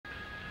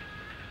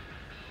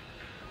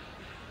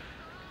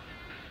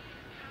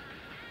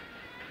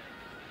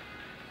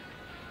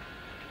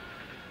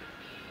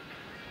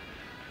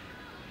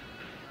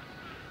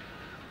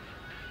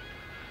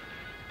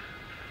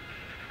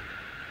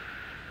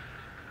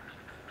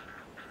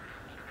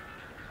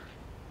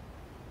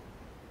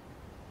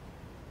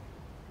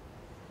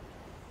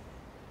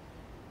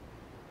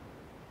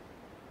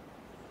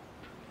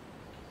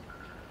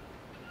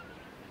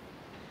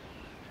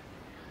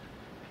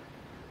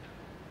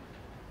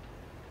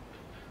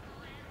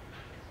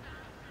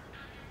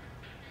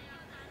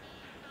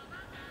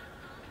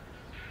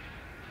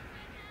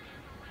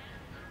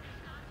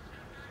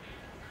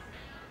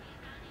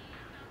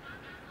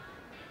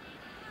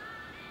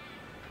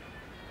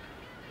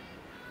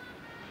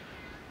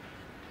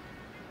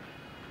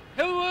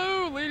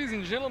Hello, ladies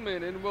and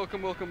gentlemen, and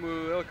welcome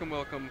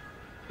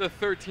to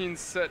 13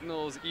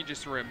 Sentinels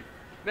Aegis Rim.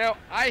 Now,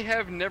 I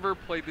have never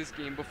played this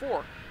game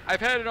before. I've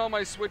had it on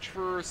my Switch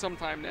for some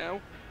time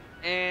now,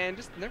 and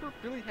just never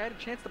really had a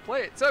chance to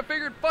play it. So I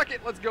figured, fuck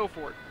it, let's go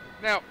for it.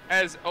 Now,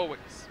 as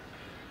always,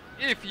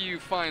 if you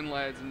fine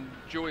lads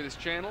enjoy this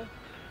channel,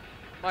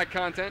 my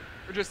content,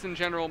 or just in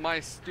general my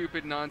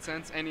stupid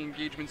nonsense, any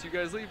engagements you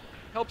guys leave,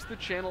 helps the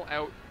channel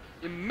out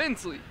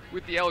immensely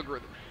with the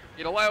algorithm.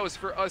 It allows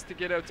for us to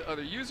get out to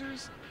other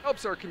users,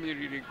 helps our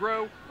community to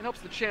grow, and helps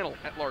the channel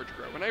at large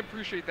grow, and I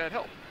appreciate that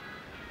help.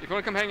 If you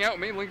want to come hang out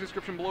with me, link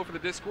description below for the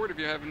Discord if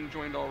you haven't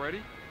joined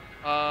already.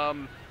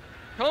 Come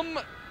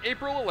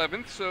April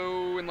 11th,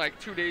 so in like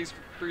 3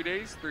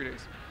 days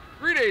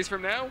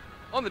from now,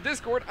 on the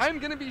Discord, I'm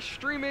going to be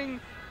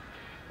streaming,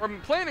 or I'm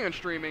planning on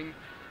streaming,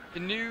 the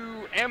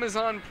new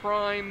Amazon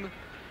Prime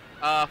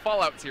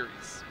Fallout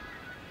series,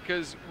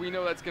 because we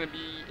know that's going to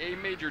be a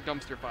major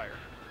dumpster fire.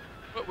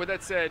 But with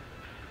that said,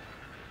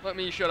 let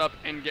me shut up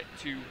and get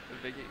to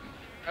the game.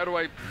 How do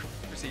I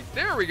proceed?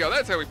 There we go,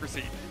 that's how we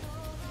proceed.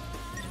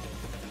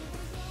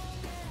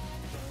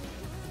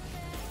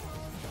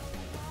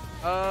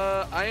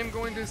 I am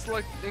going to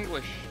select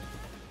English.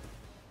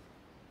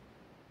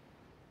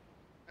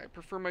 I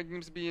prefer my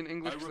games to be in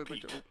English. I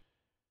repeat,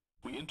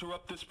 we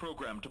interrupt this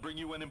program to bring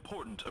you an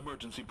important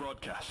emergency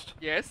broadcast.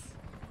 Yes?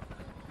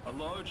 A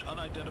large,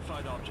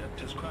 unidentified object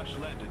has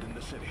crash-landed in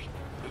the city.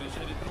 It is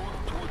headed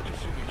north toward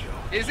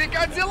Kasumijo. Is it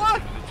Godzilla?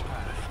 In its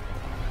path.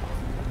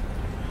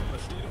 A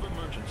state of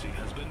emergency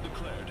has been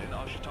declared in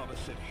Ashitaba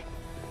City.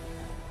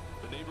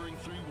 The neighboring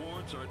 3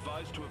 wards are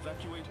advised to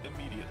evacuate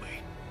immediately.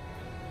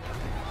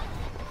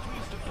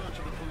 Please defer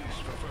to the police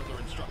for further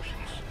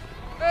instructions.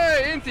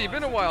 Hey, Inti,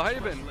 been a while. How you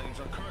been? Lanes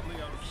are currently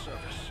out of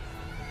service.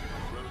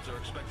 Roads are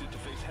expected to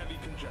face heavy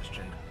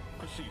congestion.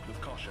 Proceed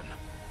with caution.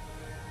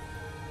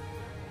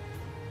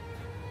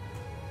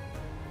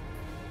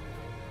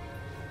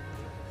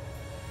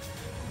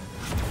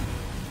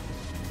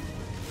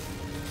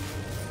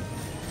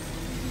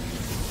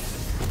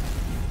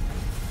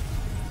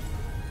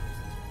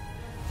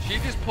 She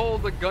just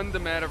pulled the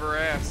Gundam out of her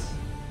ass.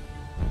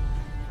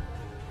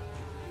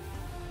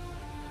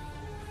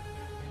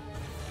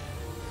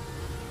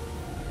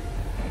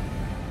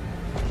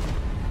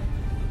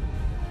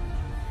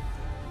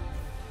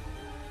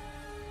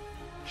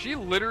 She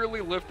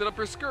literally lifted up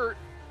her skirt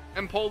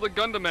and pulled a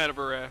Gundam out of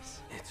her ass.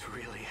 It's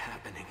really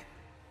happening.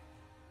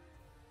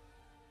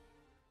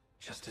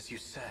 Just as you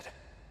said.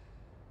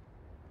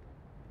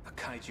 A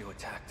kaiju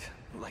attacked,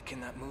 like in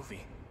that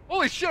movie.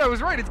 Holy shit, I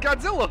was right, it's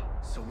Godzilla!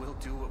 So we'll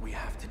do what we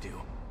have to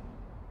do.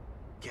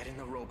 Get in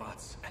the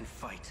robots and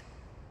fight.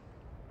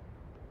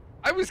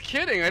 I was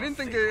kidding, I didn't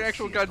think the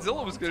actual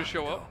Godzilla was gonna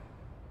show up.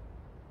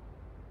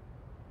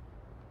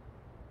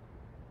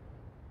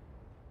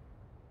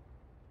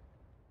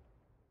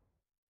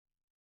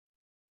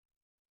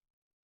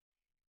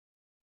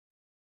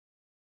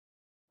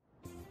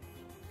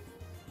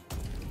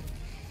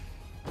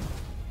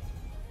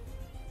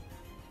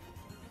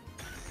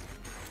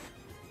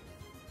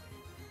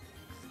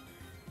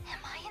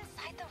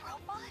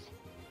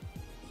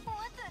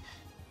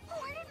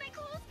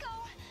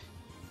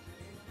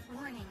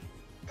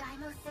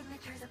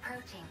 Signatures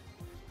approaching.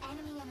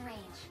 Enemy in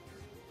range.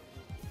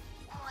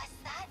 Was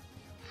that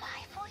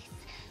my voice?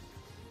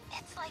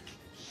 It's like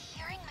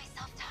hearing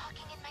myself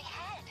talking in my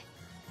head.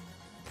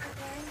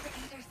 Preparing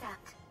to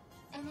intercept.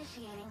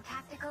 Initiating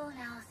tactical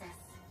analysis.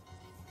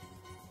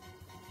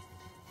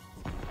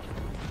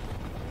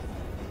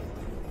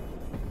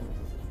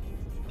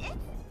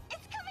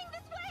 It's coming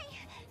this way!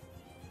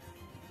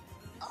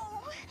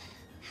 Oh,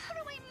 how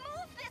do I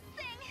move this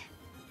thing?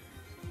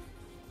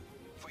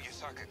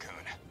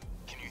 Fuyusaka-kun.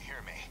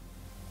 Me.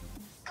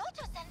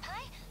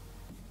 Gojo-senpai,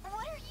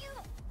 what are you?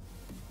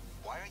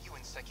 Why are you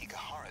in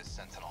Sekigahara's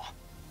Sentinel?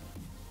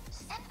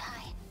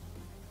 Senpai,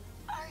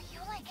 are you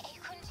like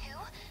Akun too?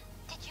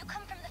 Did you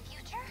come from the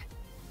future?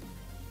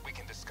 We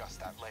can discuss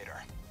that later.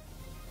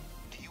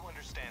 Do you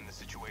understand the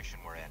situation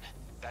we're in?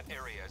 That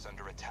area is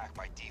under attack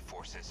by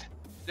D-forces.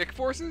 Dick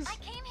forces? I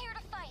came here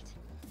to fight.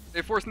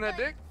 They forcing that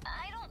dick?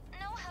 I don't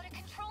know how to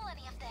control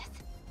any of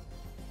this.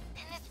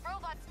 And this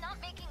robot's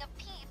not making a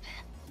peep.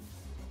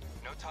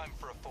 No time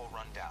for a full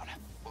rundown.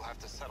 We'll have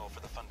to settle for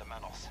the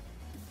fundamentals.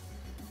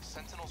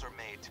 Sentinels are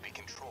made to be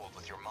controlled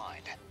with your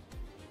mind.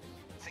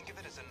 Think of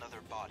it as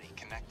another body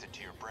connected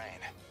to your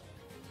brain.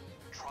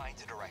 Try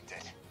to direct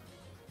it.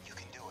 You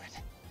can do it.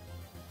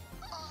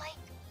 Like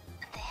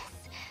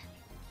this?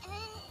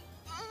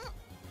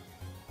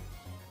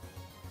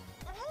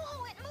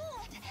 Whoa, it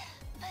moved!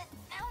 But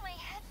now my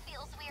head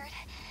feels weird.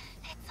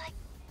 It's like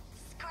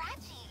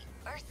scratchy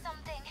or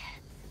something.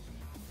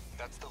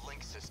 That's the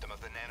link system of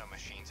the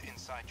nanomachines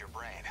inside your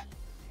brain.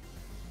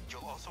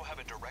 You'll also have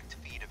a direct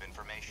feed of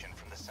information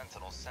from the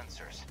Sentinel's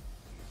sensors.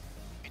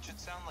 It should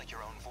sound like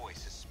your own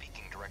voice is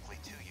speaking directly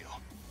to you.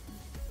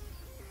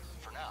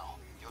 For now,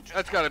 you'll just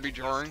That's gotta be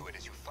jarring. to it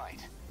as you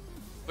fight.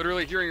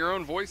 Literally hearing your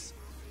own voice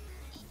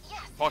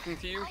Yes, talking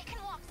to you. I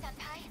can walk,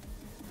 Senpai.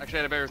 Actually,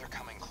 I had a better. They're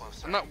coming closer.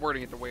 closer. I'm not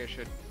wording it the way I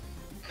should.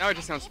 Now it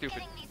just sounds I keep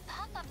stupid. getting these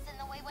pop-ups in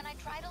the way when I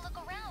try to look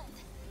around.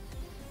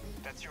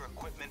 That's your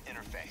equipment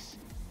interface.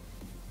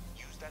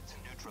 Use that to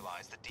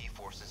neutralize the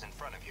D-forces in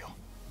front of you.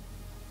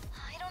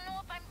 I don't know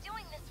if I'm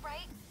doing this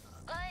right,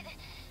 but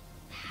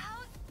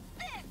how's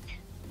this?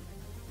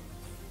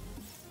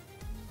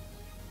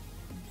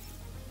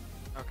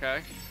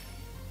 Okay.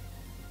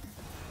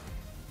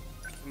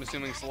 I'm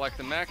assuming select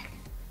the mech.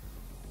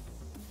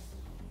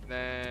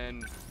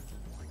 Then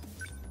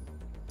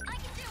I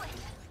can do it.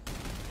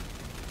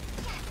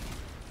 Yes.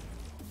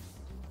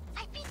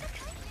 I beat the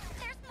kaiju.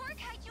 There's more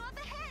kaiju up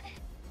ahead.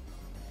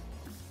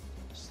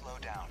 Slow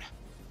down.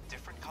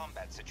 Different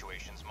combat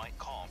situations might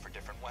call for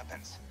different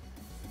weapons.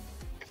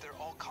 If they're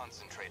all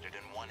concentrated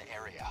in one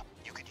area,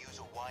 you could use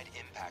a wide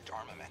impact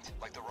armament,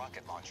 like the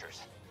rocket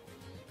launchers.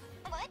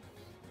 What?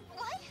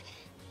 What?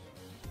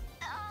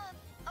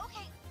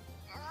 Okay.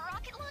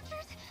 Rocket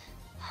launchers?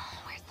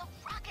 Where's the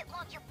rocket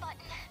launcher button?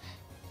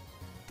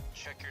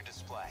 Check your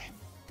display.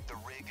 The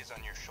rig is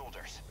on your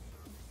shoulders.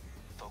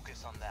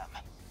 Focus on them.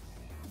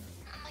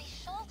 My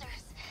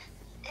shoulders.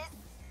 Is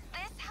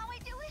this how I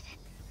do it?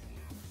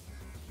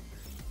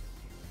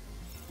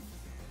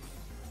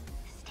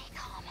 Stay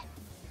calm.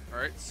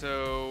 alright,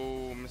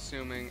 so I'm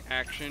assuming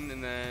action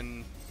and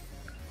then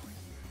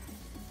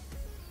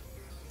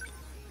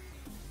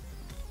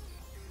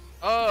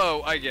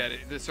oh, I get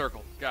it. The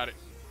circle. Got it.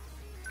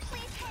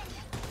 Please hit.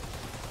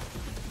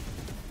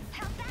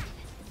 How's that?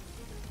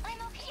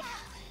 I'm okay. Yeah,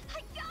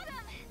 I got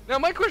him. Now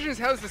my question is,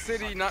 how's the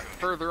city not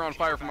further on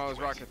fire from all those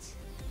rockets?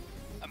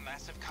 A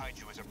massive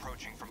kaiju is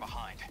approaching from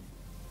behind.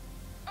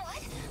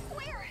 What?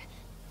 Where?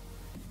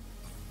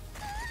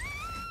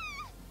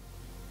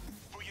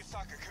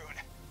 Fuyusaka-kun.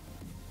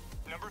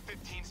 Number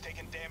 15's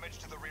taken damage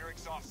to the rear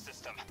exhaust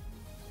system.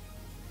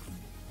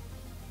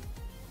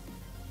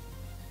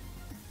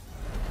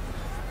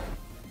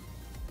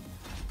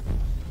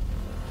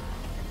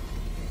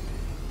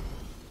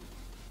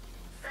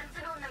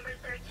 Sentinel number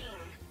 13,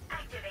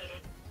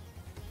 activated.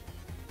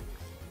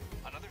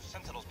 Another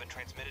Sentinel's been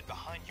transmitted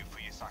behind you,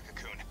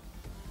 Fuyusaka-kun.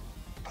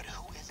 But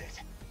who is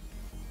it?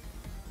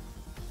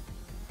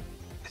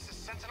 This is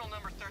Sentinel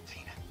number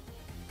 13.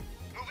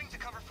 Moving to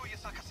cover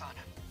Fuyusaka-san.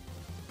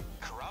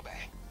 Kurabe,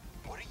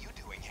 what are you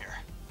doing here?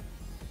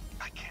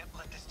 I can't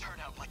let this turn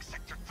out like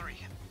Sector 3.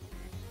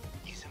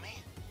 Izumi?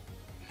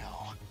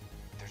 No.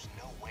 There's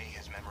no way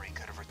his memory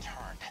could have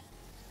returned.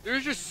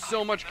 There's just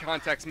so much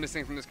context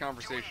missing from this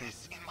conversation. Doing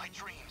this in my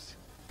dreams.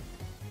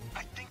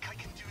 I think I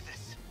can do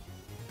this.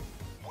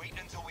 Wait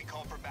until we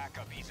call for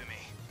backup,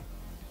 Izumi.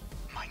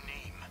 My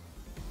name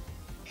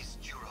is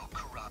Juro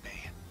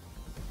Kurabe.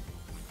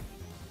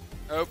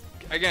 Oh,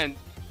 again,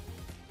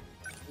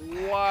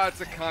 lots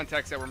of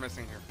context that we're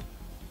missing here.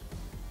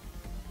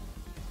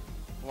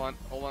 Hold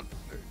on.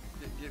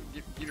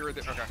 Get her right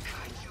there. Okay.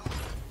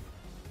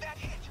 That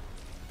hit.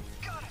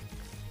 Got it.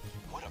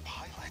 What a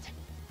pilot.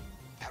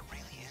 That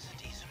really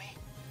isn't Izumi.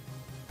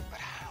 But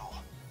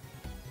how?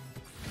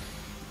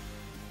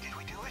 Did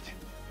we do it?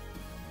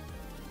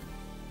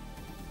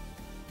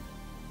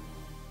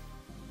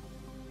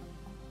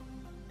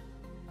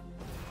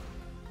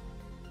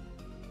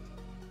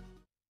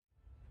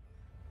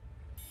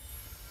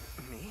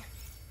 Me?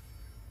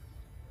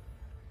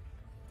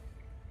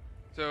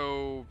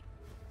 So,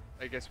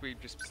 I guess we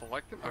just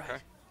select them? Okay.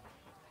 Right.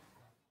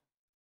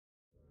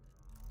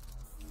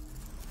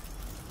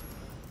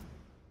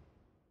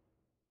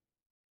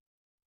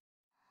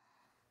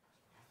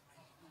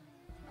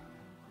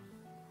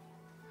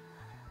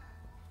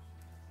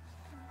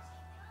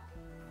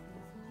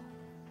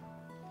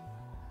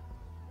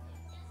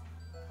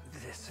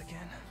 This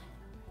again?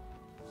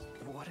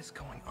 What is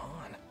going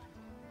on?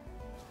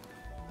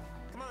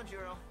 Come on,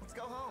 Juro. Let's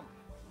go home.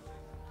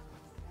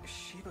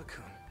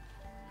 Shiba-kun.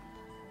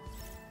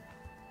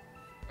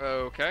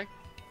 Okay.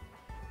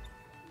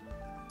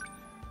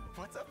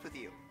 What's up with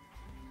you?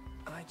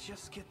 I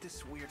just get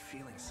this weird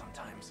feeling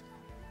sometimes.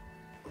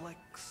 Like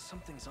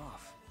something's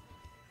off.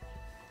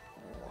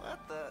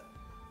 What the?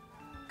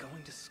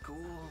 Going to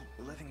school,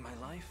 living my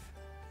life.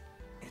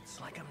 It's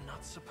like I'm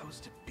not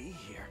supposed to be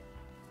here.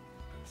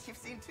 You've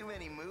seen too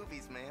many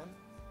movies, man.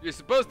 You're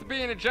supposed to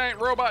be in a giant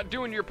robot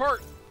doing your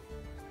part.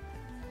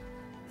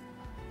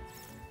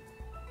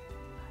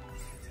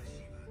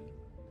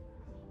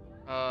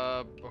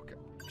 Okay.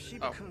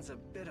 Shiba-kun's a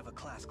bit of a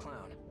class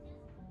clown,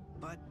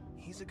 but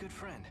he's a good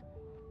friend.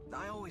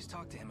 I always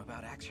talk to him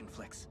about action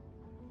flicks.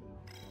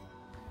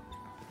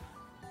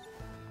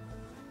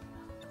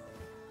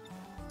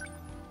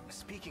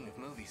 Speaking of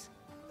movies,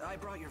 I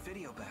brought your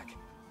video back.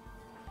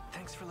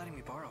 Thanks for letting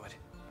me borrow it.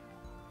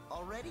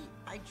 Already?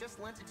 I just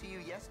lent it to you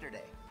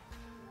yesterday.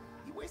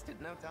 You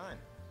wasted no time.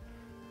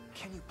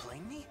 Can you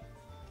blame me?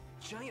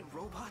 Giant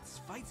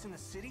robots, fights in the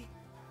city?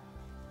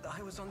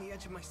 I was on the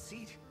edge of my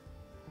seat.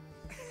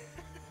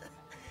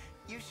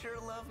 You sure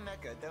love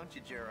mecha, don't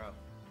you, Juro?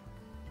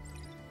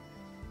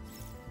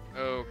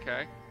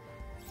 Okay.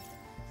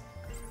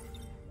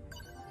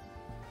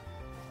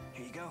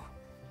 Here you go.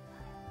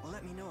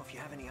 Let me know if you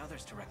have any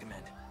others to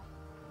recommend.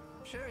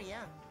 Sure,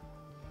 yeah.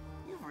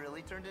 You've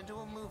really turned into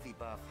a movie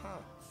buff, huh?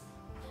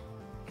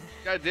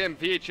 Goddamn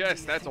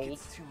VHS, that's I think old.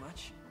 it's too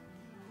much.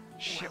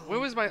 Shit, Well, what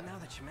was my... Now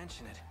that you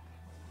mention it,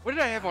 What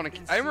did I have on a... I've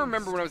been I seeing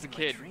remember this when I was a stuff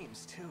in my kid.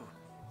 dreams, too.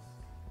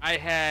 I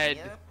had...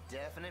 Yep,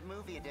 definite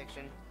movie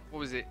addiction. What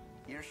was it?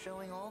 You're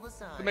showing all the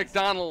signs. The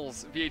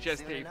McDonald's VHS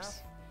Soon tapes.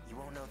 enough, you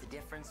won't know the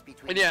difference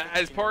between And yeah, as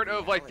fiction part and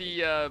of like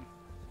reality.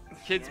 the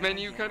kids Yeah,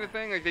 menu kind yeah. of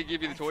thing, like they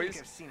give you the I think toys.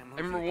 I've seen a I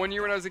movie remember one about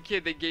year when I that. was a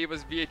kid, they gave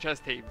us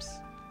VHS tapes.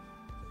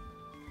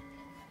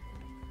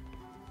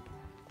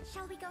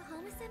 Shall we go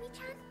home,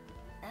 Asami-chan?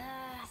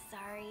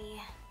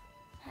 Sorry.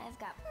 I've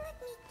got... Let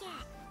me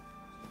get...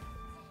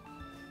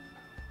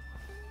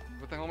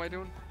 What the hell am I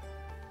doing?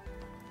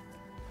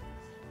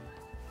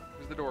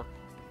 Where's the door?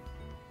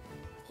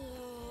 It's...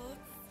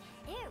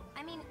 Ew,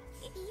 I mean,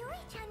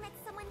 Yuri-chan met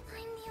someone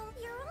I'm the only...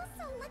 You're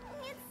also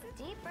looking at...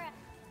 Deep breath.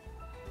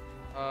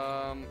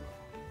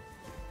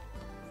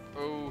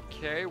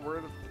 Okay,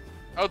 where the...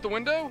 Out the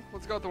window?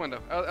 Let's go out the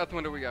window. Out the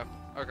window we go.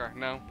 Okay,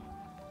 no.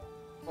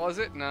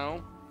 Closet?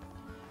 No.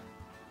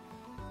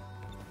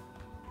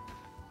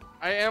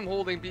 I am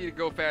holding B to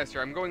go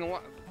faster. I'm going a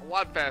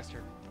lot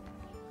faster.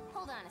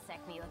 Hold on a sec,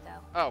 Miyuko.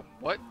 Oh,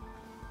 what?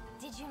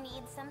 Did you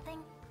need something?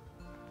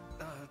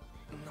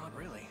 Not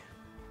really.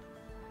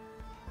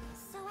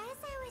 So as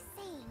I was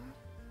saying...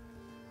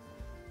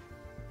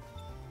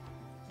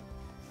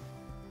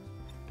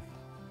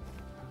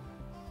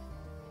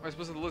 Am I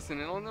supposed to listen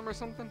in on them or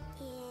something?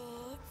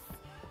 It's...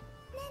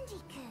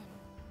 Nenji-kun,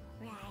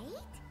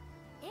 right?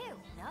 Ew,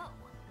 no.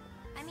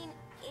 I mean,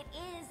 it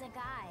is a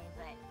guy,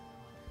 but...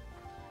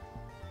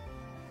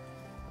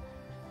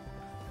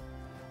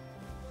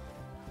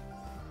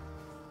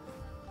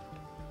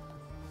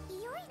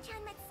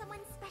 Yuri-chan met someone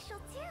special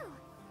too.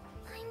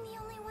 I'm the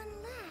only one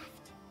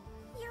left.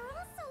 You're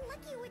also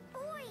lucky with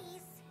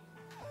boys.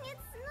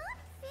 It's not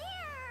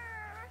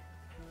fair.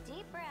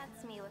 Deep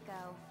breaths,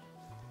 Miyuko.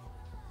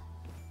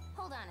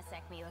 Hold on a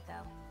sec,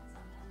 Miyuko.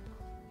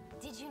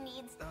 Did you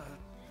need...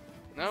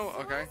 No?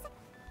 Okay.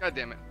 God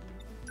damn it.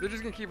 They're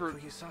just gonna keep her...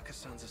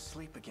 Fuyusaka-san's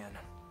asleep again.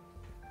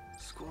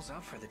 School's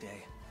out for the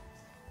day.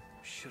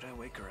 Should I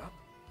wake her up?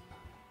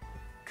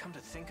 Come to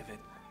think of it,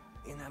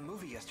 in that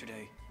movie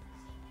yesterday,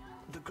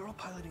 the girl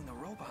piloting the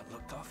robot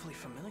looked awfully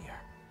familiar.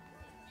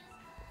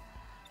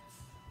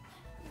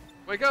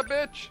 Wake up,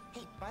 bitch!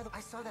 Hey, by the way,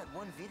 I saw that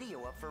one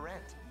video up for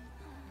rent.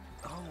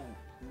 Oh,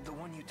 the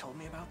one you told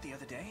me about the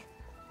other day?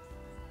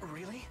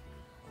 Really?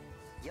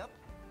 Yep,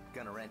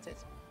 gonna rent it.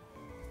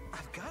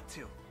 I've got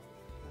to.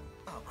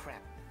 Oh,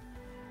 crap.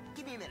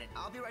 Give me a minute,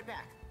 I'll be right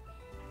back.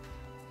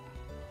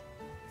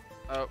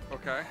 Oh,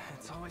 okay.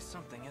 It's always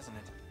something, isn't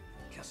it?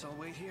 Guess I'll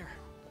wait here.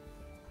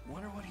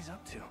 Wonder what he's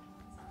up to.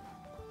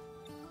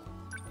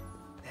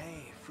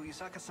 Hey,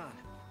 Fuyusaka-san.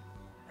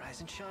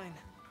 Rise and shine.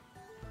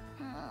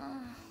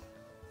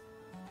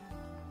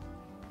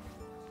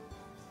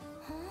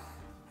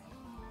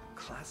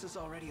 Class is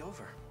already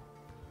over.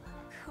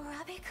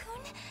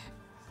 Kurabe-kun?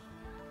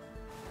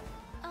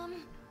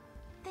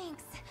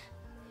 Thanks.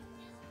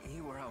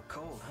 You were out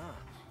cold, huh?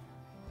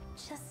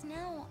 Just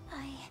now,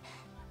 I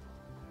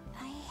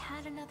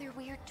had another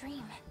weird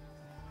dream.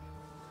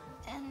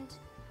 And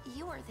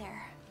you were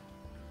there.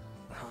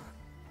 Huh?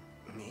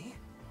 Me?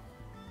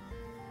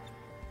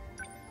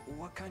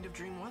 What kind of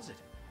dream was it?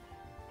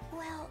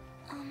 Well,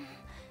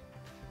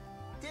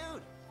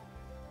 Dude,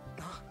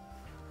 Huh?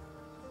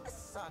 this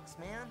sucks,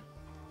 man.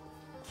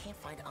 Can't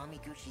find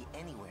Amiguchi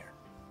anywhere.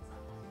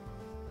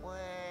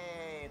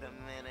 Wait a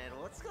minute,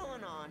 what's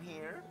going on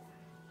here?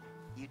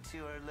 You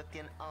two are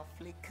looking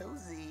awfully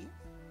cozy.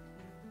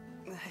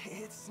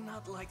 It's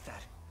not like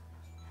that.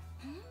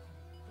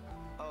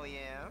 Oh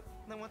yeah?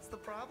 Then what's the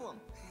problem?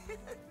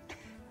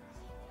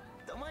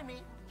 Don't mind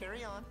me,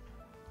 carry on.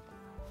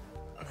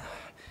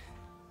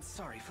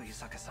 Sorry,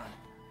 Fuyusaka-san.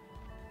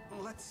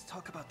 Let's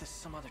talk about this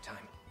some other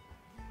time.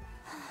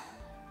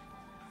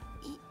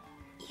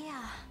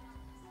 yeah.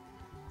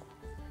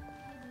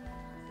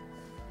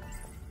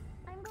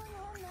 I'm going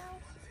home now.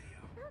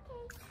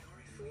 Okay,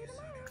 see you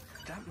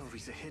tomorrow. That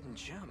movie's a hidden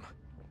gem.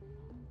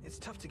 It's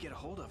tough to get a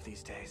hold of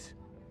these days.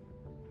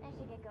 I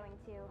should get going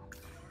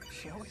too.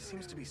 She always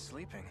seems to be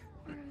sleeping.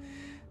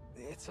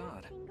 It's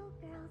odd. Single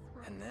girls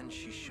want... And then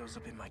she shows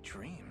up in my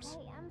dreams.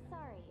 Hey, I'm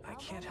sorry. I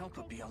can't help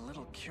but be a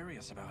little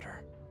curious about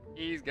her.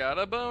 He's got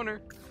a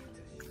boner.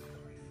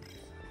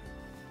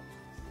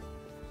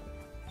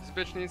 Does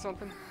this bitch need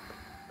something?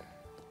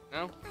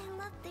 No? I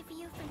love the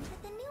view from,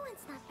 but the new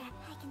one's not bad.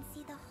 I can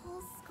see the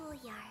whole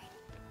schoolyard.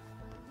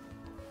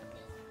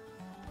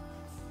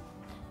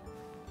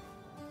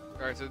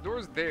 Alright, so the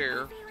door's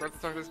there. Do I have to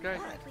talk to this guy?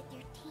 Everyone's with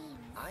their teams.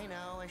 I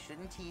know, I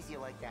shouldn't tease you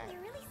like that. They're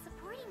really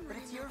supporting But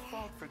one it's your another.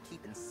 fault for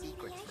keeping Maybe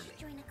secrets I from should me.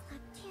 join a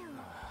club too.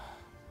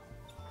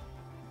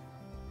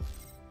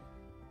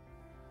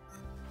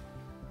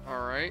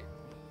 Alright.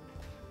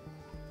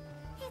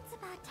 It's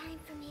about time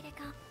for me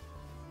to go.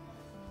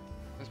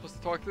 I'm supposed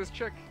to talk to this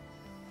chick?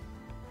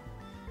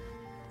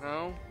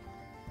 No?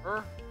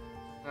 Her?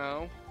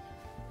 No.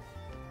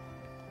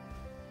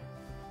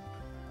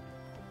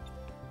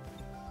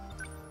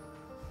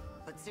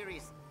 but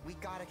serious, we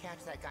gotta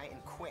catch that guy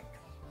and quick.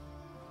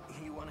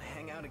 You want to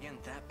hang out again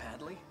that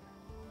badly?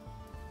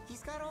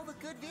 He's got all the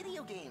good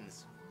video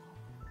games.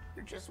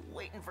 You're just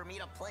waiting for me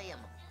to play him.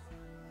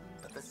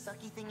 But the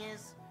sucky thing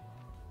is,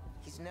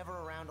 he's never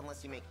around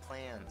unless you make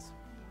plans.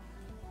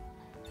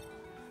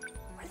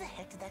 Where the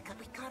heck did that come?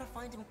 We gotta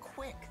find him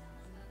quick.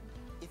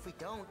 If we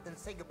don't, then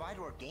say goodbye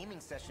to our gaming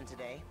session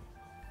today.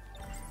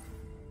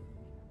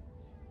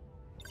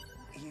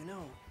 You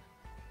know,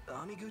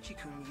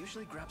 Amiguchi-kun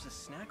usually grabs a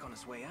snack on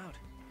his way out.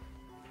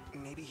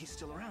 Maybe he's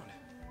still around.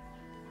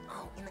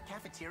 Oh, in the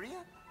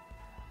cafeteria?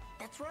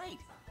 That's right.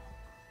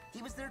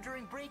 He was there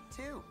during break,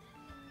 too.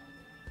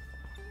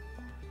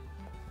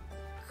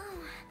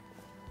 Oh.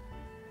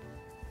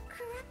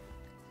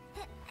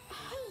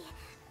 Hey,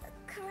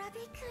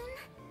 Kurabe-kun?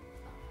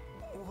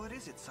 What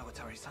is it,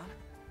 Sawatari-san?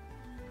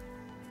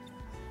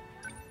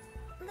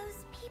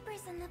 Those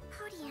papers on the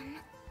podium.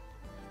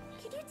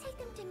 Could you take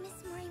them to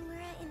Miss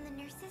Morimura in the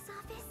nurse's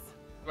office?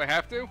 Do I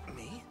have to?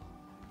 Me?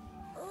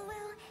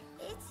 Well,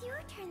 it's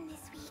your turn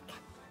this week.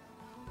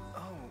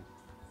 Oh,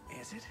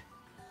 is it?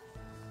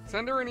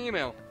 Send her an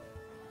email.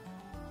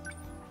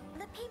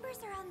 The papers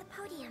are on the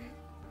podium.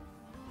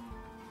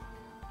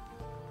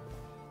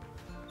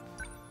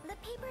 The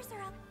papers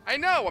are up. I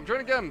know! I'm trying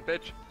to get them,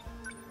 bitch.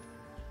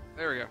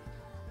 There we go.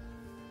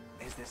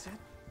 Is this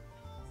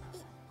it?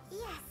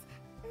 Yes,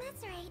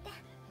 that's right.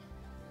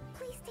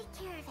 Please take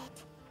care of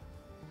it.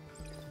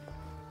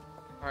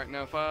 Alright,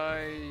 now if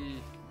I...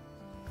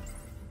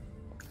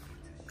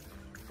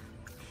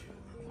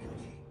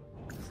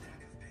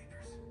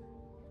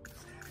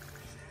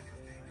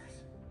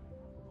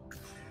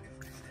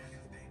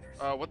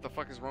 what the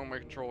fuck is wrong with my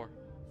controller?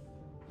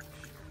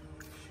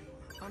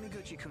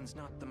 Amiguchi-kun's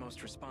not the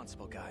most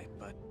responsible guy,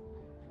 but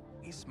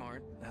he's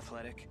smart,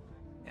 athletic,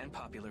 and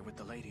popular with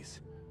the ladies.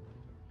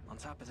 On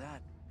top of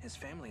that, his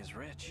family is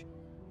rich.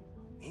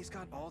 He's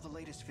got all the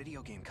latest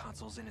video game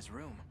consoles in his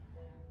room.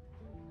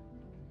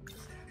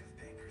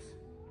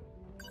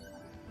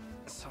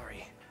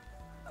 Sorry,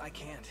 I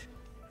can't.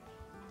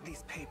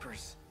 These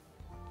papers.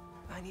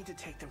 I need to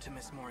take them to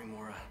Miss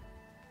Morimura.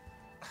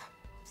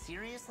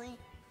 Seriously?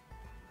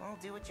 I'll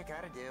do what you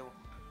gotta do.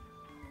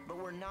 But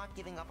we're not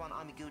giving up on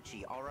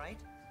Amiguchi, alright?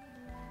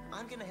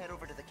 I'm gonna head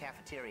over to the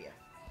cafeteria.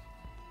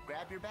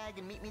 Grab your bag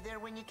and meet me there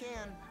when you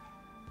can.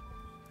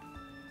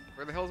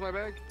 Where the hell's my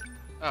bag?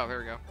 Oh, there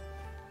we go.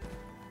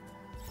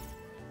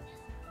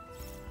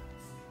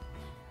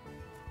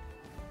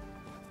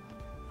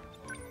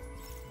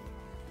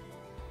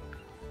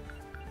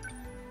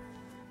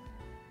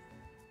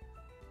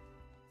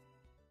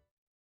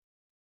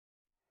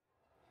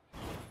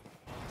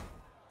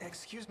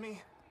 Excuse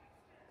me?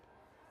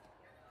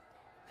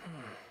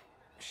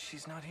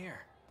 She's not here.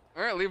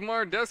 Alright, leave them on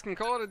our desk and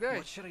call it a day.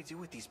 What should I do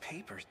with these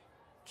papers?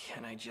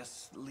 Can I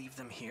just leave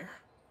them here?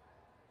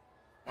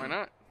 Why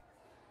not?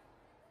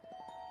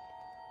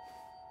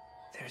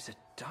 There's a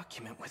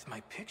document with my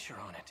picture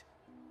on it.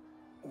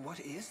 What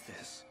is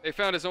this? They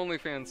found his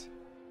OnlyFans.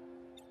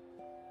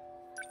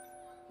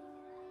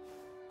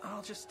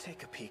 I'll just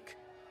take a peek.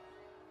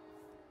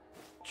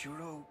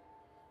 Juro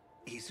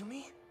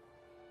Izumi?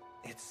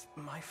 It's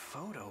my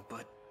photo,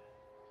 but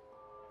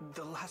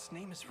the last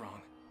name is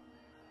wrong.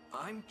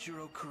 I'm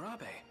Juro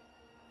Kurabe.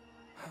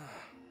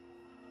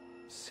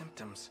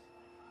 Symptoms.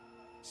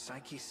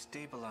 Psyche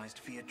stabilized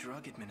via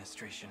drug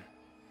administration.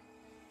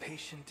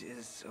 Patient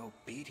is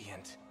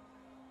obedient.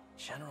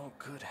 General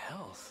good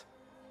health.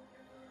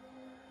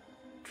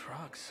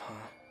 Drugs,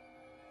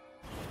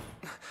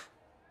 huh?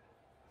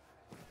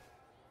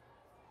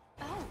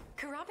 Oh,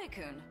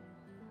 Kurabe-kun.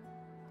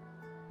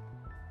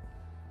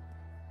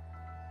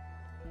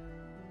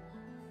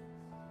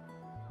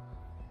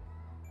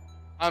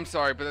 I'm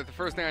sorry, but the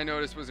first thing I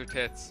noticed was her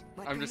tits.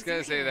 What I'm just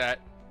brings gonna you say here? that.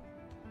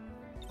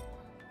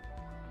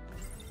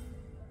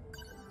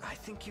 I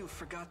think you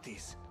forgot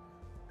these.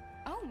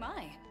 Oh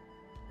my.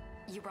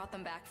 You brought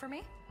them back for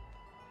me?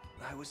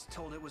 I was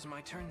told it was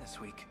my turn this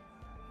week.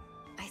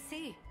 I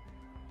see.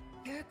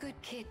 You're a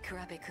good kid,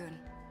 Kurabe-kun.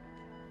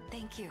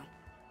 Thank you.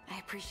 I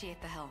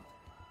appreciate the help.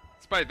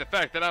 Despite the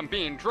fact that I'm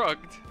being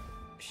drugged.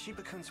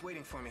 Shiba-kun's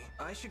waiting for me.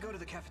 I should go to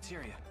the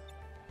cafeteria.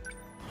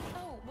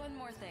 Oh, one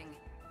more thing.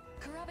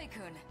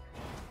 Kurabe-kun.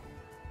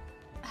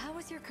 How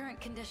is your current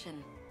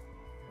condition?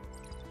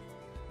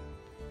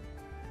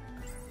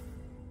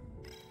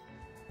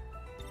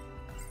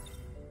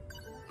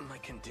 My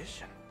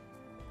condition?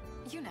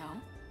 You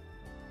know.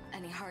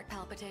 Any heart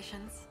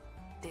palpitations?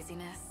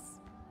 Dizziness?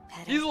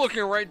 Headaches? He's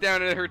looking right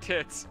down at her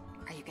tits.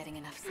 Are you getting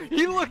enough sleep?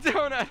 He looked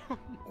down at him.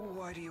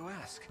 Why do you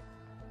ask?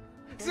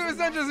 So it's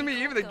not just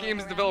me, even the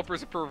game's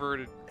developers are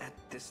perverted. At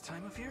this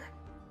time of year?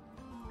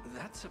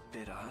 That's a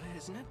bit odd,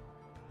 isn't it?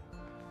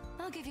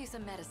 I'll give you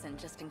some medicine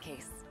just in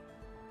case.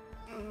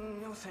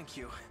 No, thank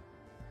you.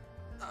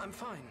 I'm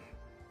fine.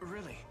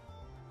 Really.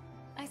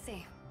 I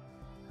see.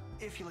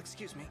 If you'll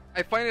excuse me.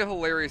 I find it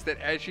hilarious that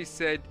as she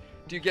said,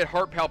 do you get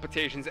heart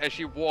palpitations, as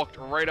she walked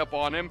right up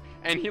on him,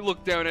 and he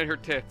looked down at her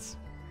tits.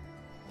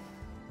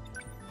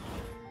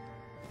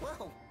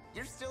 Whoa,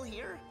 you're still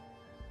here?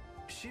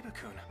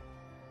 Shiba-kun.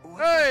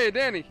 Hey,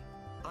 Danny.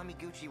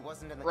 Amiguchi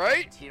wasn't in the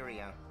Right?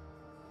 cafeteria.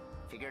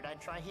 Figured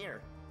I'd try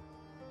here.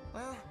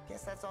 Well,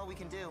 guess that's all we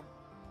can do.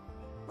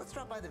 Let's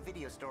drop by the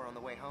video store on the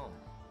way home.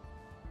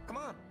 Come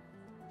on.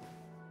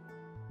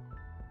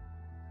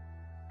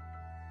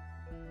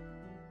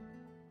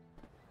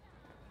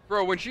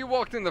 Bro, when she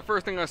walked in, the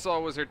first thing I saw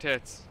was her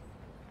tits.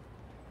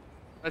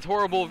 That's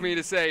horrible of me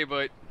to say,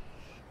 but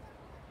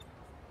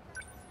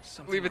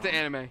Something leave it to wrong?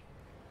 anime.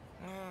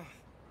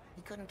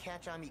 You couldn't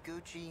catch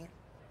Amiguchi.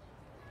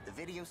 The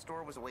video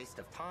store was a waste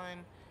of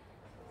time.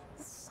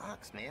 This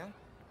sucks, man.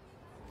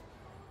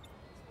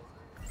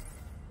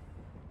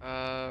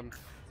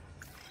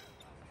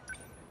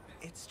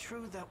 It's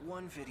true that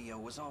one video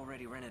was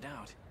already rented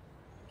out.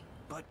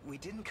 But we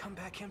didn't come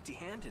back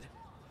empty-handed.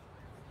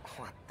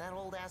 What, that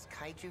old-ass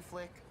kaiju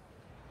flick?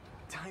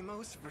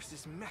 Daimos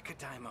versus Mecha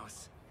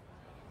Daimos.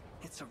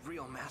 It's a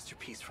real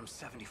masterpiece from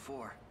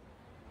 '74.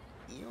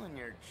 You and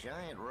your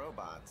giant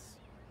robots.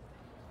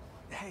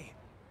 Hey,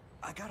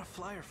 I got a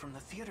flyer from the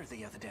theater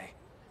the other day.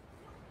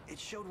 It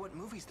showed what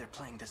movies they're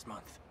playing this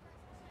month.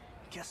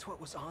 Guess what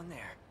was on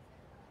there?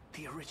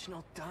 The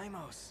original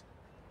Daimos.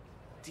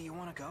 Do you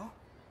want to go?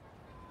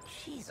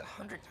 Jeez,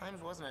 100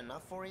 times wasn't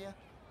enough for you?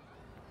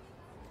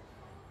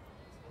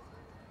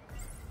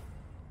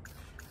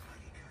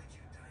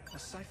 A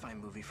sci-fi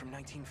movie from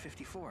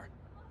 1954.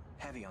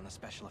 Heavy on the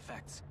special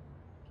effects.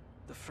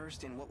 The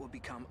first in what will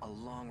become a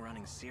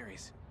long-running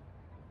series.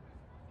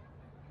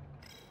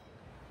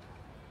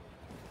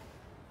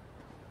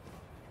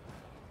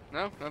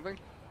 No, nothing.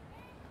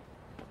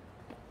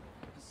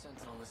 The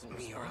Sentinel isn't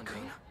Miura-kun?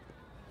 responding.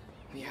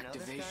 The You know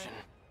this activation.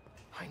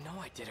 guy? I know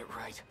I did it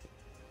right.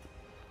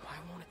 Why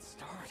won't it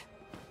start?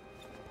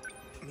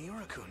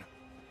 Miura-kun.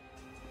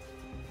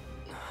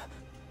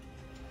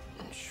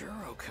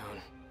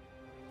 Shuro-kun.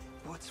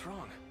 What's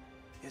wrong?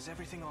 Is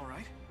everything all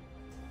right?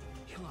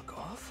 You look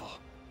awful.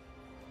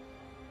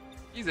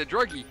 He's a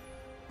druggie.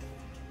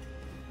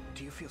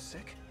 Do you feel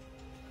sick?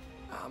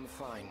 I'm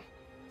fine.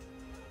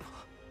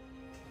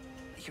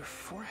 Your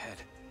forehead.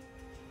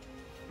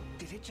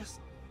 Did it just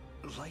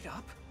light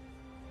up?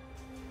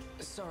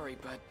 Sorry,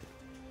 but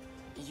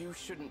you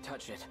shouldn't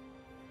touch it.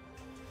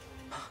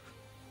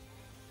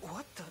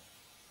 What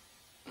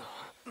the?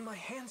 My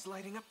hand's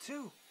lighting up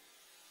too.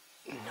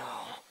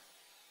 No.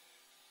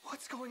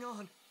 What's going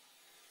on?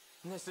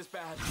 This is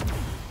bad.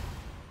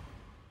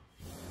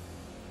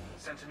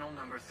 Sentinel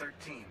number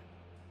 13.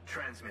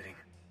 Transmitting.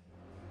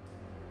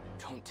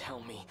 Don't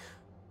tell me.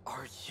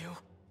 Are you?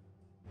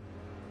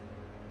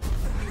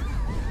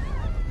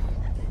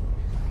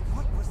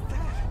 What was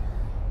that?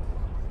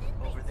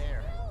 Over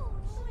there.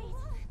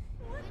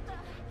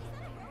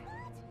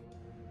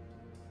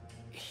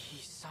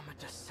 He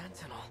summoned a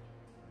sentinel.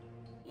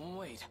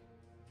 Wait.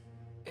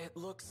 It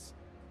looks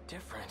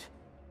different.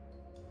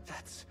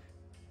 That's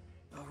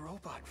a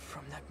robot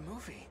from that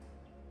movie.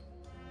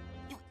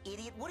 You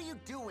idiot, what are you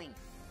doing?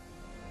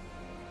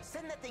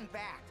 Send that thing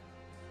back.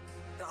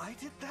 I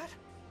did that?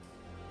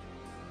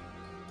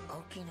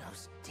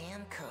 Okino's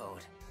damn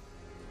code.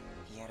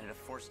 He added a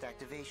forced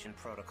activation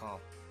protocol.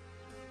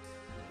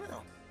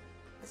 Well,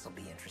 this'll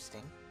be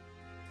interesting.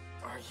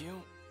 Are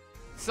you?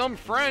 Some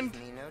friend.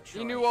 Leaves me no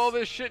He knew choice. all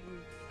this shit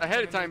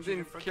ahead of I'm gonna time. need you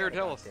Didn't forget care to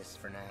tell about us. this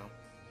for now.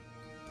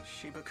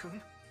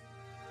 Shiba-kun?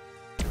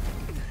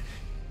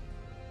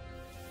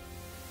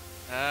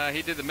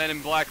 He did the Men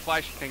in Black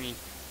flash thingy.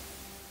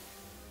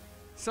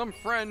 Some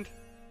friend.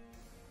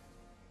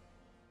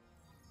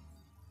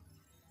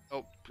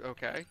 Oh,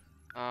 okay.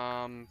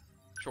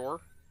 Sure.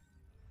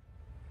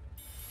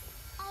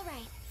 All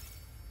right.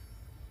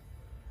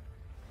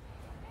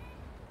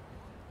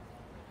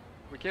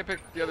 We can't pick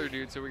the other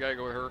dude, so we gotta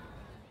go with her.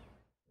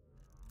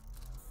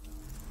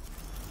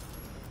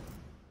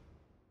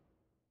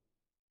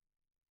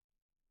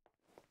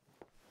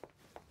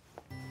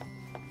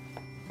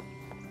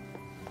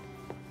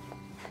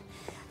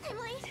 I'm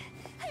late.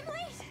 I'm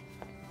late.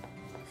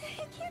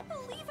 I can't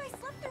believe I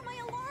slept through my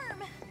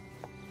alarm.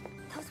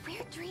 Those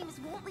weird dreams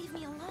won't leave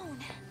me alone.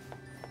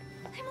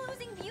 I'm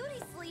losing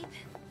beauty sleep.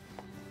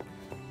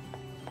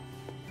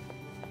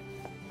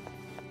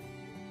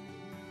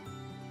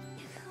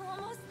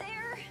 Almost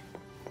there.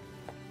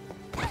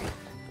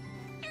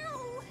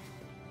 Ow!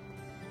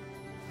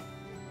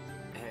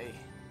 Hey,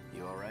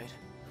 you alright?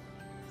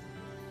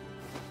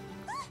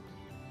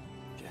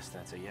 Guess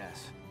that's a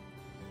yes.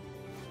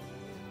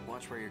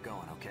 Watch where you're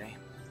going, okay?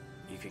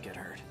 You could get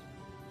hurt.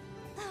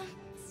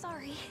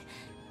 Sorry.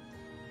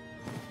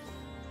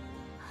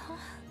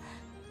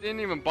 Didn't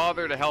even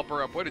bother to help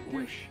her up. What a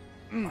douche.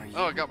 Are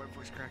Oh, I you- got my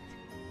voice cracked.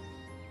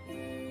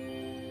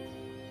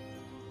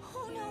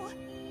 Oh no!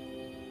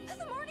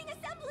 The morning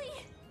assembly!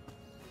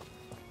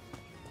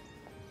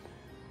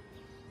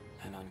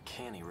 An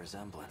uncanny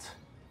resemblance.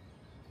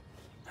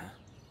 Huh?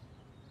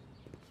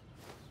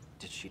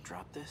 Did she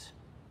drop this?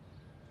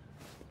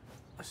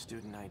 A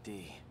student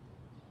ID.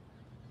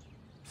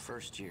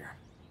 First year,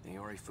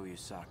 Niori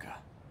Fuyusaka.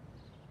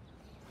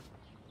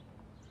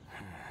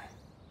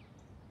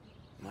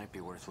 Might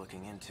be worth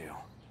looking into.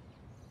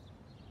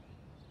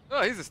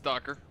 Oh, he's a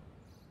stalker.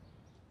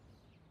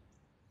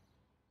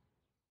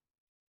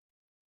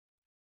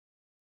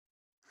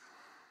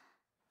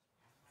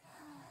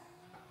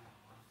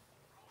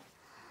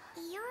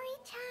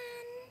 Yuri-chan.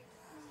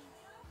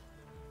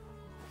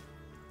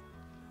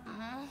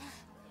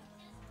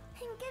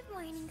 Good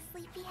morning,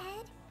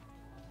 sleepyhead.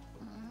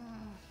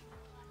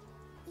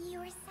 You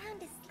were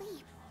sound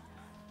asleep.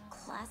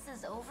 Class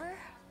is over?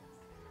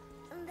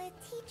 The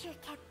teacher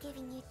kept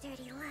giving you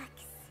dirty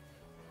looks.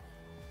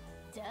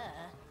 Duh.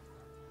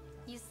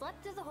 You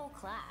slept through the whole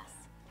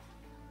class.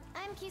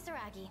 I'm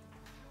Kisaragi.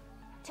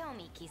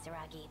 Tomi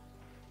Kisaragi.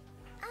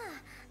 Ah,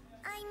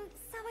 I'm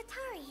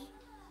Sawatari.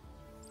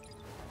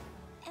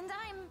 And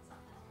I'm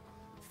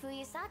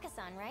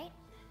Fuyusaka-san, right?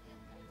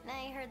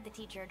 I heard the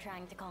teacher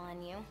trying to call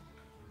on you.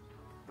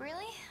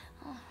 Really?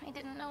 Oh, I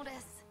didn't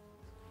notice.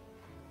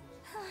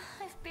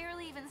 I've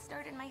barely even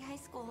started my high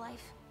school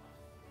life.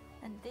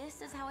 And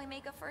this is how I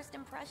make a first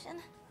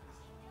impression?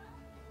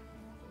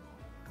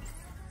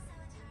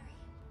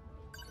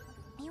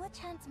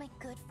 Miwa-chan's my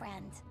good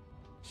friend.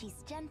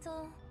 She's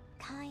gentle,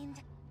 kind,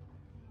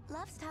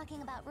 loves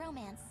talking about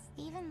romance,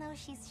 even though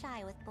she's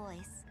shy with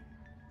boys.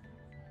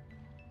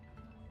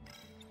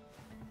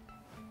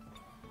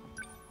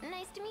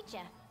 Nice to meet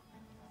ya.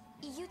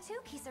 You too,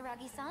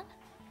 Kisaragi-san.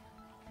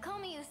 Call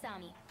me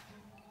Usami.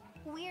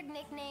 Weird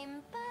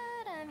nickname,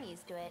 but I'm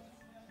used to it.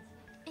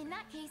 In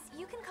that case,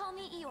 you can call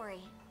me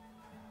Iori.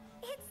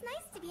 It's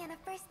nice to be on a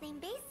first-name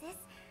basis.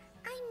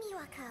 I'm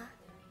Miwako.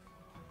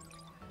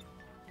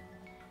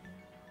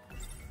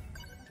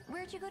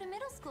 Where'd you go to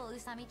middle school,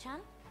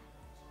 Usami-chan?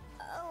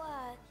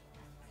 Oh,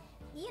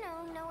 you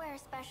know, nowhere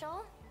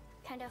special.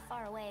 Kind of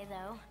far away,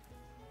 though.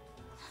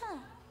 Huh.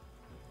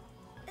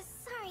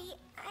 Sorry,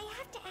 I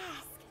have to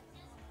ask.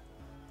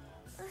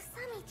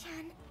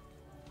 Usami-chan.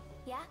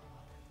 Yeah?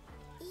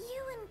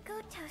 You and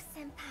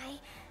Goto-senpai,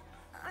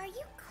 are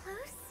you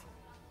close?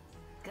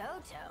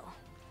 Goto?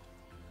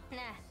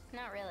 Nah,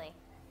 not really.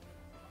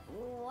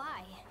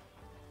 Why?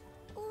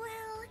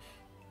 Well,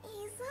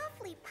 he's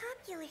awfully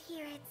popular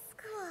here at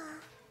school.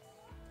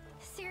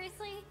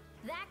 Seriously?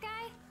 That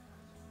guy?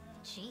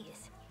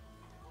 Jeez.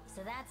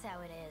 So that's how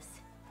it is.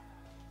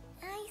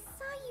 I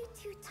saw you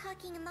two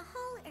talking in the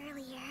hall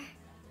earlier.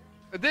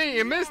 Dang,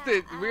 you missed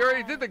it. We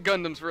already did the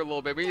Gundams for a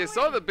little bit, but you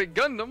saw the big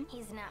Gundam.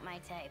 He's not my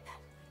type.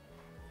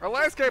 Our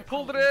last guy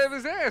pulled it out of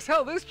his ass.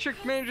 Hell, this chick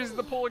manages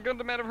to pull a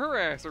Gundam out of her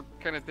ass, or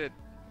kind of did.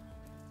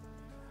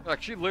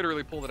 Like, she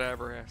literally pulled it out of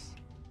her ass.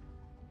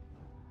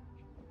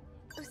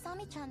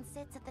 Usami-chan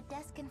sits at the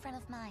desk in front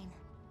of mine.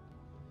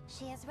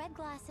 She has red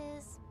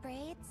glasses,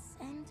 braids,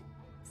 and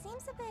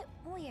seems a bit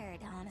weird,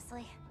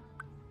 honestly.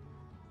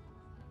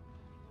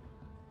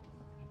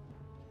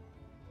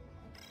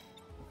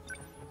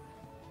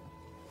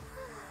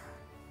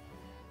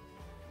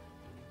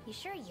 You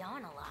sure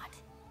yawn a lot.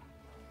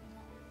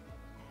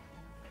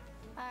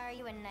 Are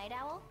you a night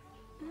owl?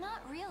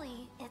 Not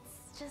really.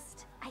 It's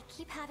just I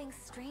keep having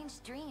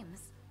strange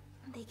dreams.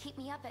 They keep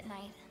me up at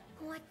night.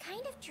 What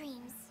kind of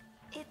dreams?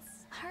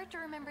 It's hard to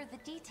remember the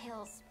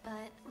details,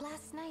 but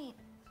last night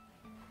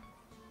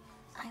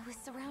I was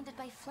surrounded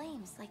by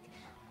flames, like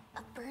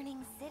a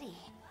burning city.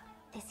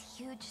 This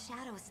huge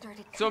shadow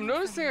started coming. So I'm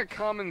noticing a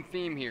common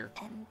theme here.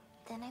 And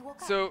then I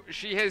woke up. So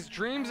she has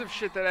dreams of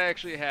shit that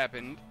actually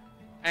happened,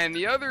 and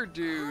the other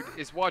dude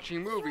is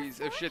watching movies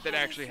of shit that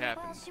actually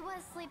happened. Well, she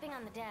was sleeping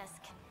on the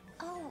desk.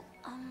 Oh,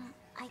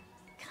 I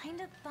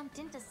kind of bumped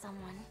into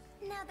someone.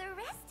 Now the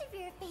rest of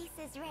your face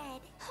is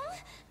red. Huh?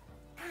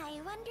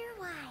 I wonder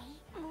why.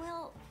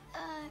 Well,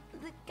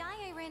 the guy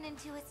I ran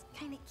into is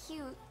kind of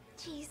cute.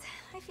 Jeez,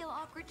 I feel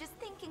awkward just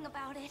thinking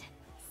about it.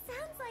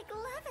 Sounds like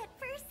love at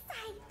first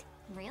sight.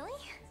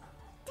 Really?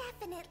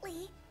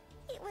 Definitely.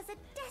 It was a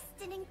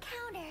destined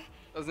encounter.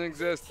 Doesn't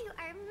exist. You two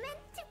are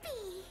meant to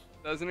be.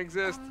 Doesn't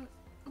exist.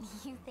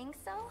 You think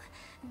so?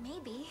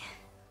 Maybe.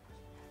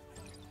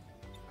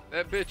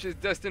 That bitch is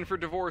destined for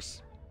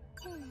divorce.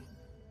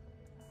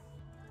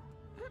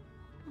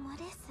 What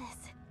is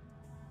this?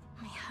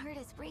 My heart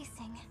is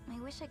racing. I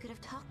wish I could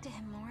have talked to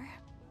him more.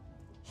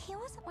 He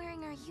wasn't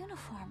wearing our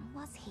uniform,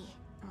 was he?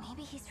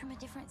 Maybe he's from a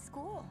different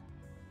school.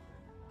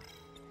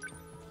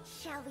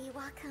 Shall we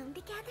walk home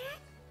together?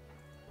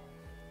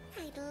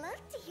 I'd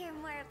love to hear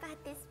more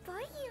about this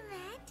boy you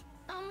met.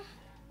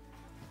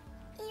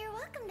 You're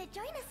welcome to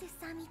join us,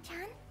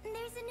 Usami-chan.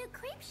 There's a new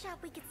crepe shop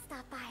we could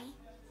stop by.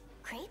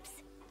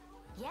 Crepes?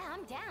 Yeah,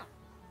 I'm down.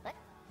 What?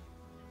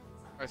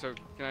 Alright, so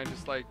can I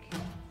just like...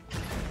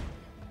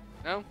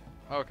 No?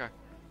 Oh, okay.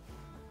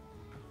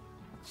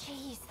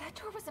 Jeez, that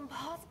door was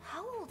impossible.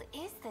 How old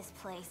is this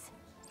place?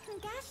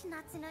 Gosh,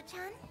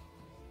 Natsuno-chan.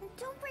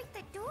 Don't break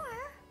the door.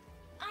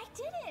 I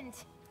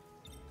didn't!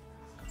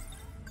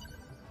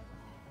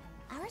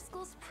 Our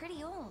school's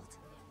pretty old.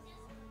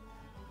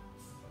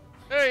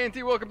 Hey,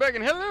 Auntie, welcome back,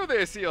 and hello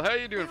there, Seal. How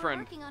you doing, We're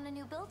friend? working on a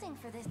new building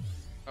for this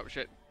Oh,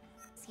 shit.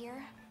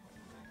 year.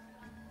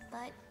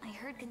 But I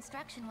heard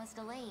construction was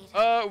delayed.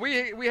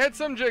 We had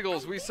some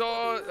jiggles. We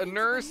saw a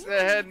nurse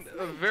that had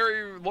a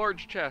very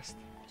large chest.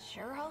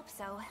 Sure hope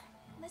so.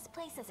 This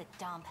place is a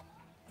dump.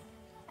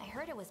 I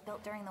heard it was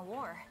built during the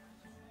war.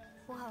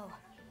 Whoa.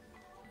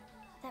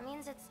 That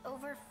means it's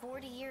over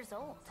 40 years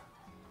old.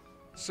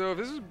 So if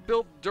this was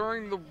built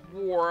during the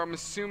war, I'm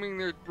assuming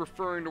they're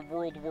referring to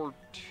World War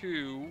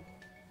II.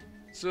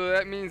 So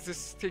that means this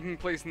is taking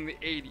place in the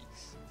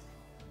 80s.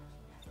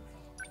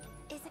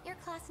 Isn't your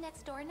class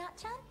next door,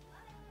 Nut-chan?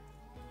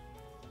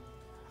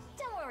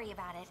 Don't worry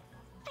about it.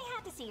 I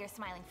had to see your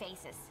smiling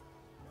faces.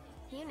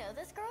 You know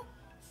this girl?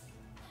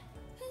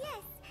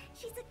 Yes,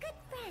 she's a good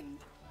friend.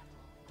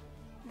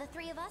 The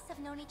three of us have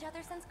known each other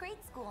since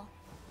grade school.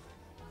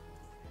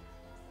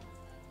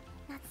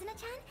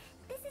 Natsuna-chan,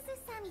 this is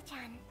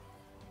Usami-chan.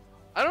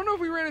 I don't know if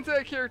we ran into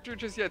that character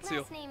just yet, Seal.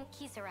 Last name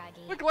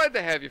Kisaragi. We're glad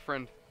to have you,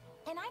 friend.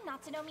 And I'm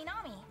Natsuno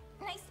Minami.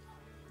 Nice.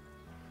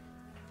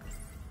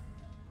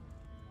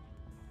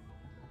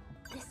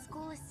 This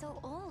school is so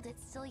old, it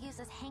still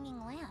uses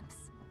hanging lamps.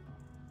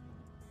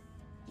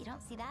 You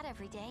don't see that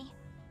every day.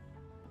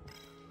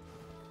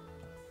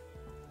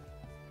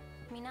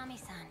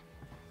 Minami-san,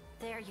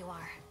 there you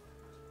are.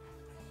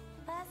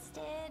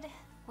 Busted.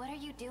 What are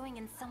you doing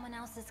in someone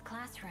else's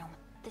classroom?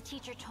 The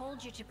teacher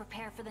told you to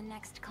prepare for the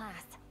next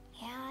class.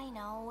 Yeah, I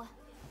know.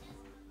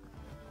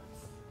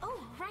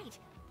 Oh, right.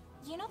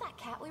 You know that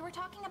cat we were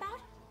talking about?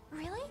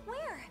 Really?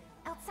 Where?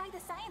 Outside the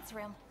science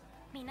room.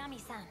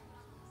 Minami-san.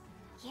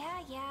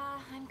 Yeah,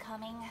 I'm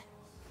coming.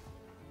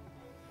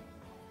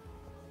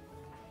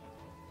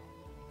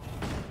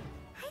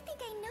 I think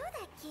I know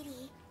that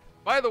kitty.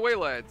 By the way,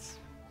 lads.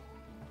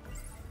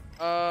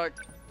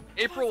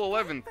 April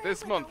 11th,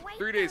 this month,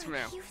 3 days from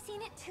now, You've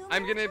seen it too,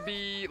 I'm gonna Nat-chan?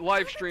 be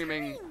live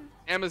streaming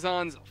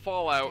Amazon's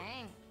Fallout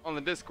Dang. on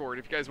the Discord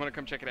if you guys want to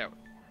come check it out.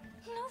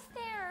 No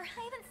fair.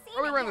 I haven't seen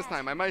Probably it around yet. this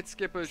time. I might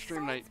skip a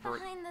stream So night it's for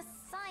it. behind the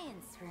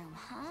science room,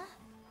 huh?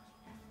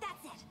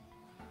 That's it.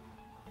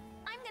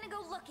 I'm gonna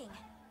go looking.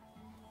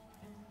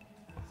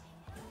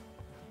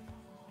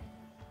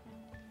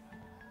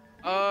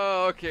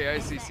 Oh, okay, I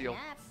see, That Seal.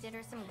 nap did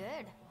her some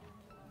good.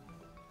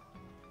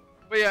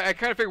 But yeah, I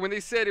kind of figured when they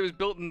said it was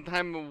built in the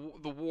time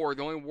of the war,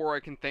 the only war I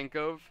can think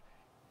of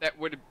that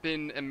would have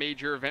been a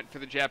major event for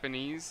the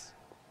Japanese,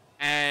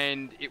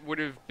 and it would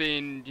have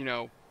been, you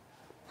know,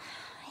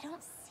 I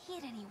don't see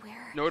it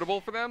anywhere. notable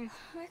for them,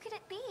 Where could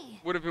it be?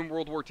 would have been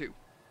World War II.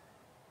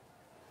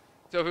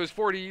 So if it was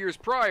 40 years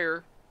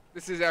prior,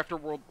 this is after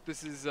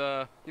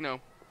you know,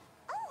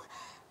 Oh,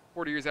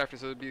 40 years after,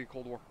 so it'd be the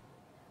Cold War.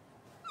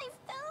 I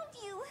found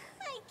you.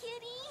 Hi,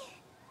 kitty.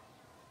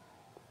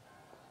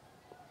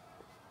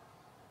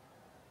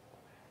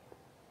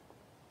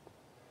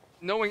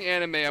 Knowing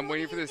anime, I'm What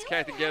waiting are for you this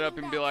cat to doing get up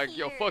hiding and be back like,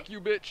 yo, here? fuck you,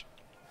 bitch.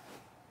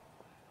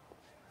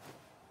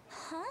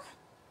 Huh?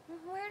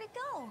 Where'd it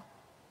go?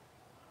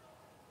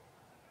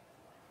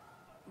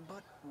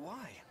 But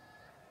why?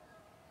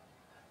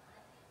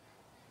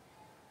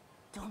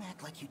 Don't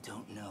act like you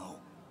don't know.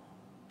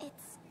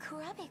 It's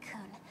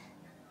Kurabe-kun.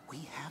 We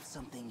have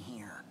something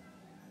here.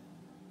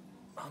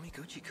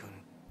 Amiguchi-kun,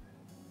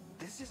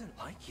 this isn't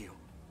like you.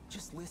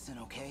 Just listen,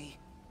 okay?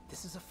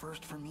 This is a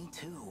first for me,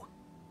 too.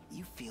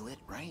 You feel it,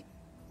 right?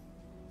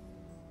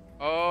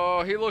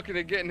 Oh, he looking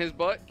at getting his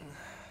butt.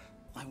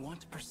 I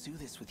want to pursue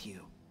this with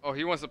you. Oh,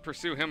 he wants to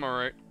pursue him,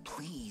 alright.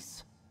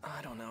 Please.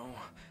 I don't know.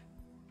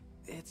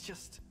 It's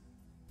just...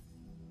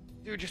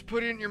 Dude, just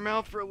put it in your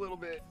mouth for a little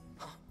bit.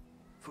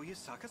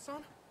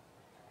 Fuyusaka-san?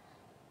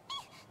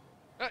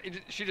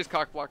 She just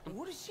cock-blocked him.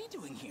 What is she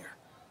doing here?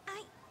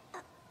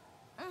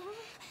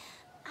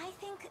 I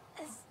think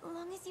as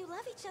long as you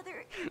love each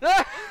other,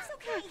 it's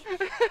okay.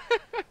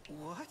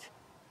 What?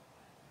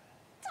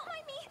 Don't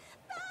mind me.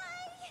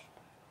 Bye.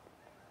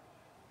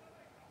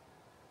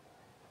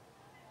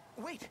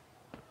 Wait!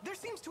 There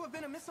seems to have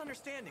been a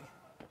misunderstanding.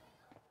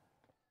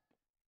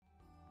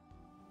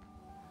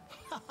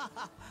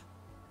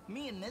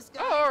 Me and this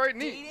guy? Oh, alright,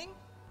 neat. Dating?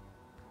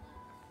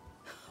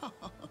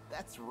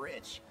 That's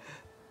rich.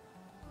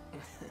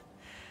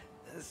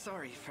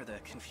 Sorry for the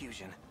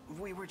confusion.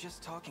 We were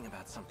just talking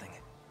about something.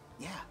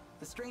 Yeah,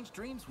 the strange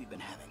dreams we've been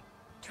having.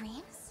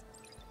 Dreams?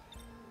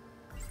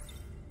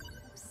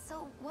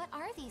 So what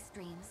are these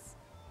dreams?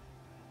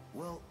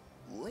 Well,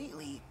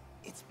 lately,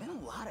 it's been a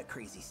lot of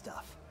crazy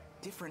stuff.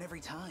 Different every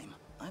time.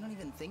 I don't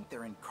even think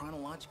they're in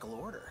chronological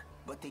order,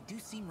 but they do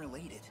seem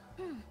related.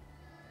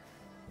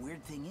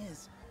 Weird thing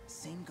is,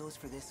 same goes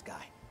for this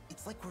guy.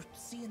 It's like we're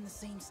seeing the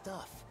same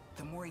stuff.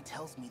 The more he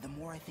tells me, the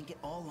more I think it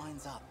all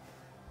lines up.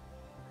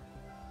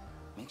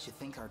 Makes you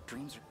think our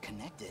dreams are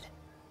connected.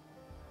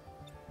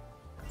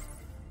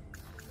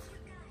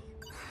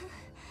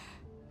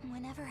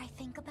 Whenever I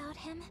think about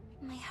him,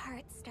 my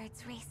heart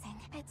starts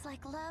racing. It's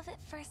like love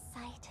at first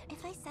sight.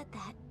 If I said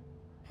that,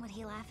 would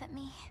he laugh at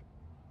me?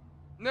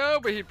 No,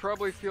 but he'd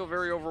probably feel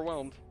very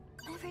overwhelmed.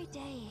 Every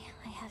day,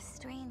 I have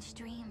strange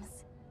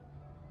dreams.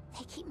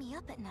 They keep me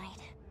up at night.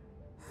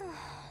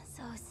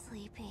 So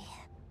sleepy.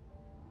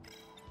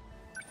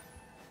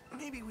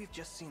 Maybe we've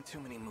just seen too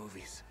many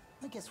movies.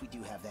 I guess we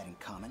do have that in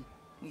common.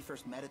 We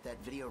first met at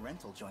that video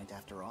rental joint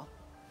after all.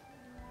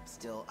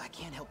 Still, I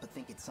can't help but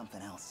think it's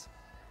something else.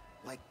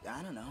 Like,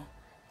 I don't know,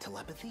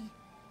 Telepathy?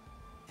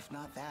 If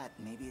not that,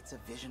 maybe it's a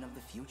vision of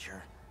the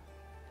future.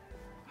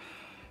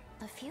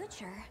 The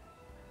future?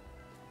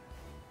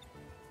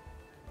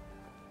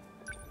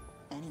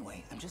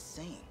 Anyway, I'm just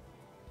saying.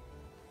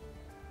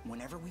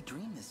 Whenever we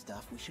dream this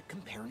stuff, we should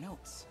compare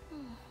notes.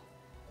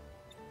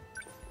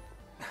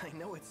 I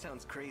know it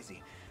sounds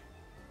crazy.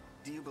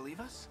 Do you believe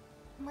us?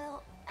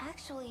 Well,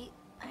 actually,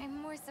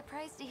 I'm more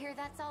surprised to hear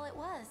that's all it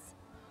was.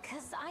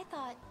 'Cause I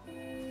thought...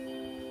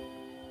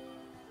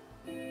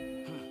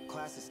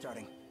 Class is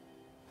starting.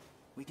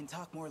 We can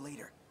talk more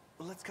later.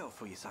 Well, let's go,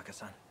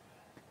 Fuyusaka-san.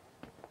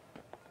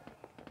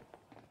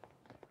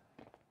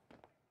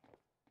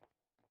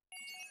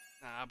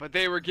 But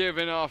they were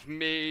giving off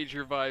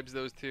major vibes,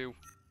 those two.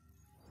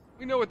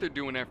 We know what they're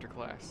doing after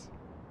class.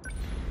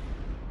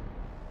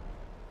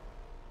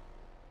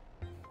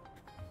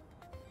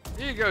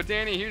 Here you go,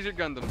 Danny. Here's your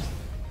Gundams.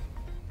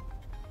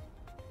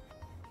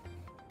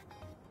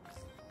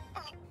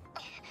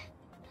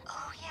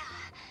 Oh, yeah.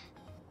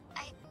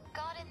 I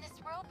got in this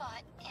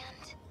robot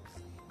and...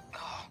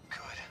 Oh,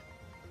 good.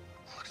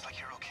 Looks like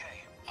you're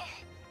okay.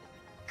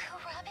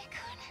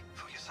 Kurabe-kun?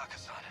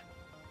 Fuyusaka-san.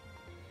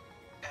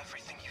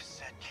 Everything you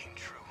said came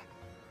true.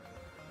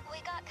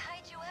 We got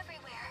kaiju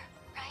everywhere,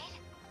 right?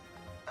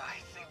 I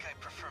think I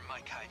prefer my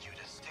kaiju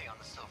to stay on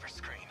the silver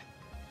screen.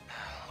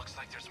 Looks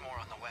like there's more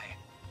on the way.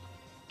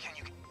 Can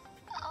you...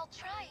 I'll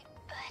try,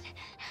 but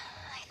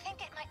I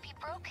think it might be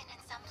broken in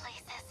some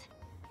places.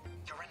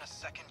 You're in a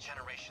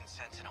second-generation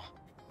Sentinel.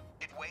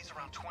 It weighs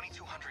around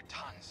 2,200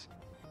 tons.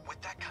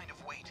 With that kind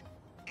of weight,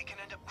 it can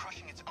end up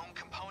crushing its own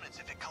components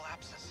if it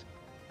collapses.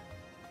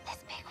 This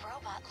big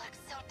robot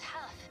looks so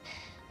tough.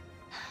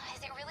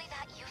 Is it really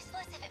that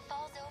useless if it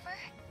falls over?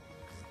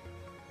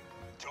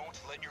 Don't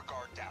let your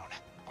guard down.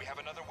 We have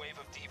another wave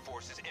of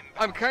D-forces inbound.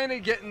 I'm kind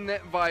of getting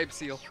that vibe,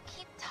 Seal. You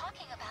keep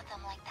talking about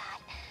them like that.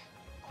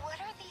 What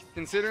are these?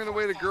 Considering the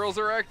way the girls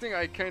are acting,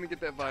 I kind of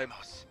get that vibe.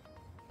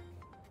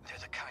 They're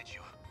the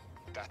kaiju.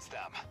 That's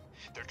them.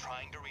 They're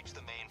trying to reach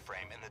the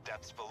mainframe in the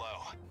depths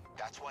below.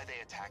 That's why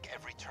they attack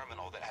every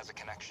terminal that has a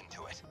connection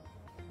to it.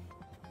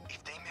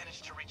 If they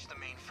manage to reach the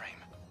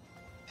mainframe,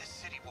 this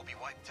city will be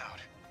wiped out.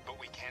 But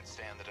we can't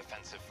stay on the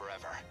defensive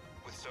forever.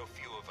 With so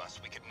few of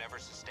us, we could never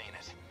sustain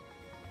it.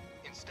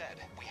 Instead,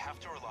 we have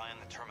to rely on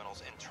the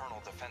terminal's internal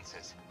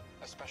defenses,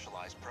 a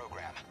specialized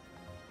program.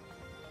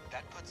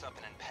 That puts up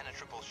an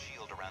impenetrable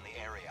shield around the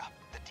area.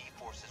 The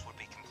D-forces would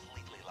be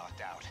completely locked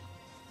out.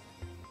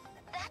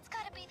 That's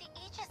gotta be the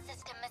Aegis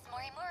system Miss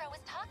Morimura was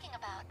talking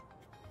about.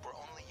 We're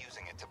only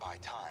using it to buy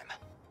time.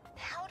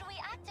 How do we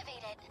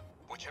activate it?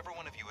 Whichever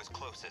one of you is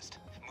closest,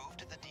 move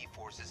to the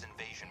D-forces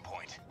invasion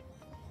point.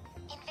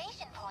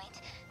 Invasion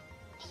point?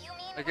 You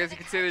mean... I guess you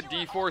could say the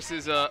D-force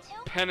is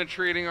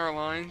penetrating our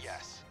lines.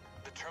 Yes.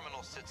 The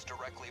terminal sits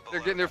directly below.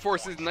 They're getting their that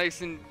forces point.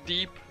 nice and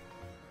deep,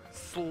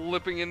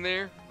 slipping in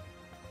there.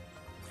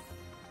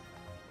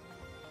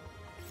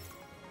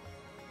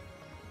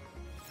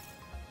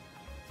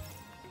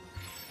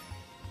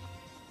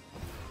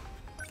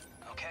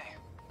 Okay.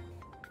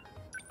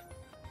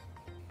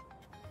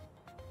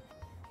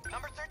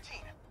 Number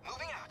 13,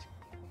 moving out.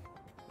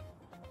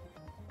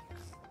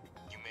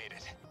 You made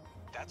it.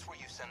 That's where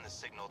you send the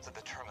signal to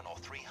the terminal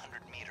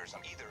 300 meters.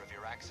 Either of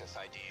your access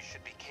IDs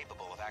should be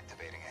capable of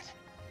activating it.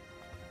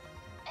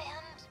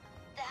 And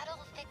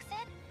that'll fix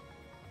it?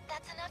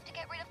 That's enough to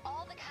get rid of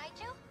all the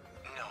kaiju?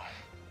 No,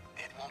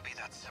 it won't be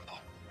that simple.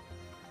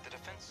 The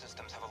defense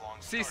systems have a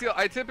long Cecil,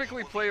 I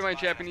typically play my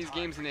Japanese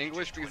games in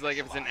English because, like,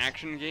 if it's an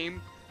action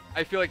game,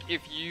 I feel like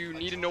if you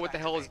need to know what the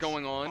hell is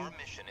going on,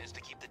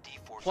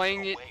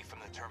 playing it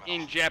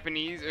in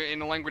Japanese, or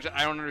in a language that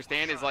I don't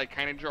understand, is, like,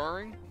 kind of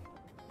jarring.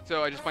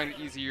 So I just find it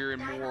easier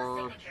and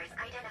more...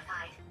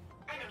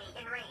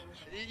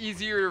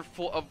 easier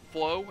of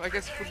flow, I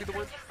guess would be the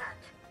word.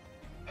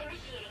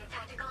 Initiating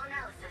tactical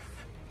analysis.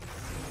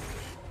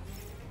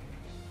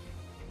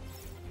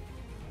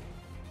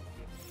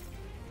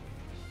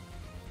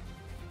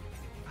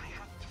 I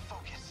have to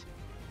focus.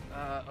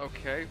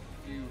 Okay.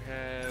 You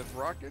have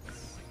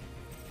rockets?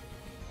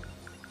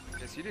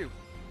 Yes, you do.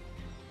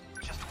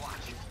 Just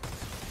watch.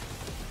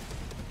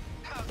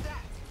 How's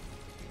that?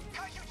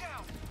 Kaiju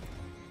down!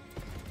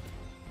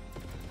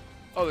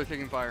 Oh, they're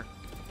taking fire.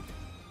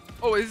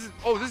 Oh, this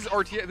is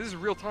RTA. This is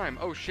real time.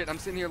 Oh shit, I'm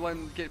sitting here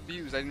letting them get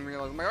views. I didn't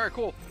realize. I'm like, alright,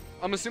 cool.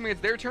 I'm assuming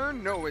it's their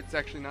turn? No, it's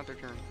actually not their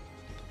turn.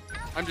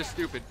 I'm just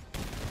stupid.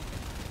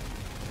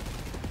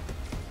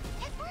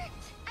 It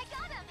worked! I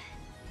got him!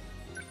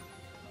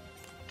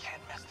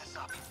 Can't mess this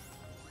up.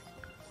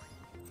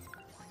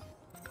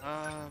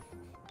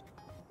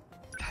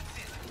 That's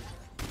it.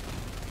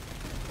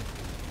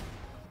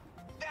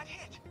 That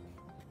hit.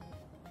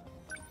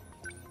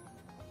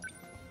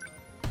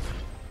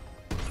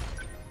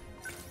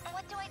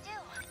 What do I do?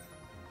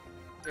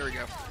 There we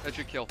go. That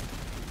should kill.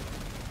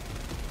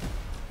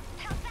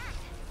 How's that?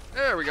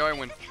 There we go, I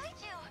win. It's a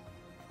kaiju!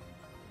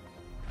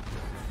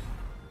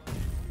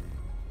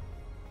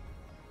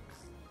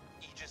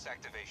 Aegis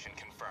activation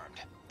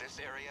confirmed. This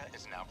area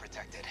is now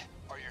protected.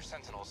 Are your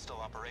Sentinel's still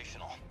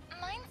operational.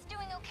 Mine's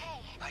doing okay.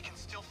 I can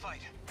still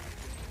fight.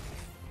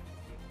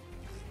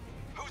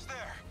 Who's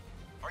there?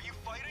 Are you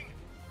fighting?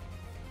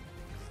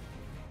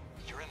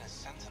 You're in a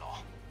Sentinel.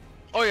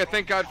 Oh yeah,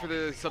 thank God for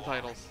the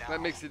subtitles.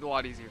 That makes it a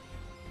lot easier.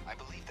 I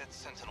believe that's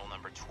Sentinel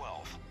number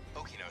 12,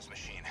 Okino's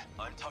machine.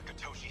 I'm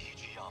Takatoshi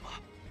Hijiyama,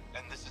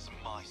 and this is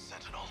my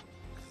Sentinel.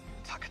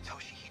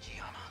 Takatoshi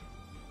Hijiyama.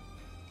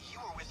 You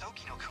were with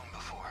Okino-kun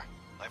before.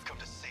 I've come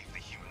to save the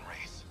human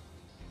race.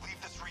 Leave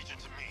this region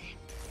to me.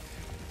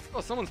 Oh,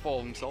 someone's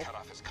followed himself. He cut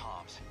off his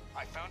comms.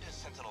 I found his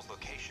Sentinel's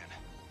location,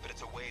 but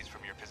it's a ways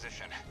from your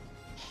position.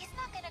 He's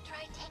not gonna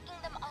try taking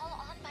them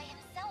all on by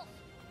himself,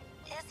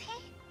 is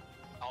he?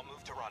 I'll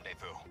move to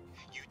rendezvous.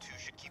 You two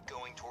should keep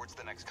going towards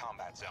the next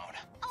combat zone.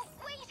 Oh,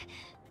 wait!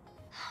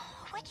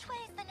 Which way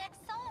is the next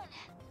zone?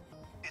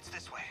 It's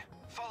this way.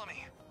 Follow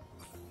me.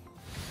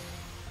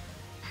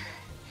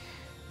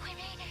 We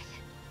made it.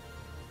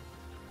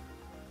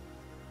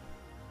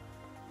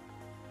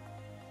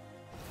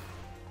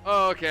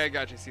 Oh, okay, I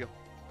got you, Seal.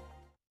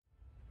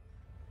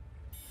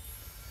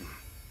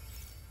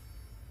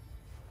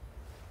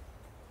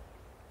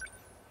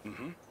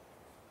 Mm-hmm.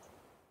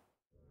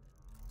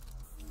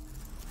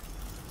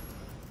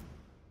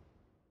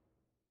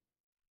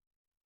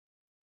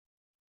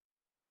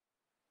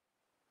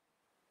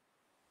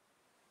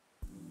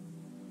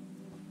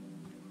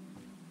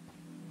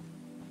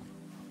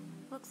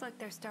 Looks like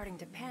they're starting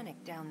to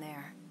panic down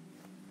there.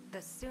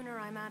 The sooner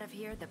I'm out of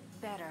here, the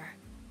better.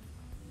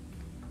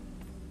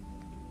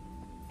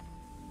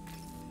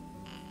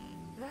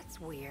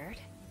 That's weird.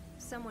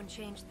 Someone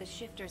changed the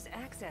shifter's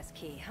access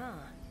key, huh?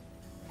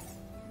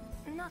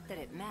 Not that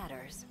it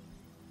matters.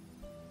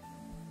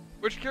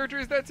 Which character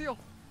is that, Seal?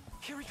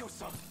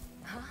 Kiriko-san!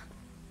 Huh?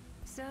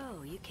 So,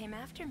 you came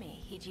after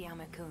me,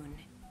 Hijiyama-kun.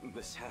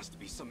 This has to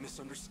be some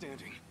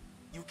misunderstanding.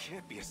 You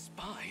can't be a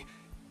spy,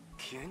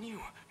 can you?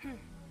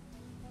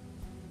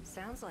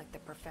 Sounds like the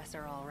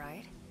professor, all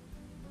right.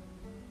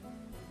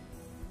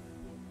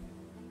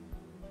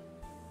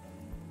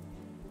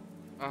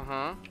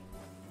 Uh-huh.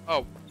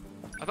 Oh.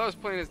 I thought I was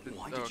playing as the...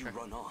 Why oh, did okay. you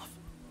run off?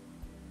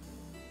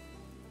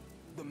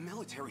 The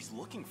military's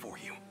looking for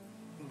you.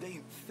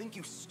 They think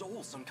you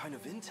stole some kind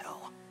of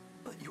intel.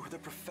 But you're the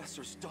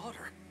professor's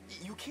daughter.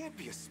 You can't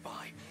be a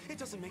spy. It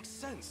doesn't make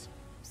sense.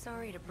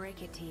 Sorry to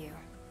break it to you.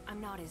 I'm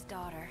not his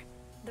daughter.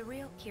 The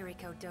real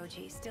Kiriko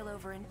Doji's still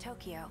over in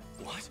Tokyo.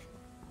 What?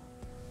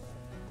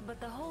 But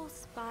the whole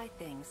spy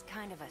thing's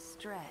kind of a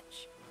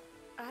stretch.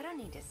 I don't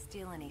need to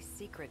steal any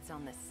secrets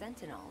on the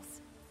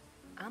Sentinels.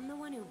 I'm the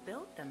one who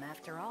built them,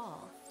 after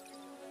all.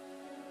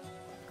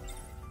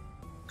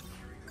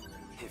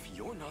 If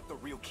you're not the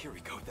real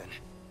Kiriko,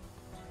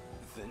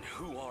 then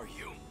who are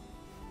you?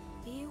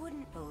 You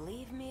wouldn't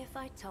believe me if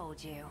I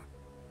told you.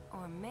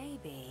 Or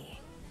maybe...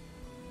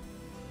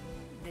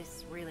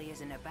 this really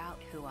isn't about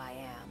who I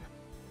am.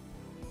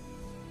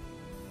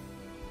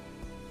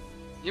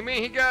 You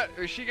mean he got...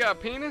 or she got a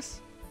penis?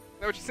 Is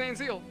that what you're saying,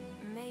 Seal?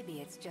 Maybe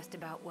it's just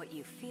about what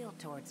you feel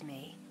towards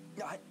me.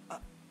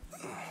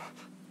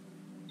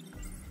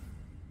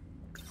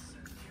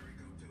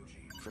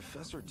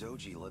 Professor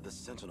Doji led the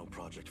Sentinel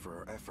project for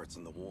our efforts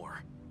in the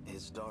war.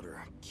 His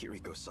daughter,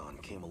 Kiriko-san,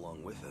 came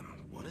along with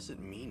him. What does it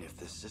mean if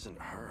this isn't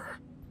her?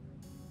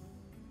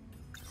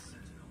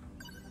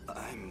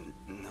 I'm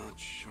not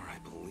sure I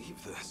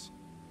believe this.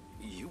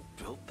 You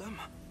built them?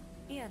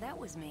 Yeah, that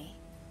was me.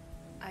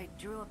 I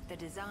drew up the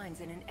designs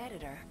in an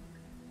editor.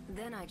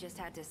 Then I just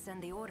had to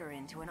send the order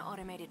in to an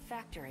automated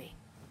factory.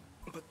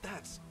 But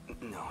that's...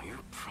 no, you're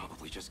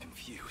probably just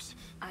confused.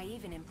 I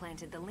even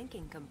implanted the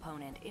linking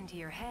component into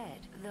your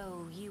head,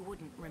 though you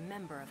wouldn't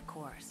remember, of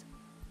course.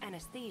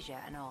 Anesthesia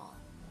and all.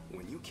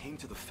 When you came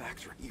to the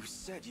factory, you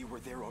said you were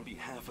there on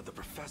behalf of the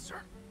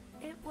professor.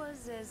 It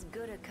was as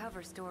good a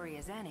cover story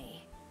as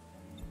any.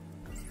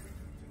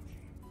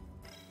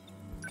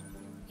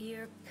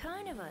 You're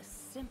kind of a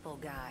simple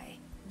guy.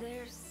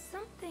 There's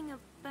something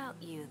about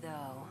you,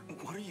 though.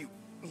 What are you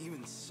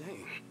even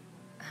saying?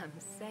 I'm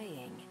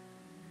saying...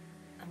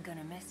 I'm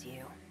gonna miss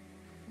you.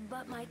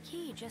 But my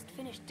key just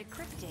finished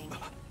decrypting.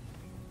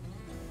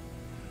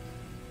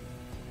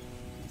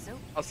 So,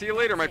 I'll see you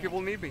later. My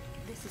people need me.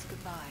 this is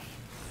goodbye.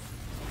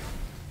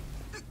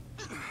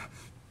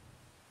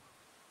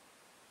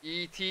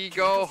 E.T.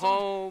 go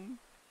home.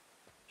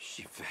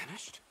 She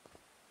vanished?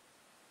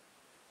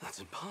 That's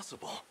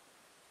impossible.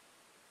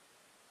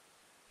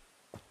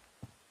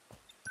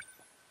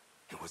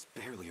 It was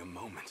barely a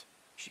moment.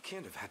 She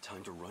can't have had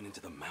time to run into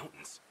the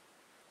mountains.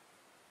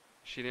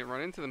 She didn't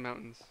run into the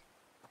mountains.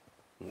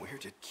 Where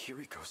did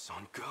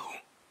Kiriko-san go?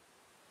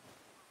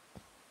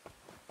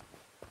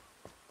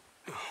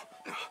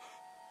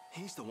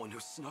 He's the one who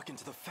snuck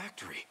into the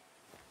factory.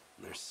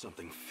 There's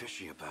something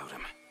fishy about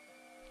him.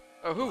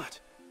 Oh, who? But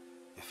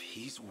if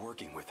he's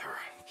working with her,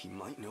 he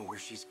might know where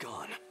she's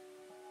gone.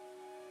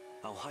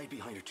 I'll hide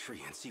behind a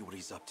tree and see what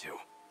he's up to.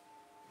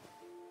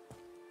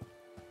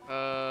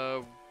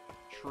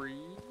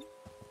 Tree?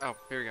 Oh,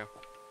 here we go.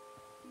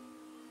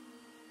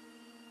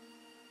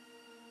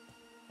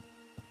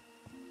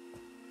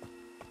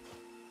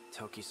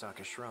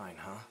 Tokisaka Shrine,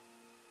 huh?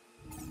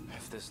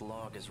 If this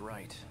log is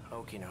right,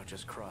 Okino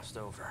just crossed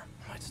over.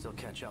 Might still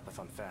catch up if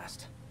I'm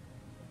fast.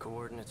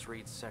 Coordinates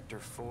read Sector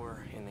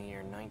 4 in the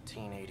year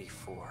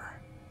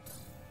 1984.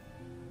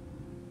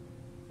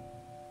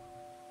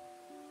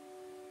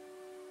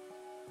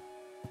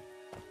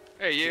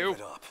 Hey, you. Give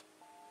it up.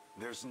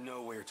 There's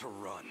nowhere to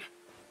run.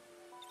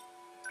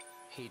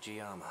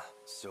 Hijiyama.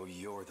 So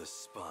you're the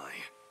spy,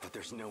 but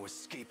there's no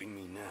escaping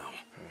me now.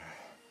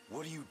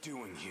 What are you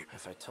doing here?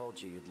 If I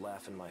told you, you'd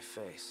laugh in my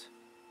face.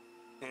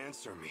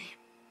 Answer me,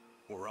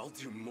 or I'll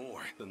do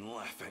more than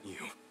laugh at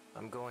you.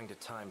 I'm going to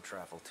time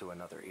travel to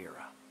another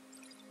era.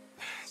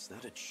 Is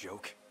that a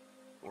joke?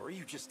 Or are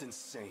you just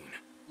insane?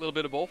 A little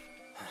bit of both.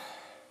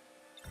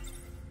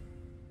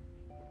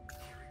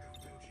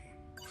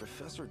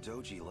 Professor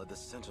Doji led the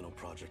Sentinel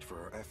project for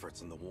our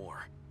efforts in the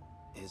war.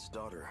 His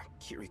daughter,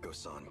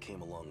 Kiriko-san,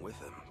 came along with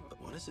him.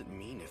 But what does it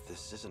mean if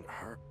this isn't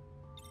her?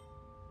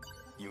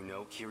 You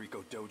know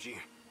Kiriko Doji?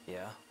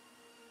 Yeah?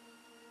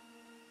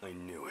 I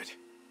knew it.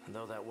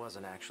 Though that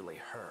wasn't actually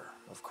her,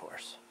 of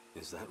course.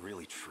 Is that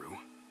really true?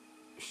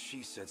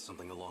 She said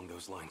something along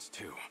those lines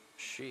too.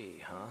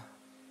 She, huh?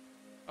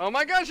 Oh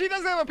my gosh, he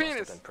does have a Must penis!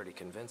 have been pretty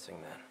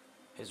convincing then.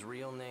 His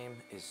real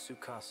name is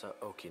Tsukasa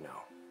Okino.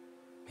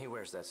 He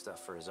wears that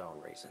stuff for his own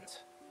reasons.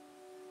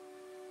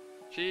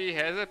 She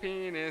has a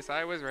penis,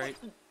 I was right.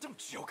 What? Don't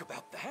joke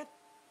about that!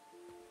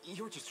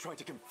 You're just trying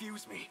to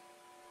confuse me.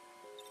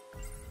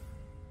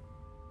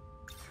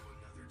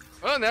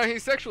 Oh, now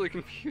he's sexually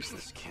confused.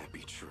 This can't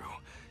be true.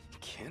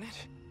 Can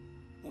it?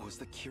 Was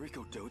the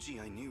Kiriko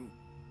Doji I knew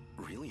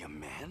really a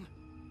man?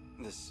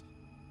 This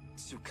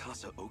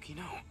Tsukasa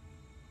Okino?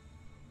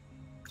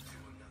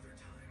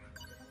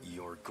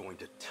 You're going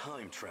to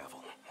time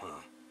travel,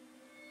 huh?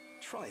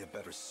 Try a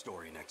better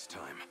story next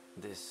time.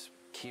 This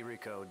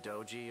Kiriko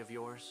Doji of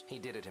yours, he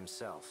did it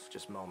himself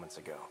just moments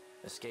ago.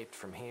 Escaped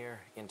from here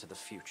into the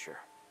future.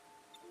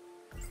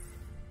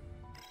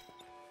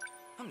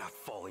 I'm not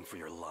falling for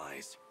your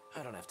lies.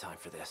 I don't have time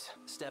for this.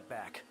 Step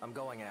back. I'm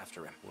going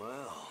after him.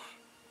 Well,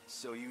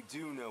 so you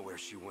do know where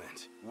she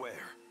went.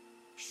 Where?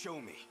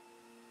 Show me.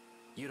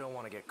 You don't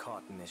want to get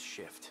caught in this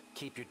shift.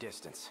 Keep your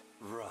distance.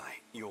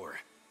 Right, your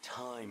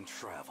time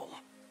travel.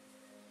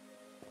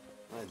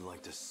 I'd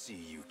like to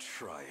see you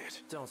try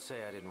it. Don't say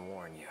I didn't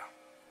warn you.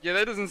 Yeah,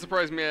 that doesn't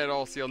surprise me at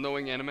all, Seal,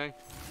 knowing anime.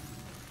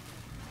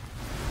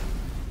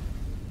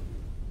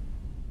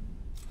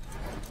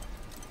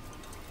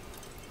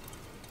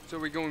 So are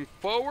we going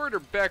forward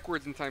or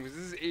backwards in time? Because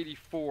this is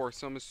 84,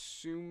 so I'm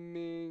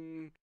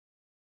assuming...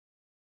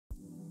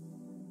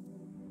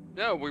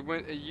 No, we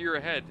went a year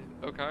ahead.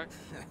 Okay.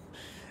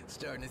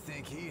 Starting to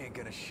think he ain't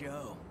gonna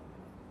show.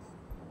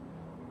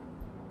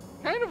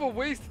 Kind of a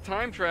waste of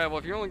time travel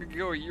if you're only gonna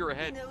go a year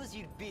ahead. He knows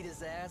you'd beat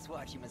his ass,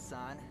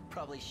 Wachima-san.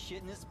 Probably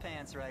shitting his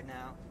pants right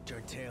now.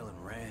 Turned tail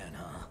and ran,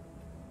 huh?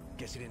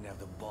 Guess he didn't have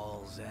the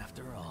balls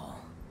after all.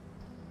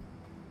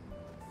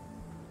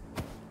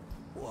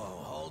 Whoa,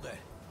 hold it.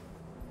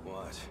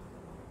 What?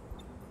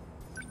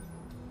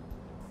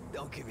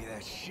 Don't give me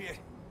that shit.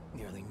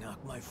 Nearly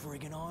knocked my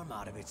friggin' arm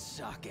out of its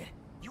socket.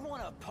 You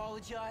wanna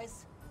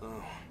apologize?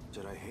 Oh,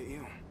 did I hit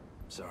you?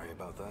 Sorry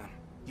about that.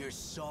 You're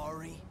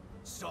sorry?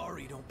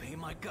 Sorry don't pay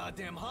my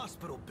goddamn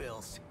hospital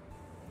bills.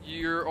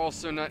 You're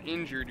also not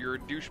injured, you're a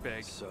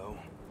douchebag. So,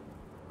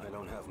 I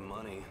don't have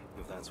money,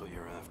 if that's what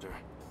you're after.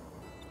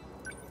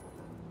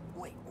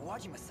 Wait,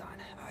 Wajima-san,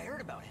 I heard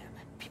about him.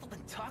 People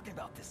been talking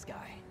about this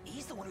guy.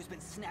 He's the one who's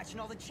been snatching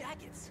all the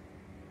jackets.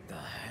 The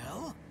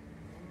hell?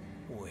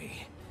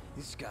 Wait,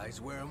 this guy's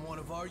wearing one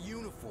of our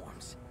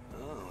uniforms.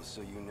 Oh,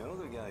 so you know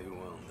the guy who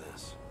owned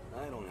this.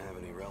 I don't have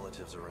any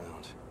relatives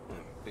around.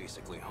 I'm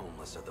basically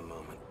homeless at the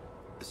moment.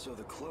 So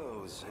the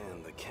clothes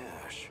and the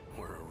cash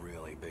were a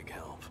really big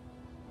help.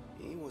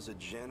 He was a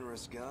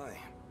generous guy.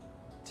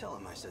 Tell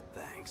him I said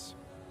thanks.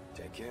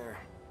 Take care.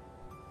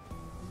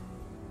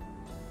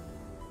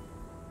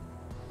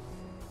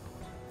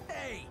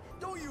 Hey,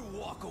 don't you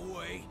walk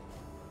away!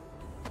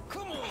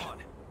 Come on!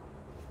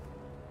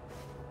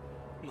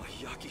 My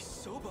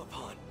yakisoba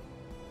pan!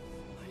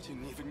 I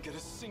didn't even get a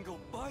single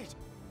bite!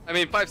 I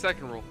mean,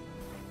 5-second rule.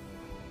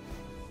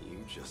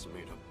 You just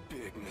made a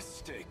big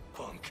mistake,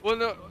 punk. Well,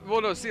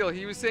 no, Seal.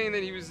 He was saying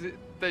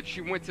that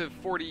she went to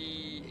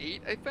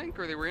 48, I think,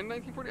 or they were in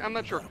 1940. I'm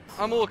not sure.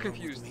 I'm a little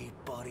confused. Me,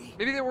 buddy.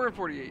 Maybe they were in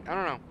 48. I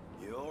don't know.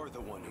 You're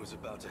the one who's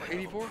about to have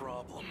 84? a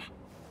problem.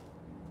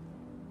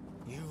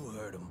 You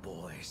heard him,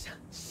 boys.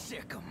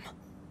 Sick 'em.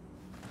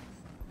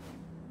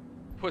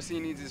 Pussy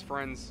needs his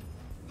friends.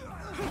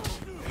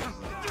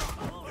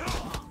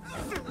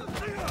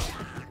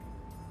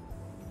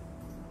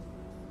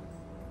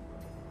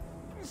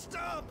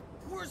 Stop!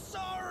 We're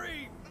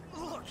sorry!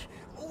 Look,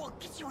 we'll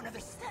get you another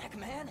snack,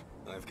 man.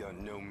 I've got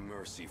no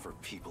mercy for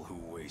people who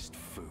waste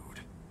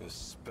food,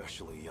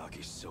 especially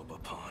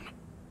yakisoba pan.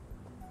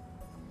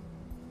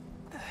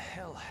 What the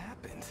hell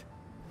happened?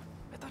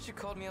 I thought you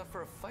called me up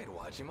for a fight,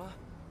 Wajima.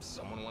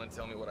 Someone want to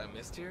tell me what I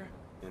missed here?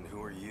 And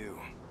who are you?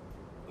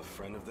 A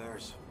friend of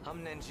theirs?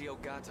 I'm Nenji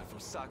Ogata from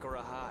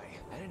Sakura High.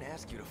 I didn't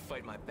ask you to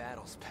fight my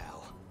battles,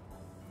 pal.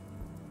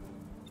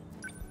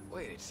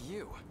 Wait, it's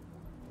you.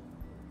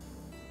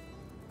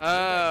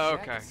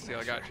 Okay. See,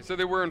 I got you. So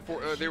they were in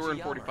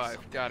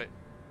 45. Got it.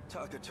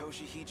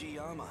 Takatoshi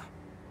Hijiyama,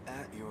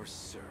 at your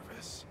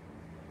service.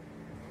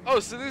 Oh,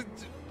 so this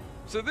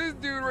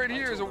dude right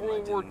here is a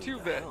World War II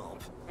vet. All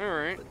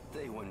right. But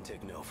they wouldn't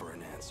take no for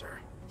an answer.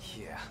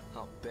 Yeah,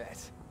 I'll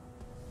bet.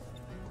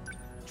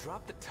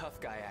 Drop the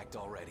tough guy act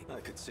already. I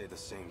could say the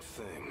same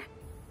thing.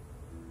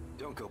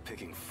 Don't go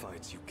picking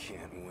fights you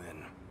can't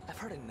win. I've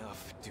heard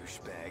enough,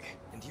 douchebag,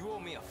 and you owe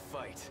me a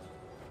fight.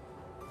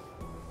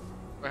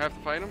 Do I have to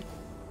fight him?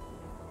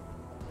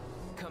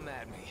 Come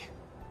at me.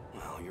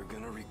 Well, you're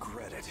gonna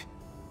regret it.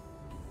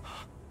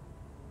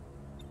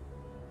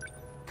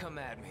 Come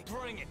at me.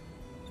 Bring it!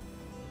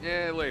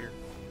 Yeah, later.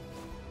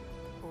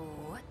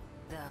 What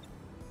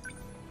the...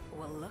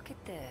 Well, look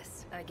at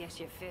this. I guess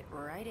you fit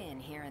right in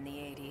here in the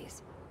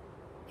 80s.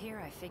 Here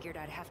I figured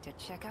I'd have to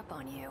check up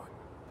on you.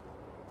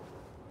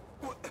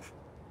 What?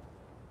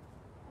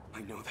 I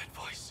know that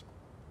voice.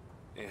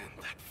 And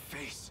that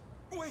face.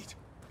 Wait!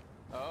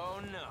 Oh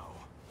no.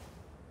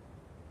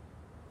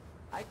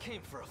 I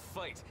came for a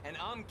fight, and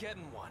I'm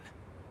getting one.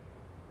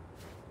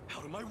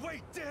 Out of my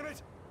way, damn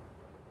it!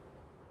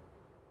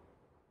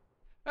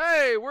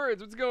 Hey,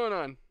 words, what's going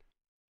on?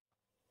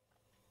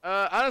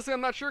 Honestly,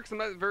 I'm not sure because I'm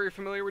not very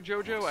familiar with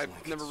JoJo.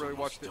 I've never really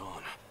watched it.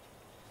 Dawn.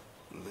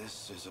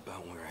 This is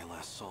about where I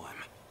last saw him.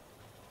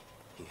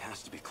 He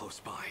has to be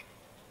close by.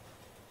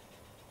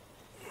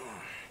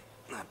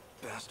 That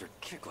bastard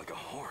kicked like a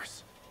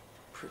horse.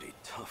 Pretty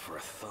tough for a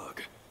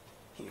thug.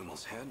 He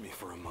almost had me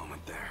for a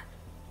moment there.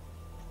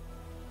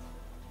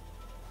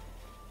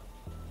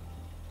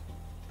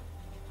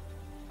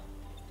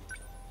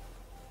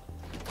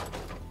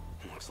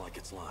 Looks like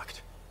it's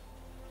locked.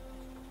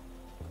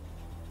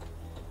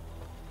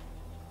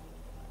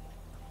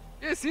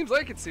 Yeah, it seems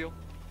like it's sealed.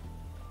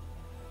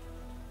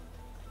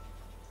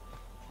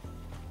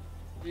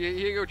 Yeah,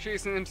 you go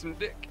chasing him some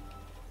dick.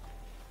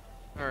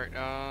 Alright,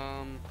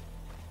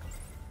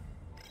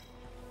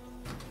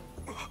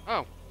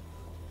 Oh.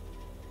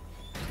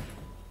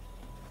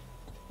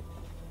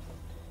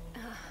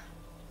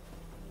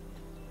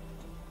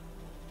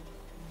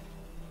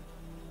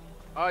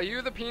 Are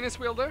you the penis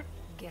wielder?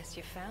 Guess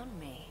you found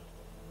me.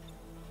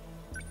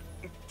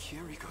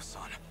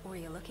 Kiriko-san. Were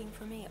you looking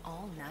for me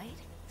all night?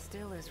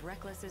 Still as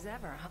reckless as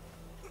ever, huh?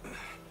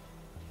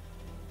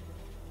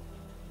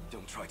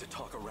 Don't try to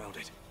talk around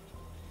it.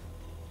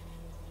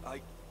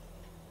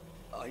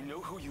 I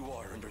know who you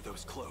are under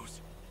those clothes.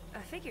 I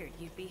figured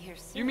you'd be here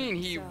soon. You mean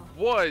he so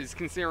was,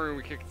 considering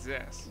we kicked his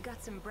ass?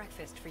 got some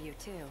breakfast for you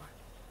too.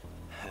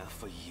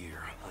 Half a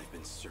year I've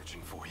been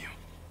searching for you.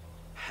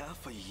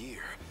 Half a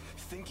year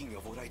thinking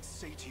of what I'd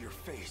say to your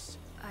face.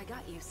 I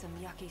got you some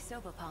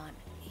yakisoba pan.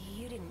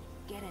 You didn't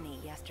get any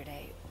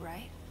yesterday,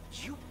 right?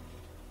 You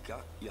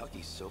got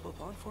yakisoba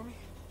pan for me?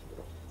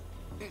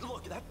 Hey,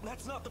 look,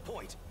 that's not the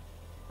point.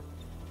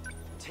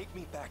 Take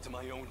me back to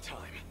my own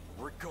time.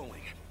 We're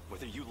going,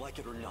 whether you like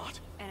it or not.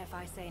 And if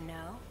I say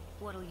no,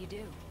 what'll you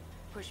do?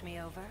 Push me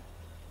over?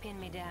 Pin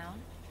me down?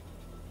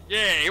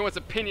 Yeah, he wants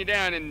to pin you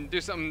down and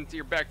do something to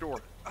your back door.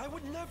 I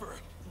would never.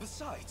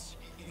 Besides,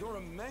 you're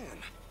a man,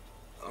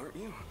 aren't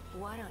you?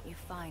 Why don't you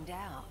find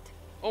out?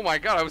 Oh my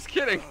god, I was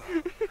kidding.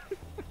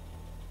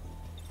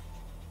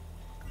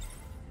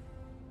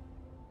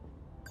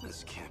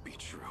 This can't be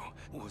true.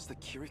 Was the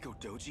Kiriko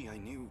Doji I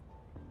knew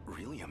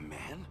really a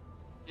man?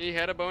 He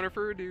had a boner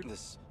for a dude.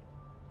 This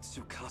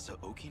Tsukasa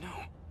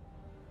Okino?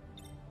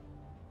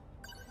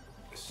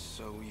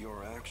 So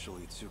you're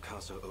actually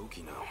Tsukasa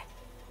Okino.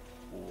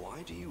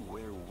 Why do you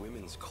wear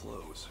women's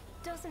clothes?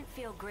 Doesn't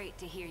feel great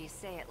to hear you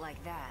say it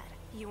like that.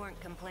 You weren't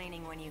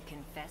complaining when you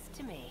confessed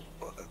to me.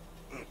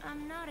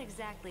 I'm not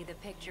exactly the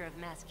picture of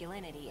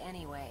masculinity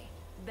anyway.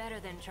 Better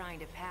than trying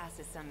to pass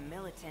as some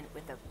militant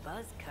with a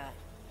buzz cut.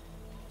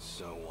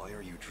 So why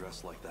are you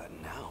dressed like that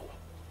now?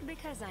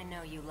 Because I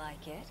know you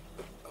like it.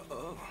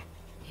 Oh.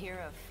 You're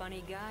a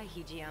funny guy,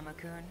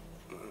 Hijiyama-kun.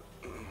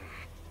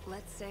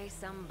 Let's say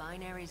some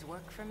binaries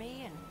work for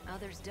me and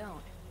others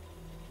don't.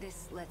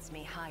 This lets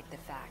me hide the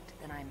fact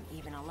that I'm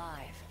even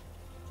alive.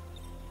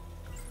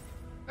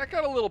 That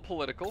got a little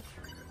political.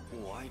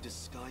 Why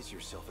disguise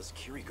yourself as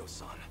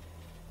Kiriko-san?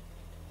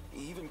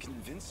 Even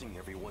convincing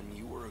everyone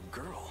you were a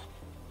girl.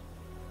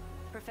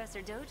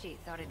 Professor Doji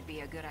thought it'd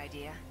be a good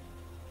idea.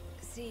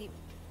 See,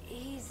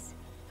 he's...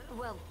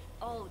 well,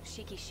 all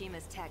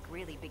Shikishima's tech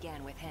really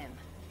began with him.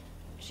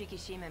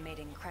 Shikishima made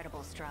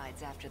incredible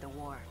strides after the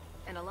war,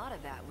 and a lot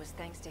of that was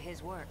thanks to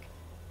his work.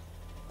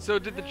 So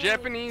did the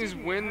Japanese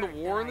win the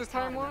war in this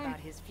timeline?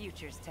 About his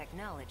future's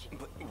technology.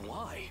 But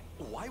why?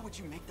 Why would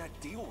you make that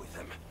deal with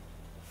him?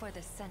 For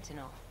the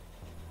Sentinel.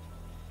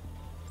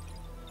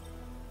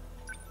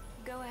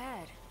 Go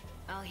ahead.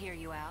 I'll hear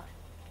you out.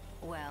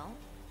 Well?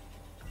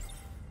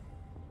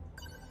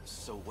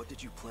 So what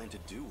did you plan to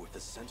do with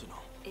the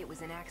Sentinel? It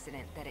was an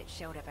accident that it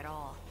showed up at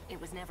all. It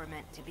was never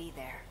meant to be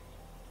there.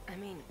 I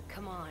mean,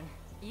 come on.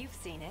 You've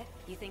seen it.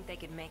 You think they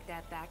could make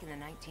that back in the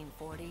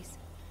 1940s?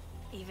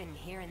 Even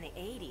here in the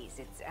 80s,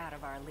 it's out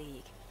of our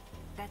league.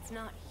 That's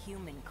not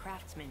human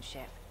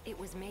craftsmanship. It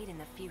was made in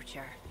the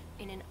future,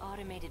 in an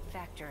automated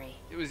factory.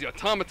 It was the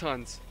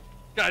automatons.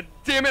 God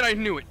damn it, I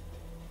knew it.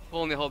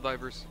 Pulling the hull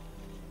divers.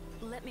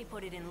 Let me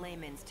put it in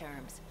layman's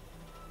terms.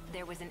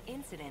 There was an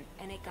incident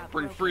and it got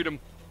Bring broken. freedom.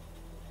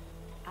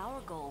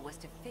 Our goal was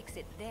to fix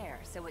it there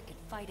so it could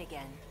fight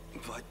again.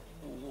 But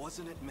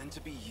wasn't it meant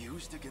to be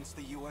used against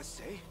the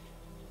USA?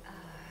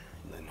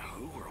 Then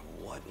who or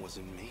what was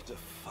it made to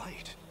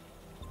fight?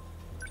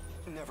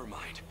 Never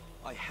mind.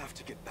 I have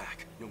to get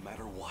back, no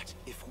matter what.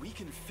 If we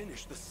can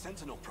finish the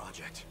Sentinel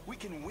project, we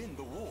can win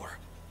the war.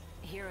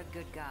 You're a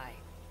good guy,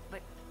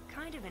 but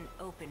kind of an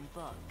open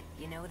book.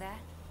 You know that?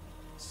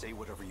 Say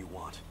whatever you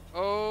want.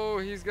 Oh,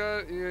 he's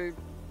got...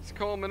 he's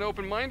call him an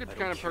open-minded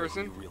kind of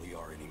person. I don't care who you really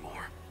are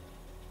anymore.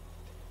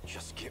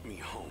 Just get me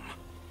home.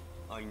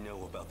 I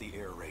know about the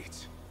air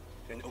raids.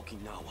 And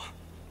Okinawa,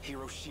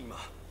 Hiroshima,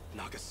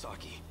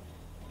 Nagasaki.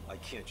 I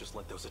can't just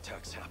let those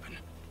attacks happen.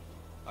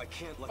 I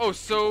can't let Oh,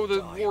 so the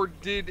die. war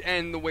did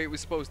end the way it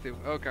was supposed to.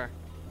 Okay.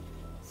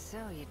 So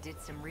you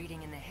did some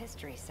reading in the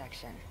history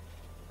section.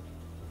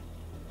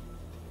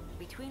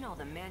 Between all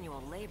the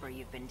manual labor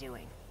you've been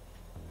doing.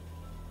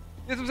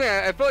 That's what I'm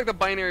saying. I feel like the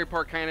binary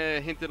part kind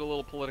of hinted a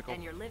little political.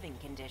 And your living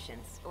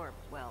conditions, or,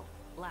 well,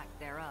 lack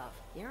thereof.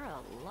 You're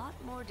a lot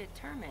more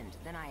determined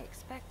than I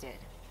expected.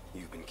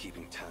 You've been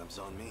keeping tabs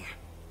on me?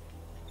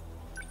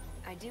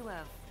 I do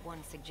have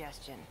one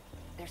suggestion.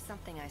 There's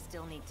something I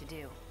still need to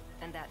do.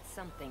 And that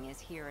something is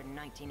here in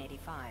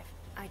 1985.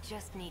 I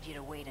just need you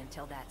to wait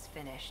until that's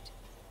finished.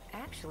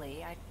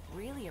 Actually, I'd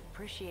really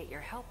appreciate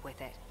your help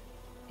with it.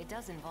 It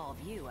does involve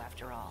you,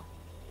 after all.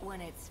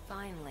 When it's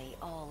finally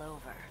all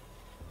over.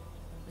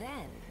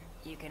 Then,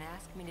 you can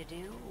ask me to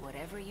do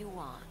whatever you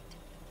want.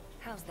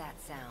 How's that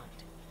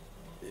sound?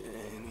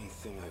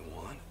 Anything I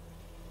want?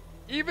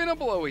 Even a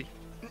blowy.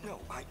 No,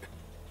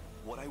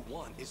 what I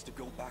want is to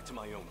go back to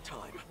my own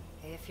time.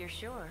 If you're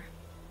sure.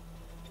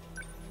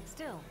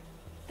 Still,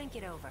 think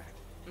it over.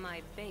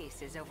 My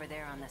base is over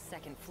there on the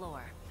second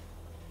floor.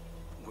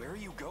 Where are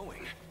you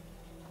going?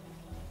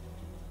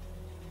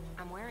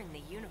 I'm wearing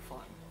the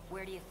uniform.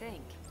 Where do you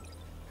think?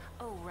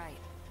 Oh, right.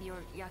 Your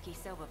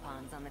yakisoba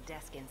pon's on the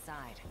desk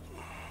inside.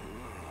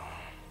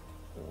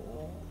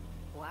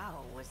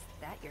 Wow, was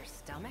that your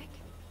stomach?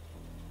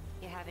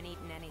 You haven't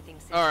eaten anything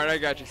since Alright, I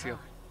got you, yesterday, Seal.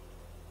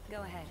 huh?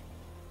 Go ahead.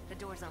 The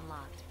door's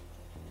unlocked.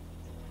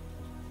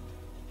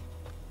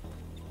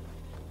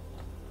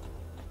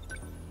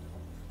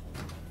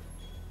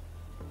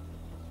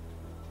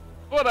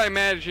 But I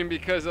imagine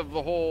because of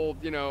the whole,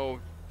 you know,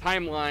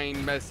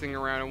 timeline messing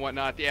around and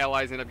whatnot, the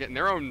Allies end up getting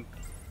their own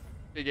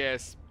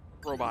big-ass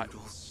robot.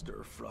 Noodles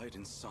stir-fried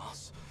in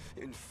sauce,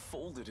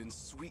 enfolded in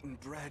sweetened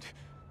bread.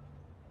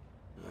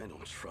 I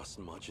don't trust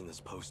much in this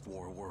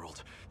post-war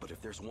world, but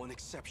if there's one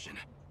exception,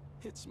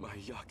 it's my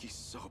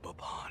yakisoba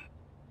pan.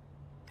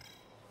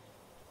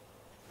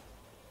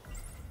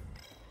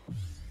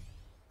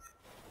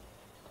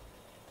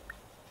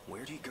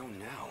 Where'd he go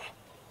now?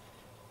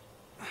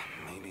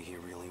 Maybe he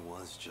really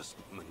was just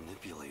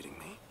manipulating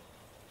me.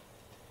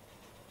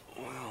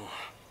 Well,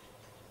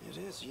 it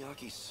is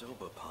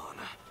yakisoba pan.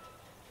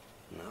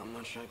 Not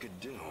much I could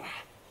do.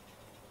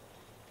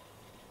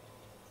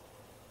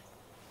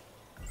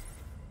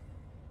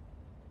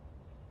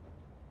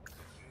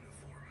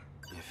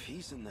 If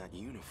he's in that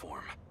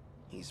uniform,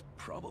 he's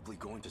probably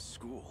going to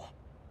school.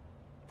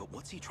 But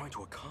what's he trying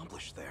to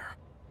accomplish there?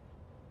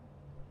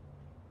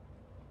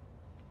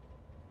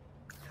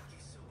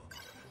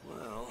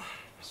 Well,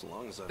 as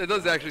long as It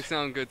does actually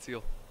sound good,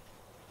 Seal.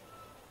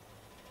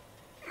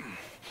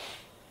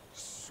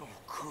 So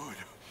good.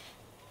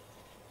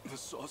 The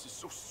sauce is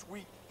so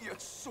sweet,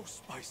 yet so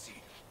spicy.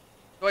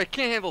 Oh, I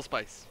can't handle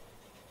spice.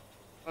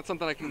 That's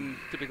something I can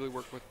typically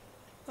work with.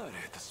 That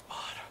hit the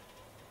spot.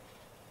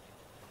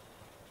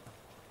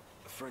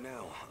 For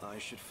now, I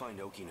should find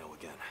Okino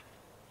again.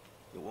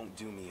 It won't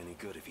do me any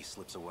good if he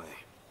slips away.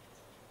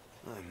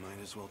 I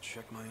might as well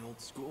check my old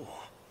school.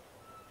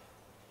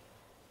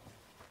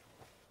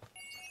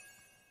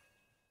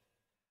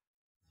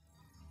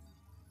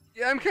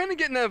 Yeah, I'm kind of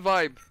getting that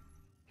vibe.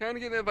 Kind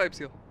of getting that vibe,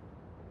 Seal.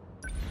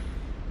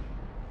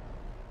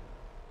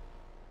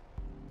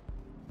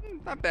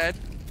 Not bad.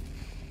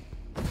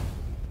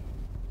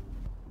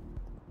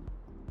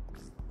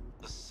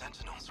 The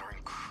Sentinels are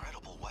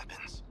incredible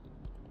weapons.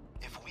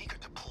 If we could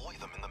deploy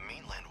them in the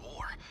mainland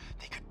war,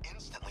 they could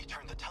instantly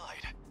turn the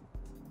tide.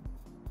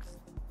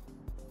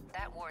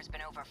 That war's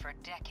been over for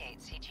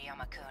decades,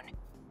 Hichiyama-kun.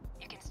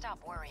 You can stop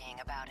worrying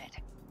about it.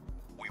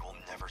 We will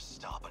never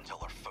stop until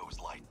our foes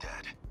lie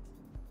dead.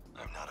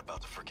 I'm not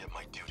about to forget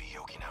my duty,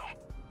 Okino.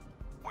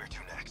 Where to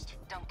next?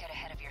 Don't get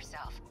ahead of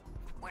yourself.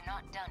 We're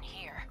not done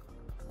here.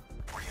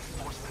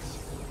 Reinforcements.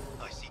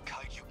 I see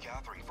kaiju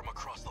gathering from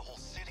across the whole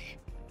city.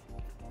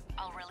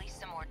 I'll release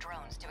some more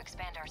drones to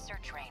expand our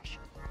search range.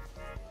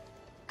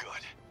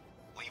 Good.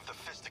 Leave the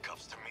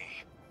fisticuffs to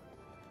me.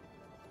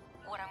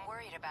 What I'm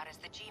worried about is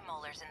the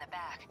G-molars in the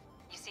back.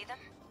 You see them?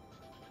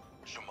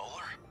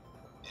 G-Molar?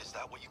 Is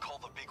that what you call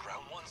the big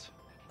round ones?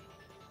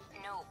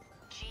 No,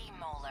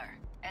 G-Molar.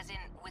 As in,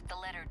 with the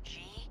letter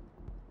G.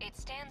 It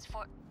stands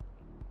for...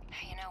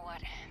 You know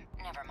what?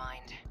 Never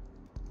mind.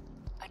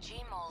 A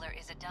G-Molar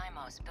is a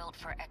Deimos built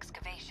for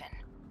excavation.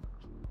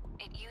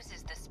 It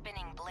uses the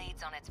spinning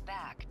blades on its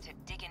back to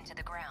dig into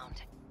the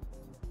ground.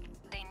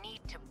 They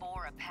need to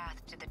bore a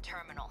path to the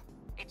terminal.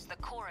 It's the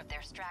core of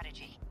their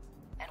strategy,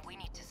 and we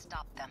need to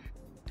stop them.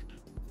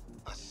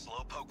 A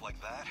slowpoke like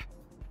that?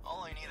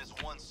 All I need is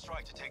one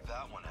strike to take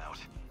that one out.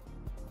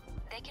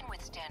 They can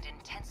withstand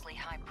intensely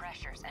high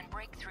pressures and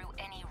break through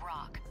any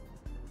rock.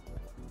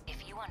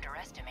 If you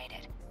underestimate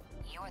it,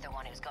 you're the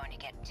one who's going to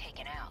get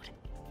taken out.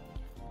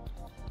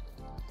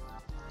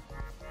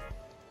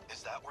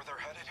 Is that where they're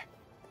headed?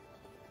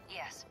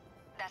 Yes,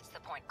 that's the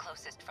point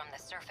closest from the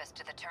surface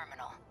to the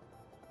terminal.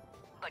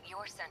 But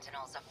your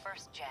Sentinel's a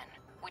first gen,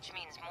 which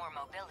means more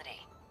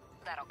mobility.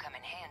 That'll come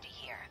in handy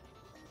here.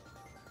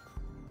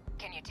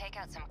 Can you take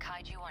out some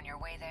kaiju on your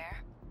way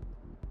there?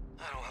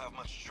 I don't have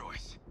much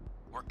choice.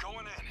 We're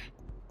going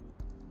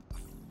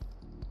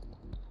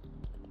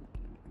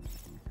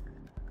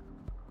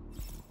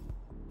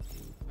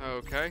in.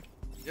 Okay.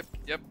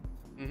 Yep.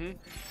 Mm-hmm.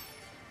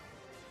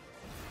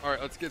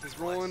 Alright, let's get this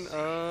rolling.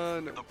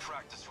 No. The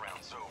practice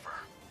round's over.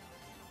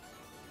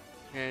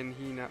 Can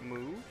he not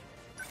move?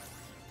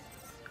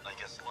 I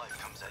guess life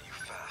comes at you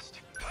fast.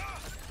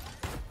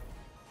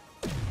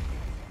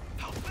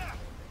 How's that?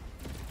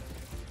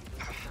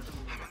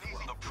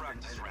 The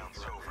practice round's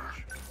over.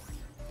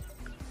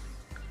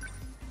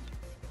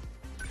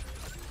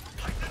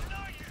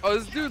 Oh,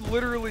 this dude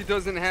literally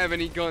doesn't have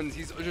any guns.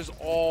 He's just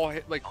all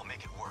like. I'll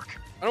make it work.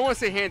 I don't want to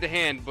say hand to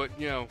hand, but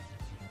you know.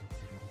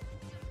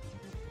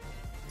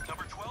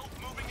 Number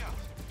 12 moving out.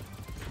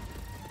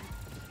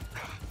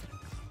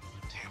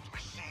 Damned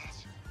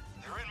machines.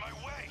 They're in my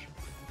way.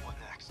 What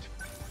next?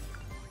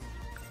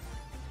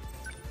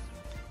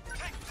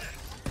 Take this.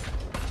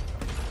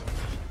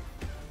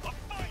 I'll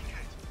find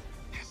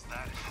it. Is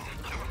that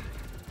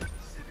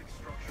civic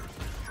structures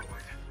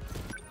destroyed?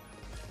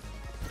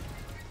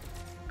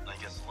 I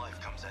guess life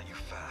comes at you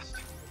fast.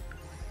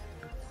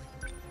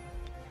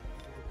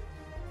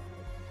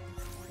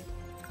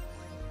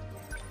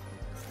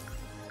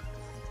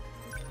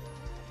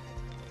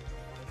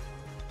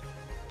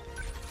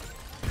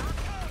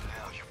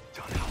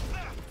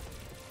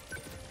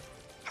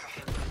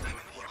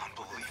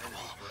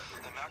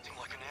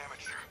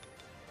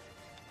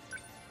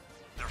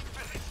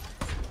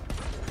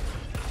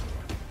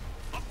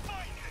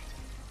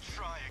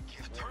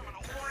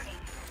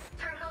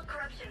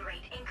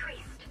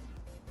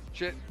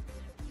 Shit.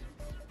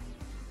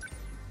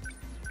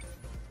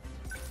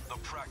 The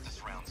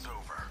practice round's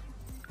over.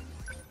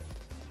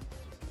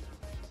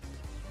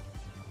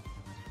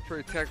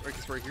 Try to attack like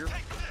this right here.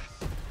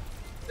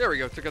 There we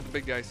go. Took out the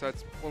big guy, so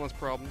that's one less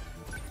problem.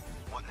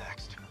 What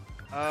next?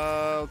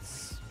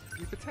 Let's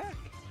keep attack.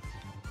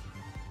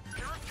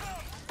 Here it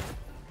comes.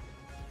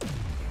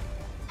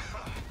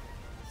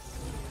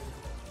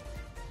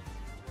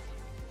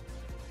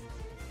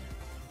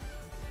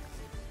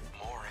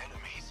 More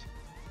enemies.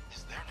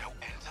 Is there no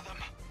end to them?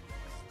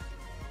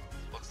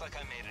 Looks like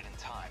I made it in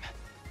time.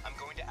 I'm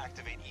going to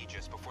activate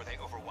Aegis before they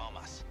overwhelm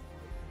us.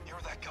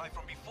 You're that guy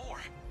from before.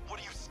 What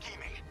are you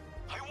scheming?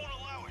 I won't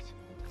allow it.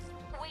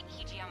 Wait,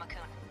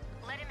 Hijiyama-kun.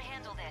 Let him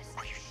handle this.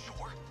 Are you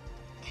sure?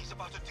 He's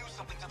about to do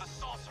something to the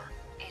saucer.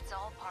 It's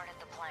all part of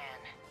the plan.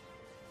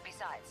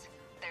 Besides,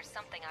 there's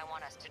something I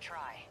want us to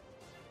try.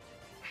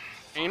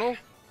 Anal?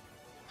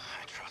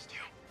 I trust you.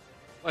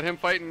 Let him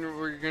fight, and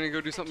we're gonna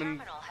go do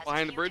something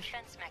behind the bridge.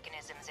 Defense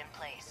mechanisms in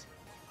place.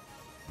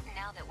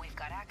 Now that we've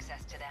got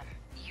access to them,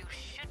 you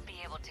should be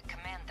able to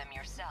command them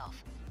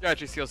yourself.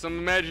 Gotcha, Seal. So I'm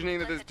imagining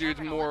that this dude's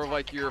more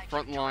like your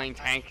frontline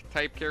tank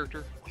type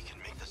character. We can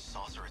make the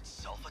saucer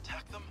itself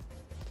attack them?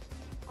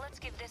 Let's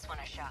give this one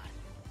a shot.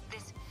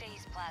 This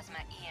phase plasma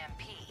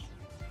EMP.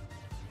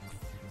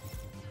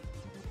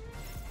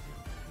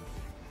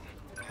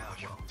 Now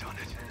you've done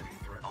it.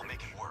 I'll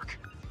make it work.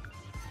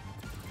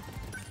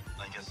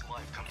 I guess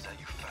life comes at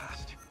you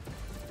fast.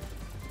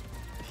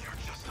 You're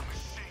just a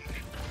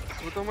machine.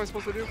 What am I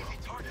supposed to do?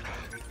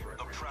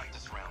 The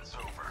practice round's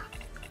over.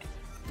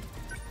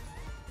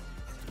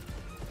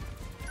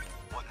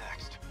 What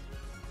next?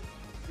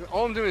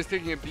 All I'm doing is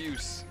taking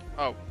abuse.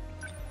 Oh.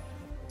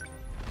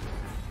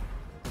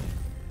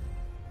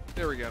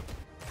 There we go.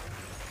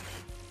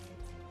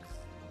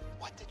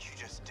 What did you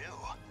just do?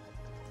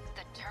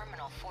 The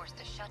terminal forced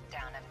the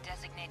shutdown of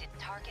designated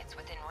targets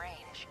within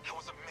range. That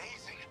was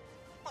amazing.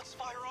 Let's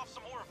fire off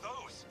some more of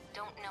those.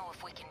 Don't know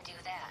if we can do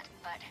that,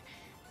 but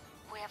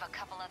we have a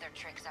couple other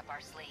tricks up our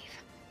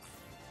sleeve.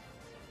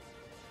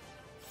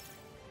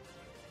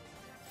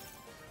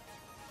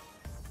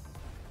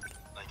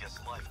 I guess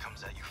life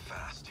comes at you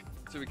fast.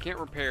 So we can't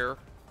repair.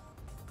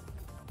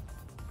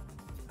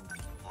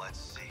 Let's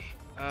see.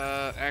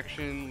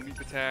 Action, leap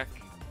attack.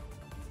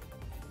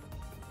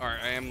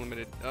 Alright, I am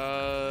limited.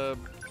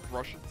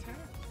 Rush attack?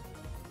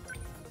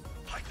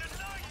 I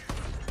deny you!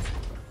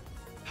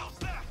 How's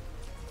that?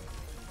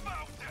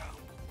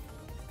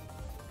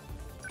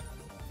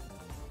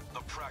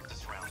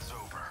 practice round's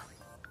over.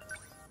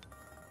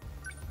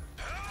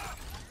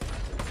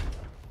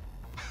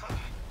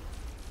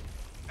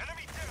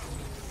 Enemy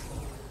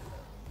down!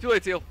 Too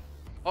late, Seal.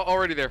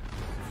 Already there.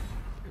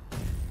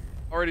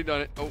 Already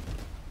done it. Oh.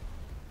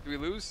 Do we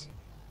lose?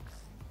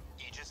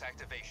 Aegis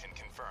activation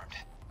confirmed.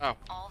 Oh.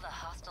 All the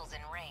hostiles in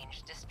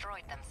range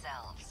destroyed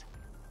themselves.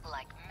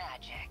 Like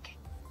magic.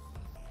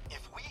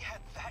 If we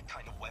had that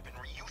kind of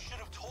weaponry, you should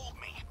have told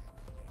me.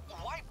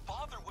 Why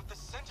bother with the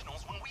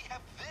Sentinels when we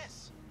have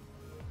this?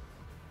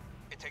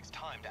 It takes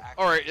time to activate.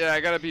 Alright, yeah,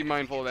 I gotta be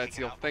mindful of that,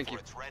 Seal. Thank you.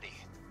 It's ready,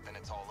 then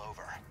it's all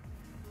over.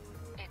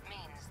 It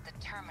means the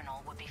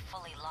terminal would be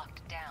fully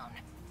locked down.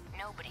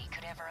 Nobody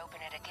could ever open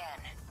it again.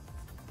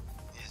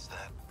 Is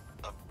that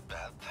a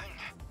bad thing?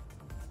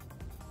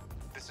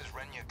 This is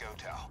Renya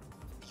Goto.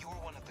 You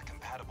are one of the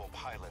compatible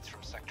pilots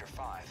from Sector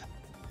 5.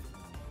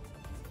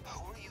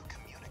 Who are you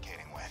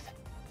communicating with?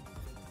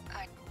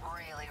 I'd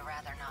really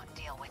rather not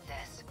deal with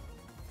this.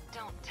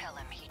 Don't tell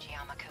him,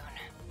 Hijiyama-kun.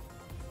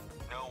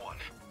 No one.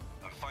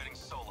 I'm fighting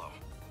solo.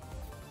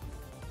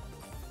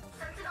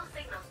 Sentinel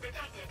signals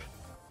detected.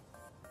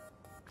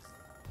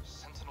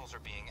 Sentinels are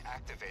being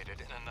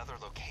activated in another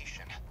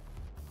location.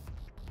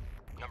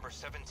 Number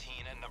 17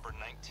 and number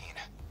 19.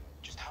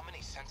 Just how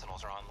many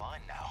Sentinels are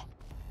online now?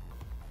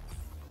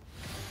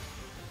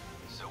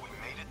 So we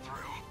made it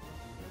through.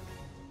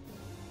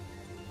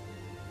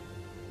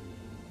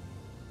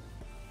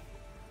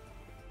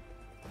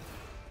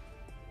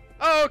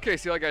 Oh, okay,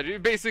 Seal, I got you.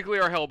 Basically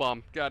our hell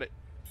bomb. Got it.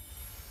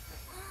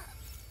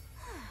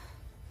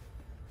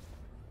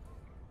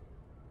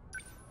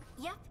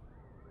 Yep.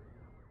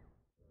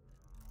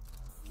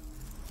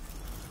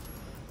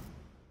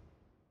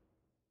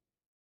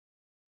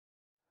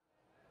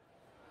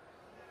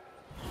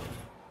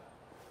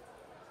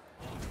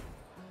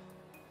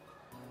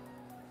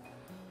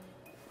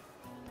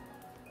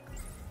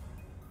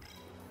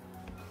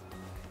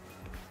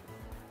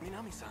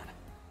 Minami-san.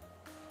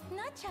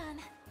 Nachan.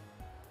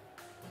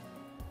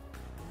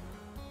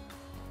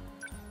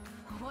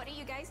 What are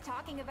you guys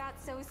talking about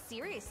so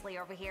seriously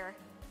over here?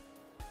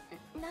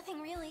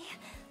 Nothing really.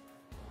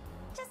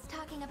 Just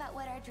talking about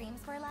what our dreams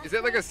were last Is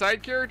that like a night.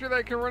 side character that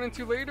I can run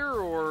into later,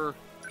 or?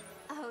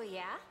 Oh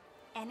yeah?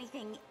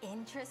 Anything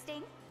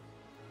interesting?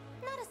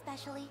 Not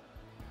especially.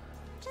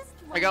 Just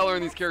I gotta learn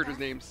wondering these what characters'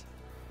 stuff. names.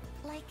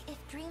 Like if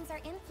dreams are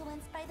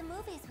influenced by the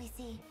movies we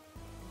see.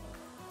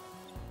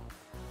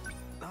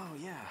 Oh,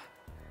 yeah.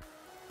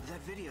 That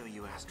video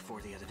you asked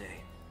for the other day.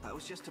 I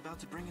was just about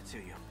to bring it to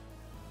you.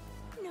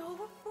 No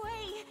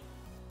way!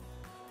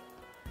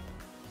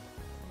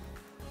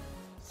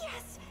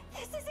 Yes!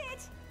 This is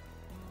it!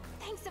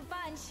 Thanks a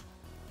bunch!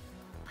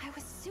 I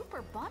was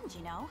super bummed,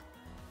 you know?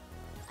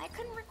 I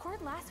couldn't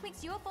record last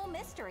week's UFO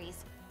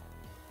Mysteries.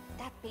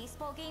 That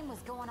baseball game was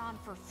going on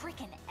for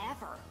freaking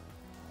ever.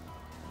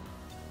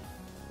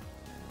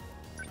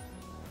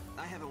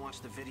 I haven't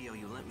watched the video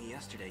you lent me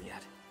yesterday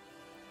yet.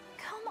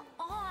 Come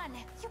on!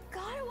 You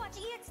gotta watch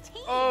EXT!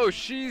 Oh,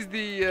 she's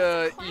the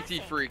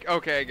ET freak.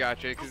 Okay, I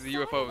gotcha, because the I saw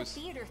it in the UFOs.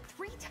 theater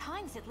 3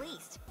 times at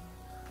least.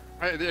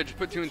 I just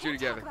put two and two You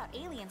can't together. talk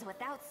about aliens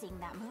without seeing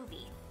that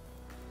movie.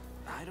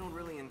 I don't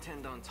really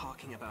intend on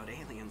talking about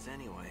aliens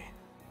anyway.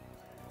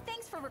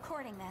 Thanks for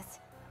recording this.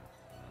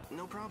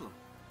 No problem.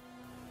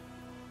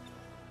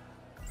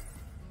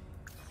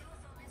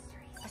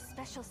 A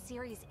special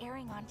series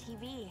airing on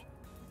TV.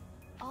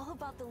 All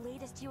about the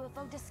latest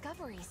UFO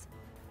discoveries.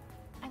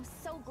 I'm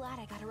so glad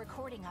I got a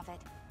recording of it.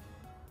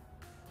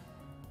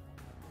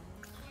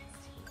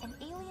 An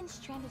alien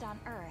stranded on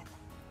Earth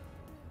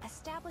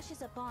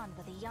establishes a bond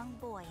with a young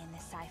boy in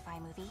this sci-fi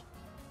movie.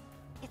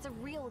 It's a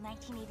real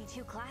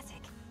 1982 classic.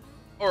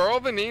 Oh, are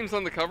all the names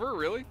on the cover,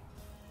 really?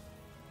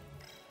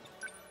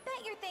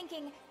 Bet you're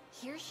thinking,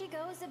 here she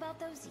goes about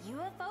those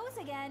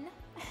UFOs again.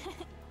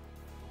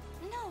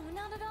 No,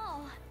 not at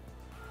all.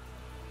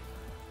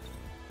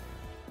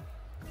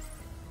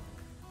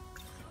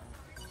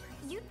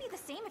 You'd be the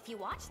same if you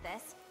watched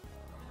this.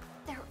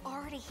 They're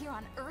already here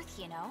on Earth,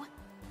 you know.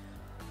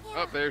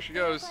 Oh, there she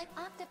goes. Like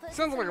octopuses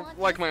Sounds and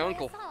like my monkeys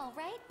uncle. play us all,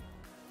 right?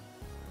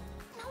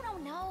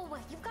 No.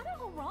 You've got it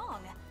all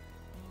wrong.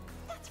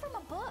 That's from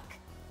a book.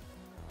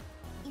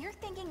 You're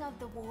thinking of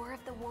the War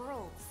of the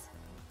Worlds.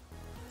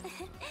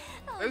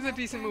 Oh, It was a that's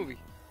decent fun. movie.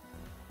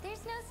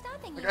 There's no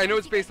stopping Like, you I know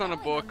once it's you based get on a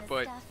going book, this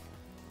but stuff.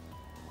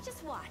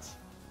 Just watch.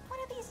 One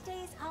of these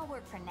days, I'll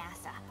work for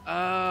NASA.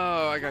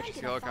 Oh, I got I'm you,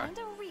 Seal. gonna Okay. find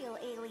a real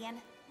alien.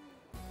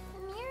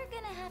 You're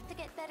gonna have to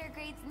get better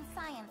grades in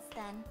science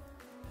then.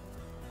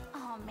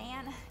 Oh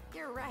man,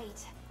 you're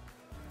right.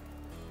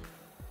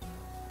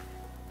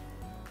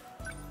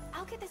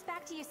 I'll get this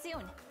back to you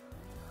soon.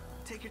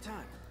 Take your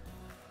time.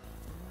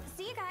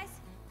 See you guys.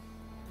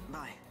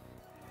 Bye.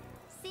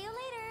 See you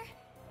later.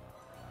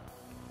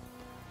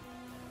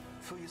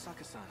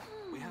 Fuyusaka-san,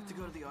 we have to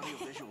go to the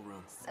audiovisual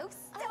room. So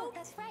stoked. Oh,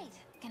 that's right.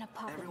 Gonna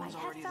pop in my Everyone's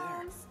already there.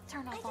 headphones,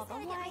 turn I off all just the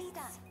gotta get my lights.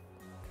 stuff.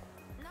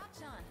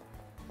 Not-chan.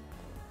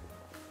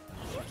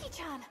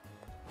 Yuki-chan.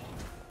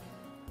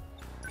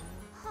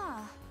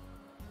 Huh.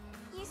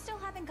 You still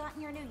haven't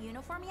gotten your new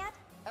uniform yet?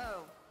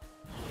 Oh.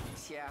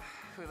 Yeah,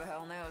 who the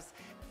hell knows?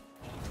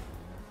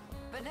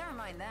 But never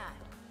mind that.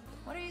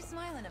 What are you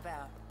smiling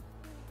about?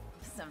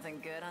 Something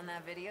good on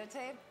that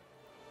videotape?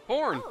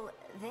 Porn! Oh,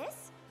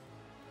 this?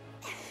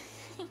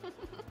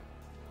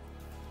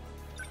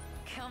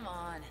 Come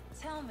on,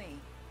 tell me.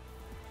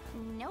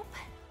 Nope.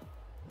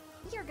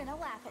 You're gonna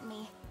laugh at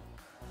me.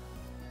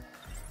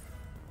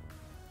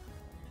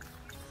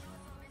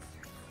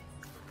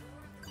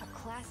 A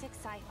classic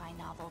sci-fi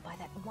novel by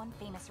that one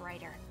famous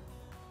writer.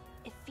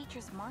 It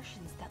features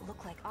Martians that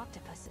look like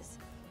octopuses.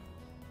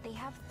 They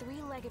have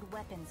three-legged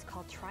weapons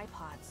called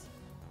tripods,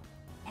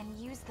 and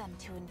use them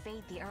to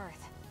invade the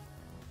Earth.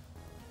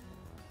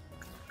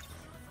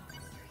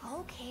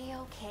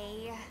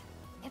 Okay.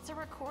 It's a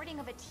recording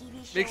of a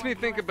TV show. Makes me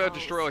on think about UFOs.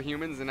 Destroy All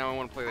Humans, and now I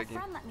want to play that A game.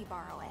 friend let me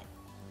borrow it.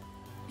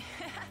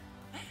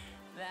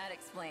 That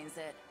explains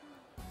it.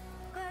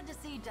 Glad to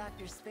see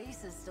Dr.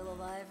 Space is still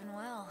alive and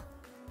well.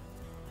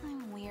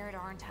 I'm weird,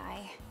 aren't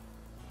I?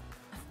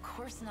 Of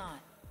course not.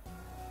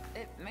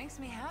 It makes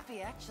me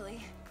happy,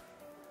 actually,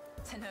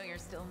 to know you're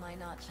still my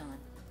Nachan.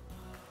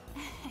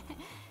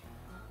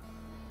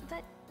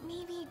 But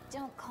maybe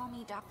don't call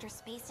me Dr.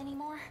 Space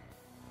anymore.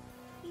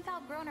 We've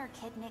outgrown our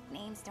kid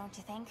nicknames, don't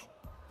you think?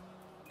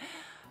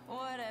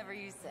 Whatever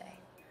you say.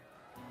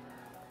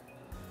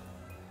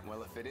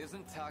 Well, if it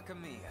isn't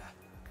Takamiya.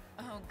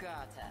 Oh,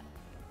 gata.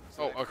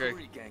 So Oh, that okay.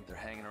 Kuri gang, they're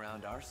hanging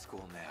around our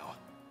school now.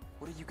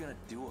 What are you gonna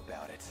do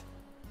about it?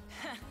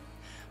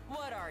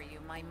 What are you,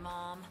 my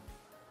mom?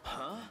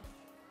 Huh?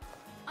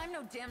 I'm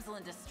no damsel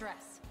in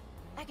distress.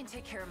 I can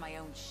take care of my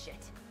own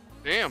shit.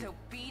 Damn. So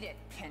beat it,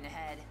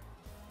 Pinhead.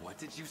 What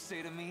did you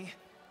say to me?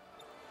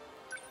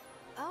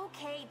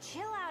 Okay,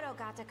 chill out,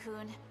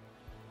 Ogata-kun.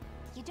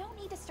 You don't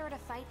need to start a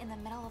fight in the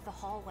middle of the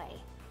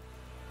hallway.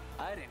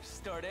 I didn't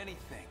start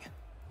anything.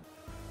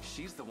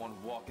 She's the one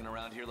walking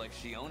around here like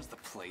she owns the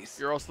place.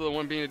 You're also the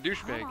one being a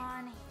douchebag. Come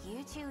on,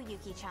 you too,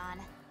 Yuki-chan.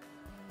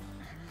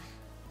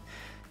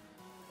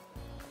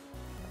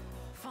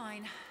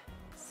 Fine.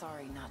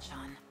 Sorry,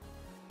 Nachan.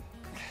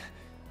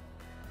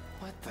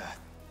 What the?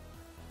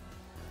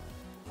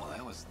 Well,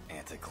 that was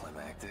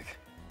anticlimactic.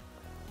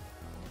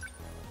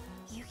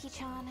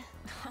 Yuki-chan.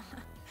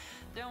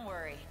 Don't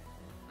worry.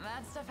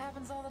 That stuff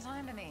happens all the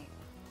time to me.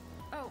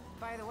 Oh,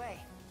 by the way,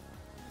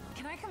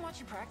 can I come watch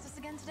you practice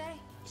again today?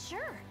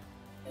 Sure.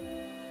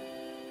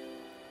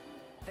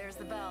 There's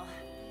the bell.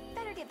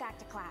 Better get back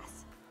to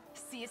class.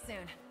 See you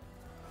soon.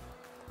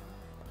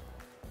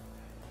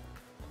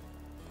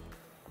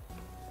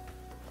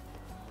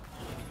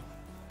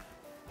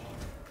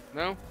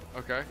 No?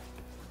 Okay.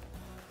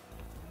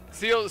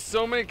 See,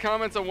 so many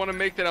comments I want to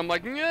make that I'm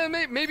like, yeah,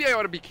 maybe I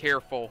ought to be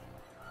careful.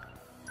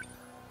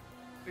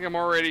 I think I'm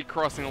already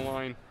crossing a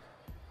line.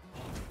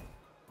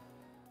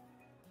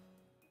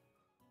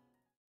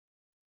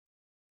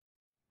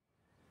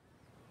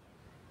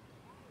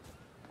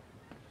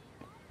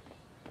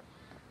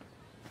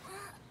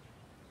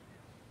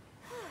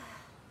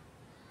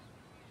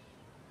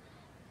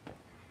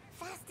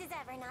 Fast as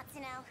ever,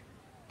 Natsuno.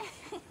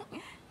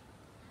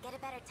 Get a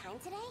better time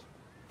today?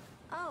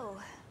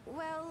 Oh,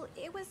 well,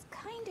 it was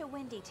kinda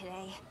windy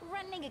today.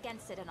 Running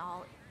against it and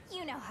all.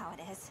 You know how it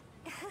is.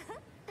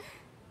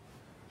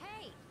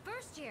 Hey,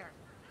 first year!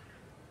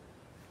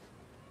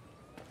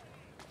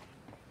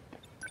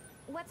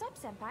 What's up,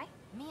 Senpai?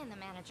 Me and the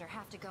manager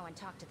have to go and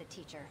talk to the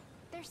teacher.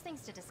 There's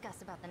things to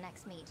discuss about the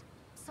next meet.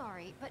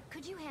 Sorry, but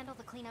could you handle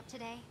the cleanup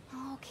today?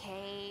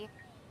 Okay.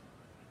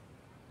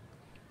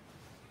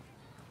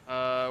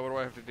 What do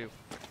I have to do?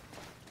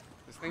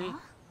 This thingy? Huh?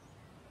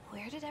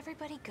 Where did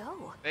everybody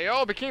go? They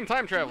all became time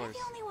Am I travelers.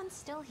 the only one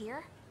still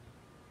here?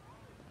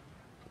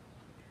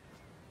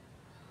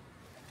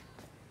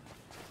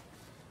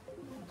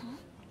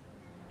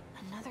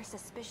 Another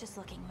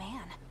suspicious-looking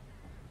man.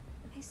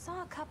 I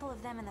saw a couple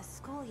of them in the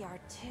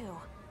schoolyard, too.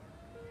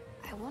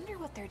 I wonder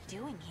what they're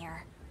doing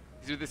here.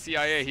 He's with the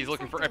CIA. He's Seems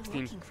looking like for they're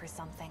Epstein. looking for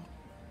something.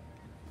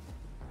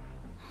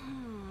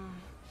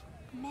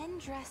 Men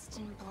dressed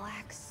in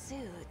black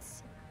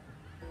suits.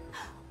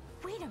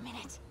 Wait a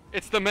minute.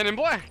 It's the Men in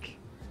Black.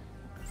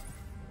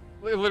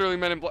 Literally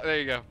Men in Black. There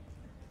you go.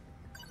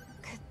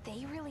 Could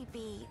they really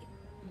be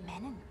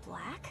Men in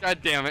Black?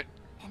 God damn it.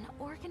 An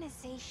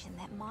organization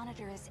that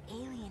monitors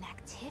alien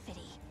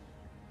activity.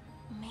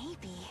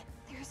 Maybe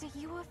there's a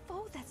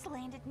UFO that's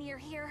landed near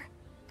here.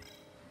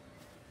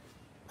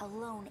 A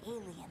lone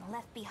alien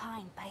left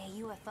behind by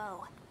a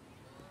UFO.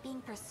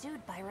 Being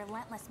pursued by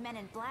relentless Men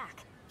in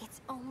Black. Its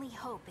only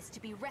hope is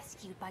to be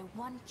rescued by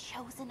one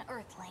chosen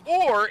Earthling.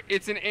 Or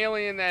it's an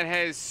alien that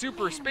has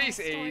super Man, space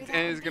what a story aids that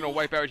and would is going to be.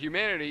 wipe out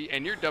humanity,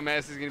 and your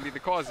dumbass is going to be the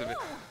cause of it.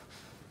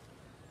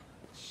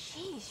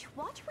 Sheesh,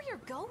 watch where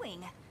you're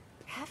going.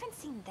 Haven't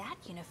seen that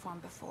uniform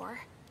before.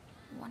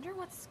 Wonder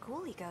what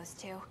school he goes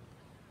to.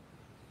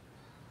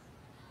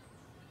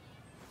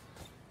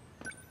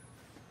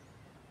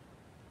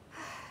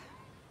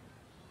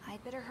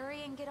 I'd better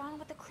hurry and get on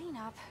with the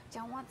cleanup.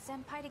 Don't want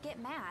Senpai to get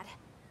mad.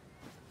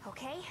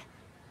 Okay,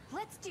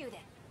 let's do this.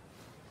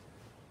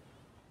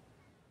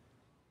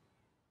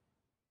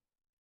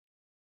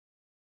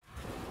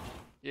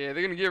 Yeah,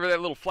 they're gonna give her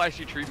that little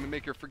flashy treatment,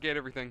 make her forget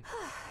everything.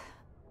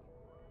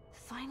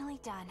 Finally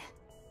done.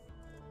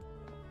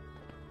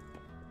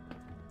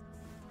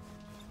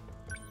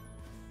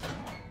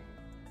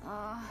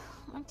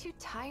 I'm too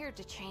tired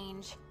to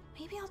change.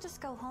 Maybe I'll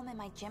just go home in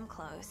my gym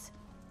clothes.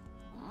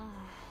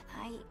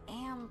 I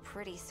am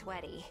pretty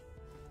sweaty.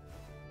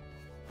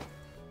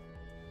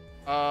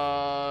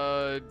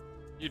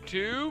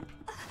 YouTube?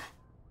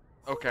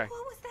 Okay. What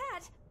was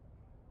that?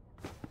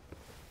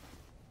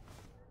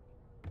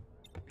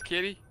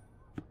 Kitty?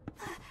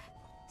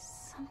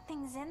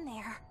 Something's in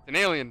there. An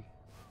alien.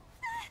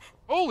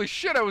 Holy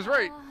shit, I was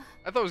right.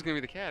 I thought it was gonna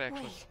be the cat,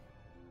 actually. Wait.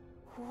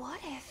 What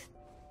if...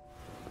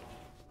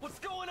 What's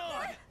going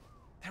on?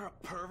 There a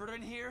pervert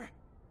in here?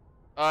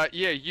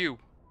 Yeah, you.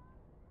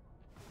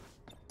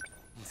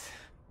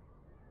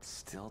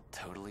 Still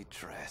totally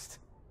dressed.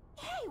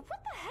 Hey, what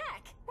the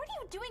heck? What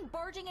are you doing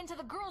barging into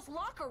the girls'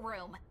 locker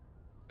room?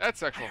 That's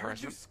sexual I heard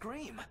you harassment.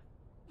 scream.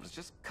 I was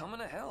just coming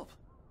to help.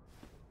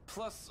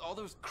 Plus, all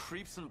those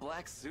creeps in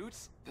black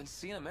suits, been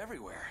seeing them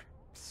everywhere.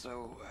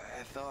 So,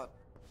 I thought...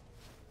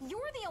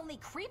 You're the only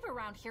creep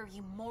around here,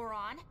 you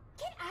moron.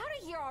 Get out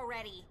of here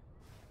already.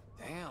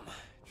 Damn,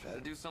 try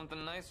to do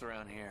something nice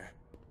around here.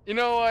 You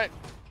know what?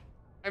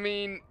 I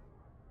mean,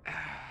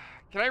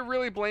 can I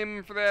really blame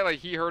him for that? Like,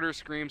 he heard her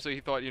scream, so he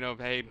thought, you know,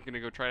 hey, I'm gonna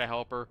go try to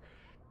help her.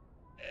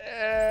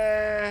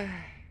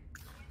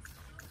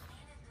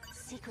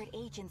 Secret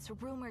agents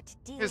rumored to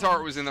deal His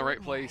heart was in the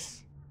right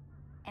place.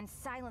 And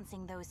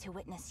silencing those who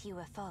witness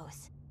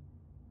UFOs.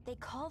 They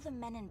call them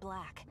Men in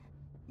Black.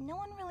 No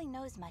one really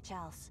knows much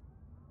else.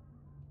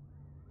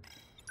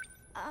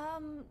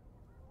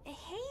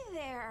 Hey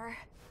there.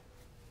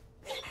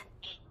 It's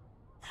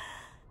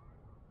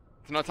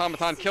an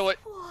automaton, kill it.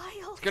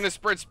 Wild. It's gonna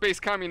spread space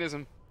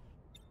communism.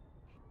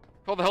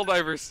 Call the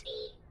Helldivers.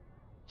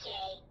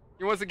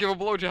 He wants to give a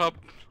blowjob.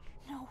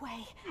 No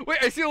way. Wait,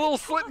 I see a little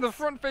slit in the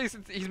front face.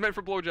 He's meant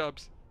for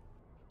blowjobs.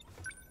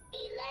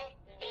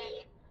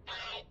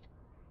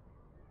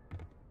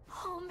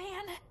 Oh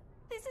man,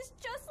 this is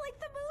just like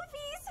the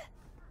movies.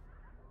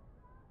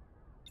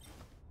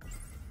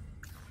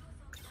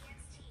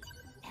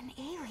 An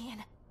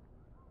alien.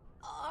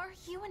 Are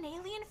you an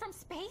alien from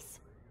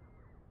space?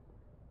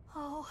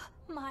 Oh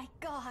my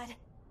god.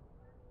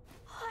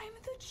 I'm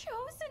the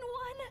chosen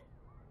one.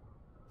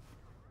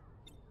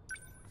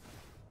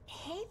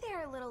 Hey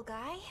there, little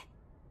guy.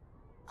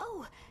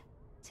 Oh,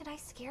 did I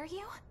scare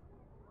you?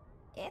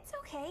 It's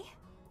okay.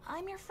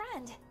 I'm your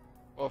friend.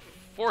 Well,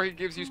 before he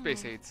gives you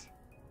space aids.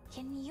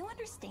 Can you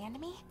understand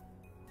me?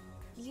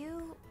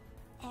 You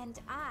and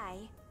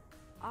I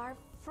are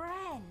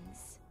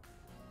friends.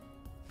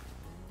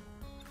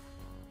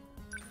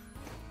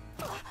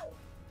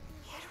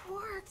 It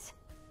worked.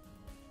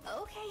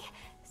 Okay,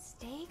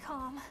 stay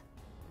calm.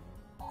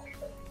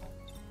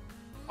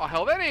 Oh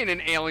hell, that ain't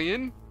an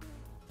alien.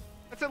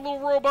 That's that little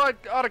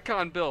robot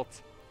Otacon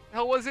built. The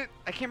hell was it?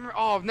 I can't remember.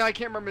 Oh no, I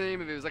can't remember the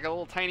name of it. It was like a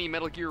little tiny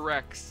Metal Gear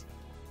Rex.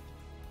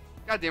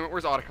 God damn it,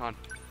 where's Otacon?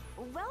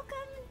 Welcome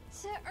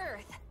to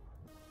Earth.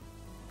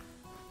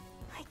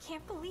 I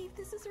can't believe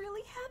this is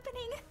really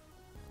happening.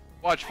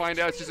 Watch, find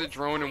out it's just a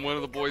drone and one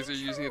of the boys are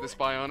using it to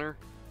spy on her.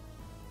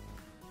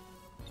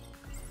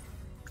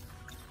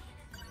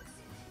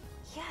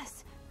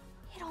 Yes,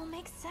 it all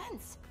makes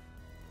sense.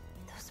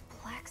 Those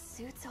black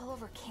suits all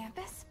over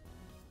campus?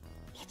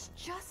 It's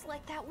just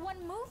like that one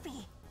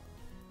movie.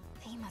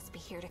 They must be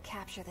here to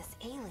capture this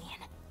alien.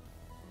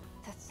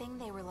 The thing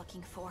they were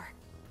looking for.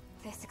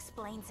 This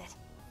explains it.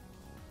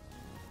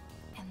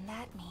 And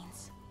that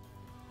means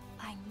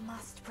I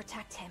must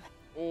protect him.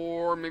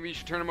 Or maybe you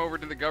should turn him over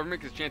to the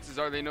government, because chances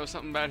are they know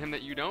something about him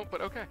that you don't,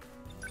 but okay.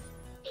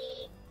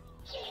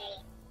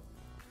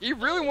 He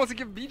really wants to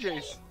give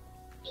BJs.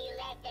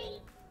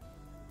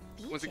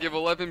 Wants to give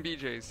 11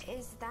 BJs.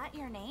 Is that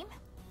your name?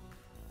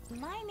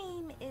 My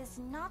name is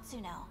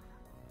Natsuno.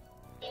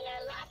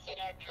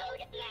 Interlocutor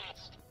code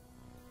matched.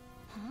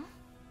 Huh?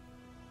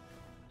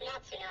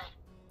 Natsuno.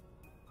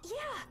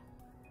 Yeah!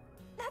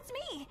 That's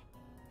me!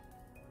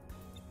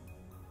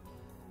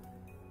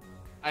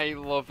 I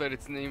love that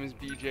its name is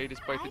BJ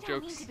despite the I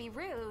don't mean jokes. to be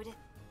rude,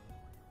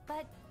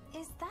 but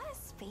is that a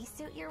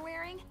spacesuit you're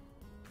wearing?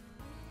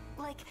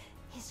 Like,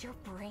 is your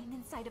brain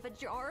inside of a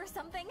jar or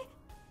something?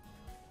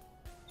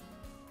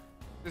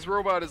 This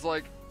robot is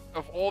like,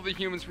 of all the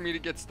humans for me to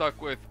get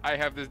stuck with, I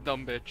have this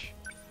dumb bitch.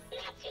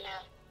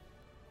 Natsuno.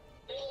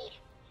 Need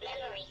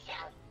memory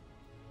cell.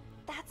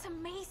 That's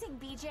amazing,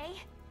 BJ.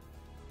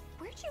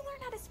 Where'd you learn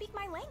how to speak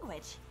my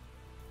language?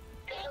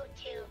 Go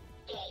to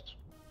gate.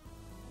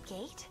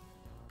 Gate?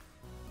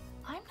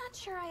 I'm not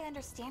sure I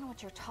understand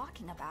what you're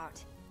talking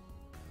about.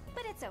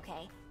 But it's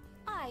okay.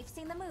 I've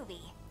seen the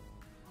movie.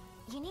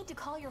 You need to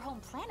call your home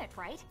planet,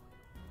 right?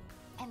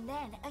 And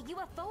then a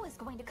UFO is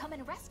going to come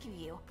and rescue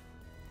you.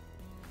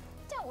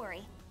 Don't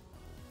worry.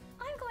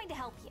 I'm going to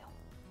help you.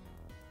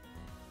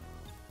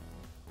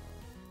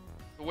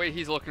 The way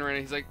he's looking right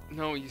now, he's like,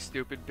 no, you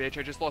stupid bitch,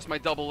 I just lost my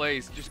double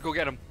A's. Just go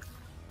get him.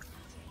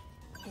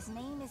 His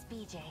name is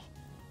BJ.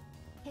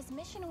 His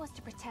mission was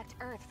to protect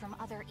Earth from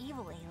other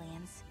evil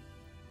aliens.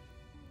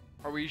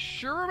 Are we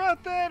sure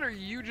about that, or are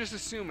you just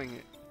assuming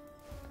it?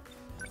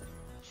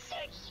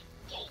 Search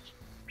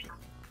gate.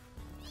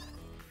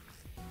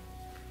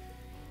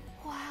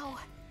 Wow.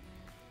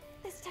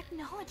 This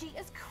technology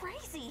is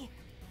crazy.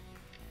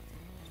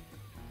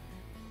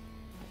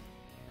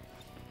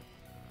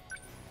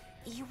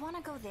 You want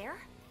to go there?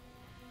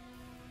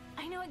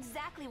 I know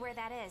exactly where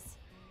that is.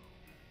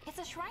 It's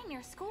a shrine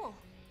near school.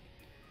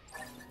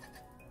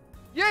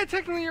 Yeah,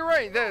 technically you're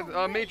right.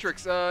 That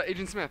Matrix,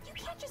 Agent Smith. You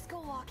can't just go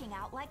walking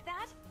out like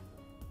that.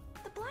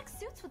 The black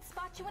suits would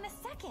spot you in a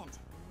second.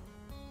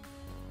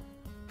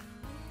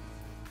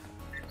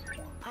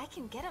 I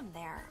can get him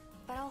there,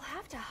 but I'll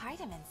have to hide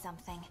him in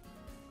something.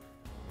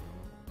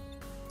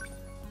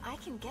 I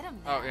can get him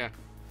there. Oh yeah.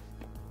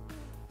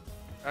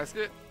 Ask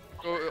it.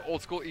 Oh,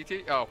 old school ET.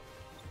 Oh.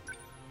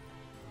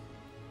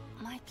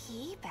 My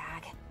PE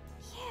bag.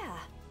 Yeah,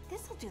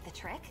 this'll do the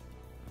trick.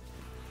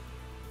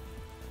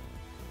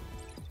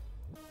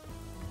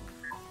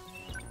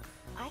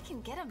 I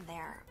can get him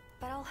there,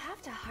 but I'll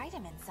have to hide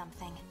him in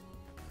something.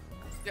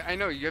 Yeah, I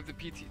know. You have the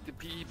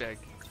PE bag.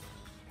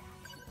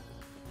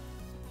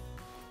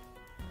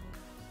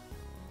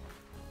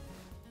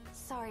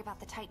 Sorry about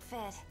the tight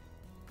fit.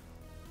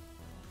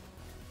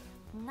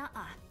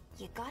 Nuh-uh.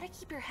 You gotta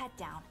keep your head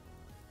down.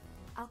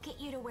 I'll get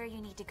you to where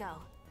you need to go.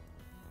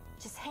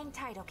 Just hang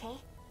tight, okay?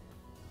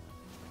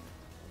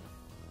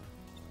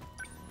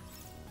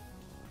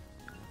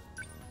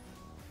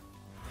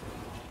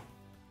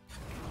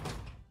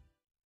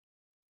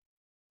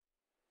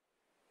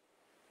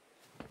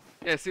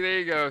 Yeah, see, there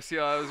you go. See,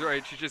 I was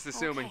right. She's just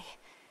assuming. Okay.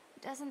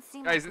 Doesn't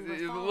seem Guys, like we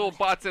the were little followed.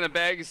 bot's in a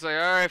bag. He's like,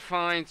 all right,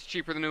 fine. It's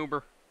cheaper than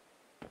Uber.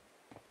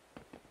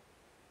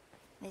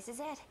 This is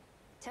it.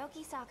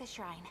 Tokisaka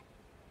Shrine.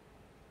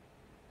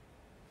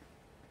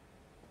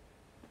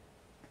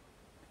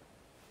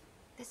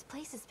 This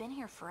place has been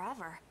here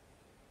forever.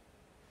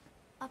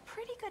 A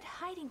pretty good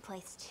hiding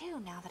place too,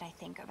 now that I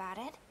think about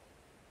it.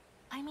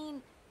 I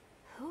mean,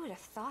 who would have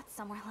thought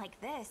somewhere like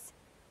this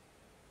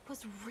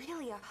was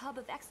really a hub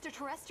of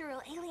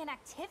extraterrestrial alien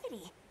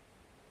activity?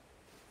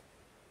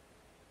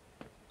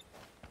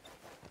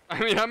 I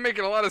mean, I'm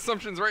making a lot of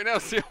assumptions right now,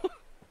 Seal.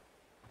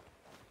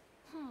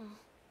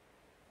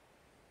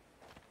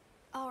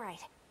 All right.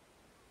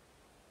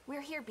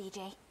 We're here,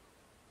 BJ.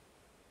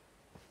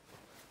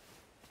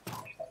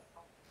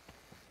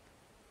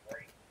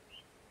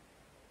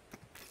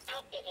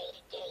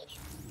 Activate gate.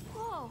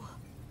 Whoa!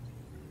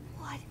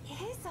 What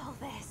is all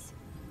this?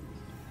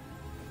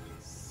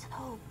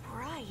 So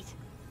bright.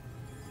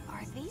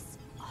 Are these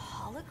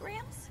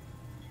holograms?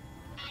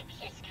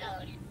 Access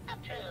code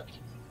approved.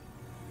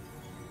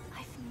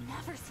 I've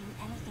never seen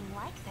anything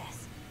like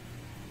this.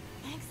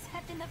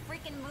 Except in the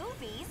freaking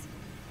movies.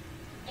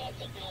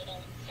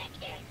 Designating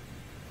sector.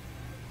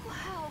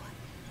 Wow.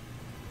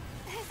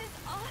 This is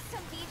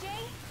awesome, BJ.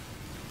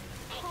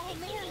 Oh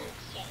man,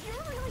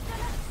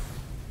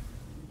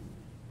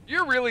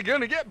 You're really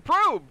gonna get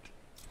probed.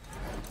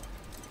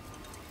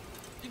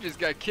 You just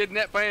got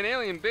kidnapped by an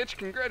alien, bitch.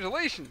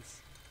 Congratulations.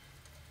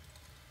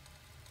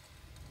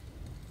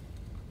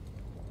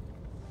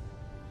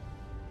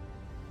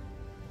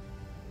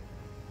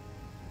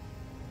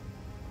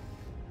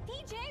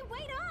 BJ,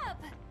 wait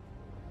up!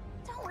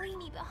 Don't leave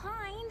me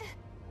behind.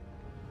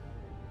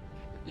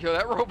 Yo,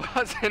 that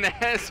robot's an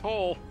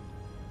asshole.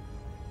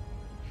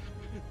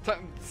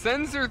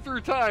 Sends her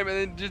through time and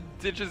then just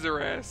ditches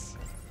her ass.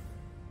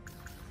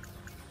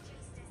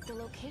 The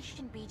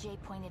location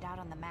BJ pointed out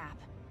on the map.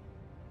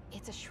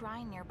 It's a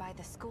shrine nearby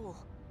the school.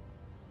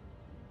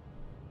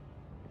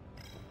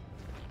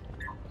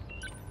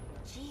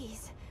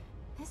 Jeez,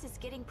 this is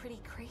getting pretty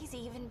crazy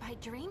even by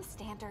dream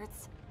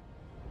standards.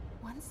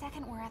 1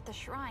 second we're at the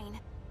shrine,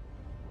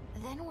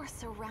 then we're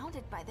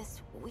surrounded by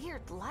this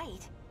weird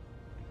light.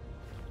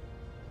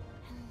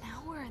 And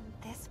now we're in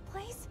this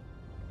place?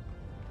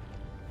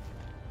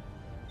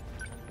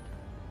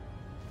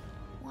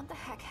 What the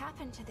heck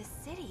happened to this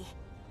city?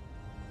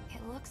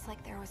 It looks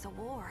like there was a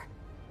war.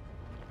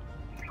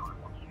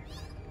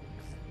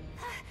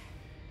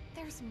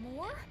 There's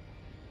more?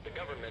 The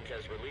government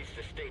has released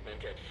a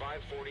statement at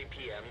 5:40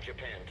 p.m.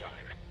 Japan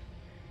time.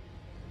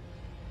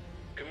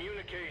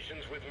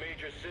 Communications with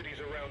major cities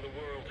around the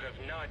world have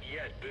not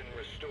yet been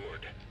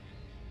restored.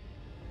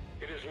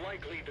 It is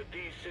likely that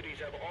these cities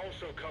have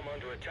also come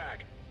under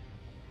attack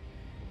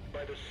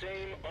by the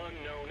same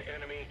unknown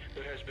enemy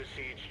that has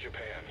besieged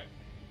Japan.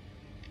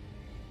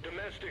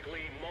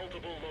 Domestically,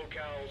 multiple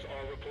locales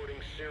are reporting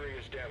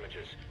serious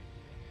damages.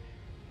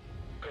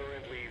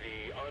 Currently,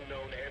 the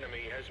unknown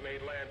enemy has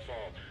made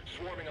landfall,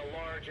 swarming a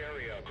large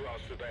area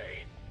across the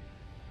bay.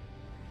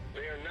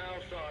 They are now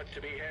thought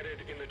to be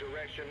headed in the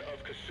direction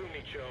of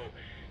Kasumicho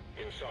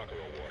in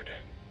Sakura Ward.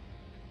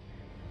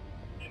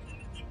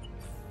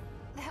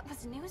 That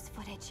was news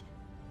footage.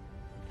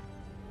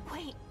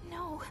 Wait,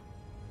 no.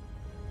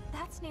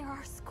 That's near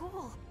our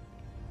school.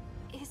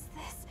 Is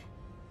this...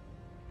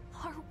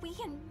 Are we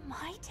in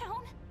my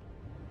town?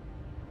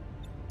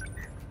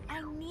 I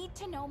I need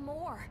to know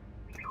more.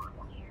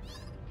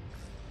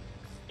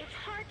 It's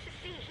hard to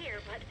see here,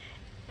 but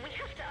we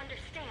have to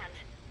understand.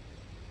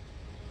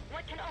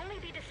 What can only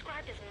be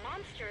described as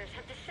monsters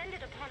have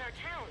descended upon our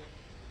town.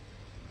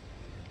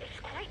 It's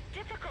quite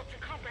difficult to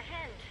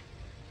comprehend.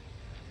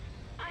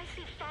 I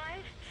see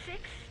 5,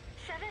 6,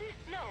 7.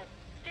 No,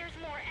 there's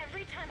more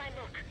every time I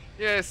look.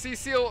 Yeah,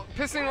 Cecile,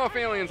 pissing off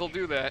aliens will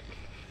do that.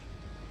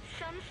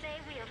 Some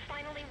say we are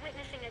finally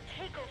witnessing a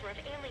takeover of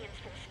aliens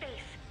from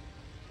space.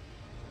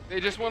 They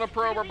just want to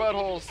probe our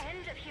buttholes. The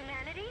end of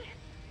humanity?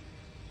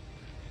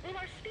 Will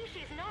our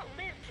species not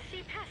live to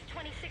see past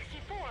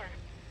 2064?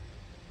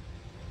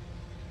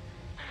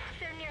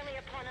 They're nearly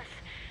upon us.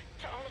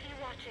 To all of you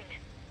watching,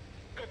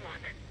 good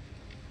luck.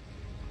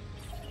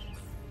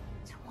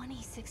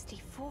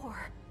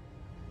 2064?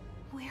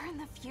 We're in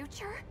the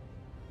future?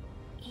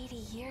 80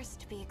 years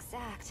to be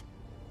exact.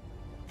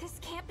 This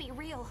can't be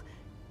real.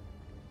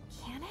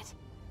 Can it?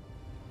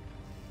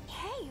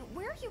 Hey,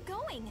 where are you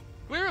going?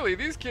 Clearly,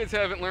 these kids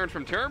haven't learned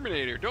from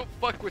Terminator. Don't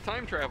fuck with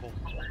time travel.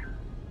 What are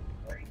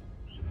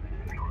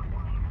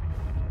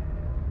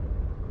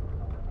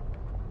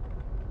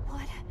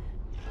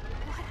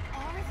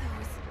those?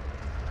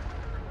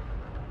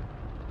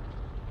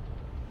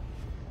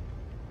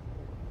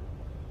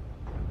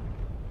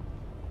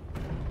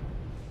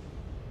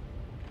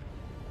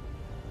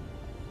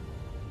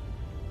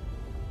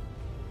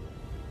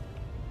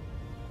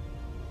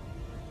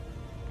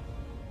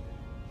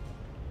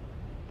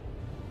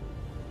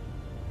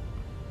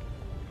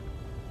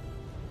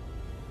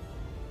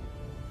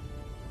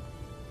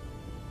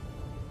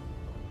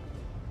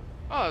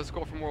 Oh, let's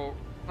go from World.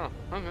 Huh,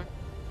 okay.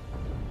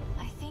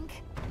 I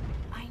think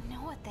I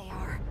know what they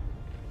are.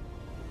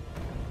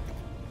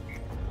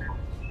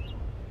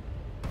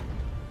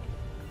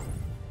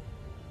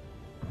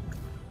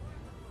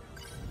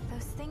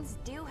 Those things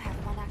do have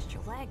one extra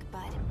leg,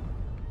 but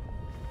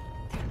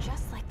they're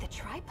just like the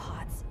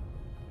tripods.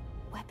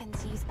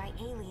 Weapons used by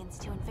aliens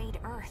to invade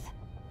Earth.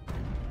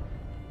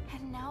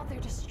 And now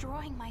they're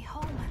destroying my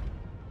home.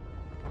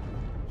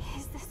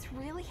 Is this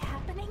really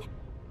happening?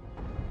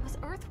 Was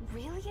Earth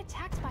really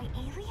attacked by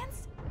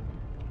aliens?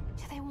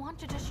 Do they want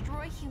to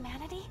destroy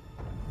humanity?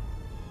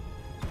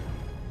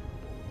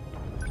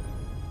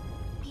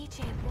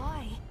 BJ,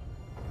 why?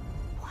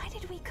 Why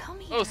did we come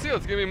here? Oh, see,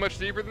 it's gonna be much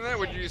deeper than that.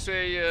 Would you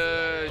say,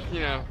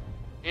 you know,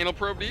 anal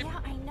probe deep? Yeah,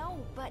 I know,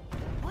 but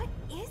what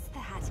is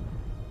that?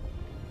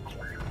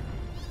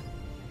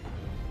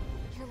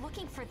 You're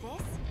looking for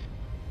this?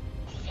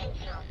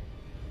 Sentinel.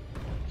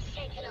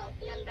 Sentinel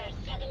number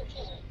 17.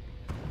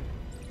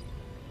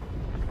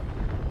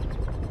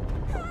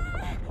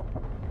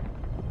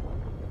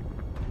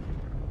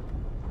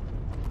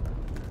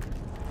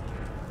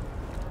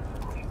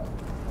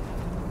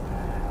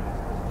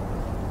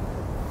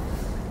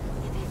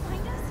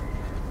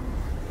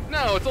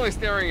 No, it's only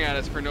staring at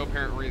us for no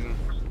apparent reason.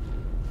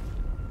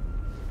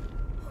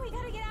 We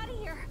gotta get out of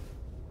here.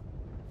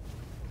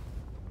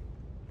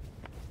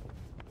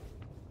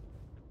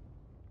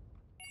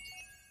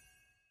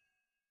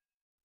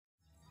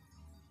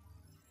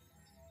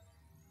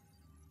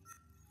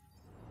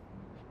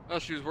 Oh,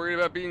 she was worried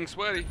about being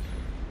sweaty.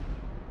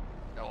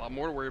 Got a lot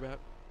more to worry about.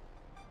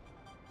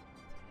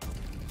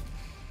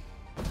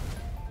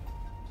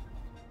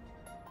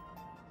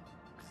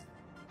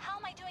 How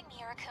am I doing,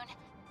 Miura-kun?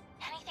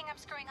 Anything I'm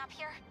screwing up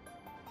here?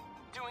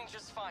 Doing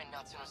just fine,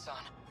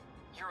 Natsuno-san.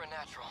 You're a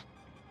natural.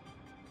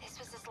 This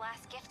was his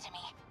last gift to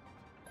me.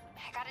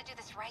 I gotta do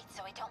this right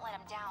so I don't let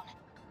him down.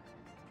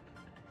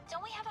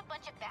 Don't we have a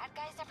bunch of bad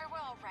guys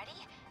everywhere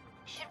already?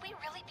 Should we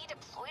really be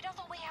deployed all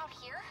the way out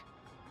here?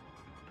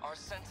 Our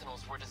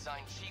Sentinels were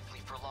designed chiefly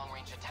for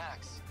long-range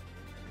attacks.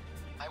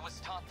 I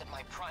was taught that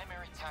my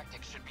primary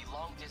tactic should be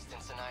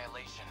long-distance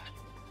annihilation.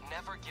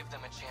 Never give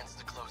them a chance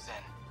to close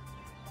in.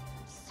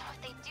 So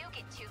if they do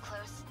get too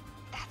close,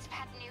 that's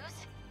bad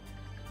news?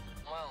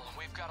 Well,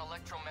 we've got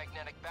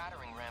electromagnetic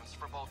battering rams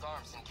for both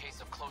arms in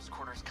case of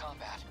close-quarters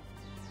combat.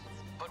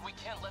 But we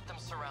can't let them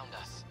surround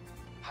us.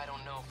 I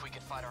don't know if we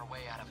could fight our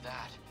way out of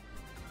that.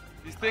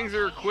 These things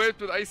are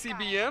equipped with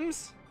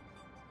ICBMs?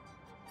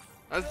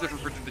 That's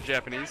different for the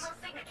Japanese.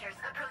 Signatures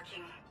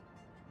approaching.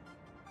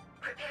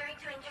 Preparing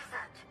to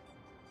intercept.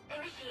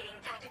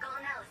 Initiating tactical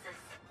analysis.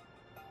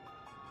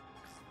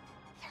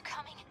 They're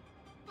coming.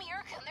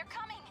 Miura-kun, they're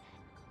coming.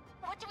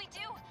 What do we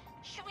do?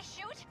 Should we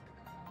shoot?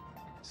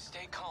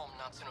 Stay calm,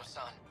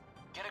 Natsuno-san.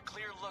 Get a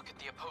clear look at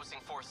the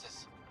opposing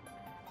forces.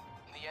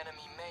 The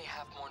enemy may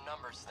have more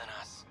numbers than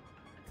us,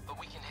 but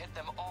we can hit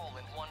them all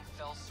in one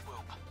fell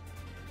swoop.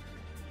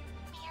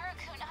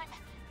 Miura-kun,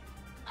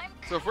 I'm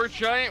So if we're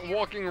giant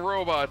walking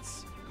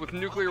robots with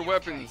nuclear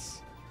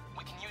weapons,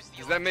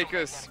 does that make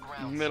us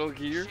Metal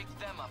Gear? Shake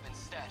them up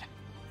instead.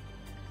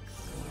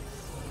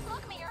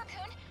 Look,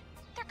 Miura-kun,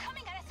 they're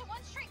coming at us in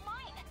one straight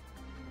line.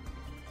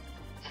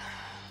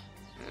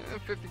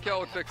 50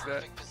 cal would fix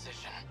that.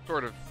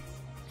 Sort of.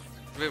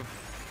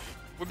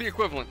 Would be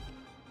equivalent.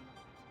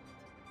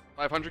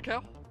 500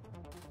 cal?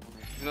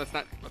 No, it's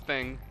not a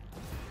thing.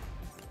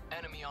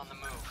 Enemy on the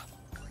move.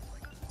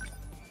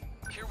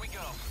 Here we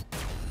go.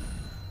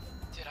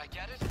 Did I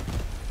get it?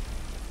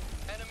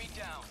 Enemy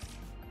down.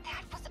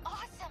 That was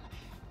awesome!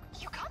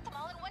 You got them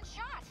all in one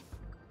shot!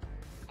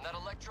 That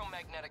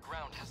electromagnetic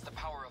round has the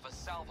power of a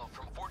salvo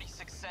from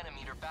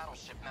 46-centimeter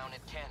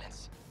battleship-mounted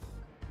cannons.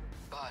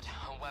 But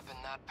a weapon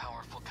that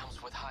powerful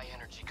comes with high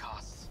energy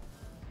costs.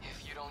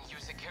 If you don't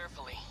use it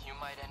carefully, you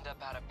might end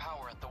up out of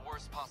power at the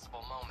worst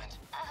possible moment.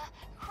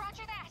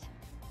 Roger that!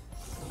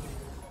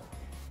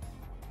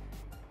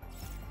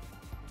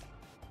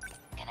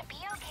 Gonna be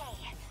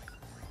okay.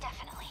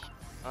 Definitely.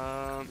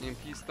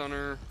 EMP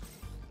stunner.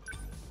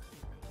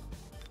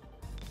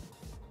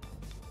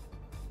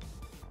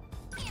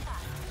 I'm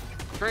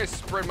trying to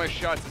spread my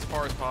shots as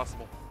far as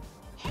possible.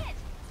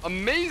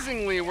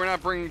 Amazingly, we're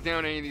not bringing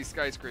down any of these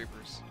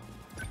skyscrapers.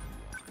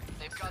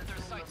 They've got their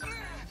sights on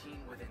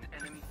within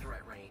enemy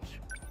threat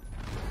range.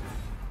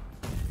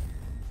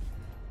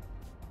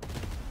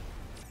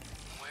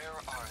 Where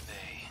are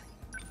they?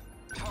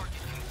 Target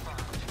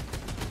confirmed.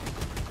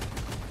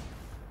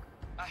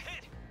 A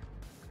hit!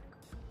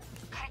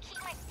 Gotta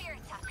keep my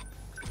spirits up.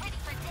 Ready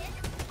for this?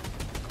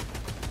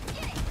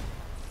 Get it!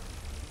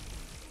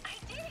 I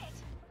did it!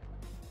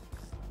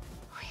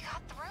 We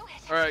got through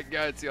it. Alright,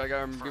 guys, see, I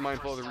gotta be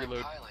mindful of the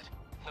reload. Pilot,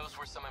 those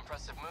were some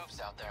impressive moves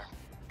out there.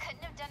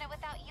 Couldn't have done it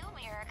without you,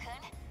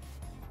 Mira-kun.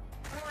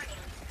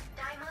 Warning.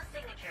 Daimo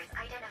signatures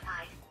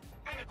identified.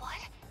 And what?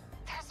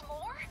 There's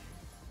more?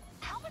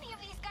 How many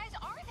of these guys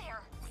are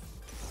there?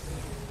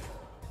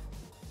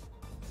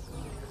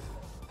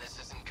 This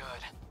isn't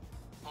good.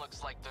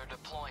 Looks like they're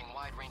deploying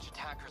wide-range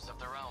attackers of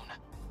their own.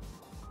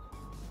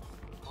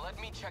 Let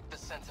me check the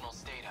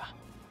Sentinels data.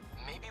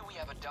 Maybe we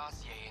have a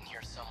dossier in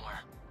here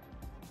somewhere.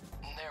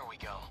 There we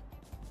go.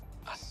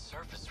 A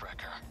surface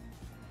wrecker.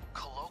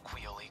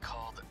 Colloquially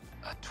called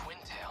a twin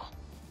tail.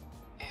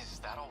 Is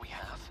that all we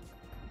have?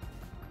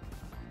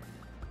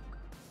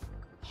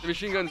 The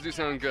machine guns do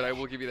sound good, I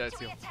will give you that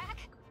too.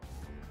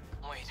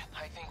 Wait,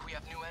 I think we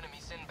have new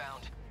enemies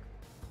inbound.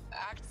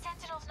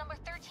 Sentinels number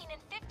 13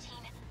 and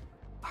 15.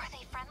 Are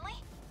they friendly?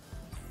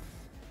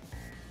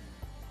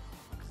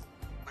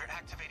 We're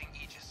activating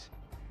Aegis.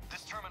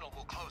 This terminal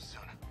will close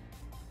soon.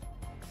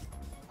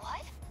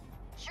 What?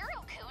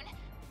 Yuro-kun?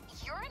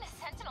 You're in a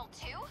Sentinel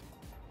too?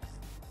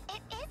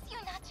 It is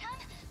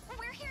Yuna-chan.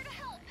 We're here to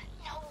help.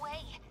 No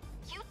way.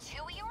 You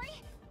too,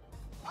 Iori?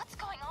 What's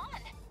going on?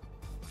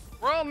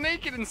 We're all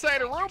naked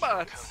inside of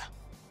robots.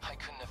 I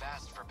couldn't have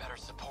asked for better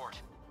support.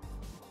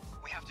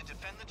 We have to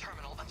defend the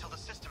terminal until the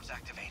systems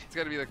activate. It's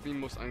gotta be like the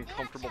most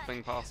uncomfortable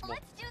thing possible.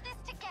 Let's do this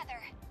together.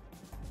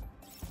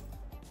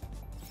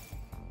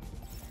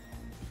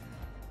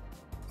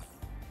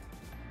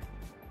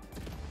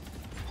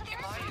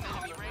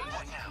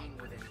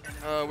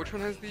 Which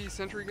one has the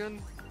sentry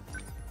gun?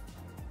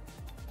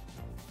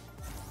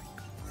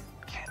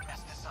 Can't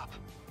mess this up.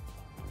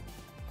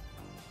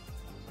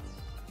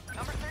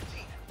 Number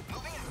 13,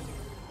 moving out.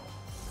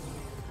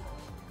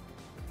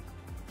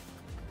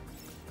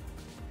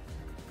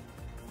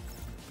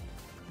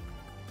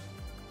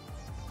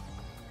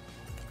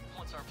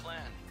 What's our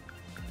plan?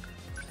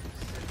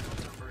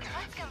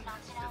 Let's go,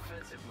 Natsuno.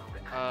 Defensive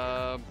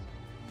mode.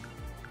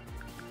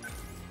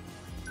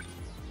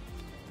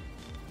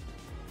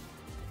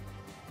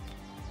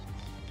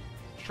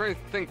 Trying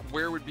to think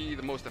where would be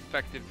the most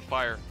effective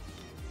fire.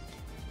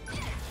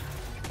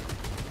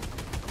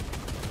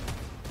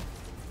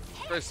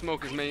 Try to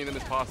smoke as many of them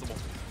as possible.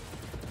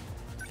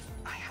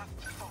 I have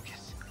to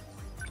focus.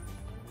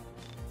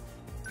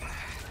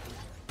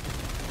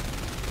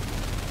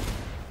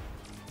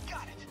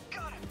 Got it,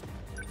 got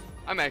it.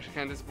 I'm actually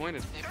kind of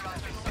disappointed.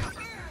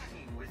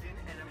 Within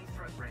enemy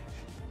threat range.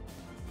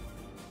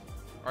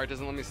 Alright,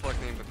 doesn't let me select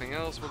anything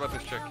else. What about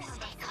this chick?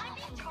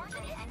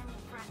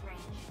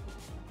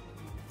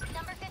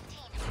 Number 15,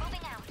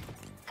 moving out.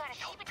 Gotta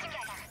keep it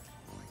together.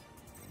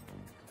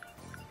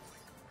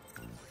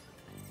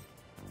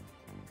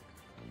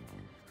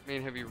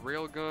 Main heavy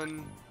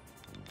railgun.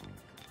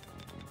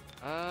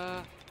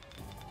 No,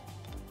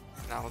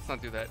 let's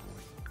not do that.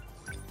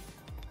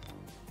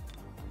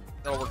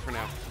 That'll work for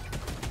now.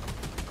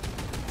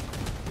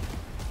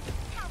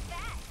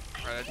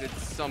 Alright, I did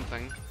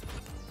something.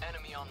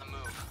 Enemy on the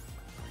move.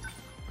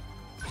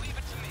 Leave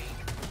it to me.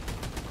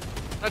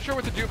 Not sure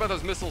what to do about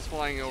those missiles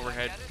flying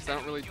overhead, because I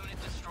don't really... Are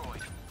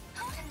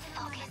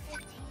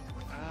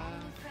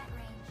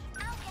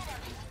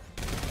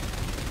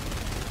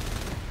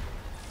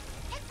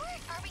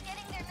we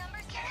getting their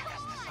numbers? Come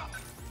on!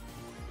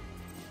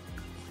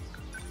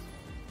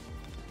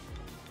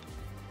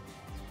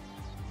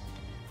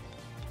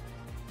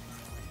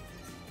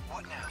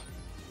 What now?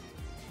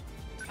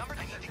 Number,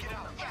 I need to get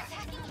out. They're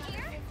attacking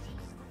here?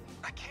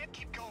 I can't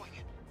keep going.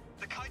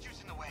 The kaiju's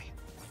in the way.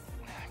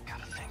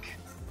 Gotta think.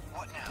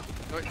 What now?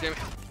 Oh, damn it.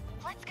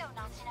 Let's go,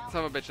 Natsuno.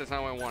 Son of a bitch, that's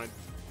not what I wanted.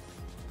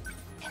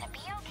 Gonna be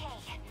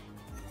okay.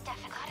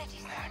 Definitely gotta do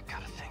something.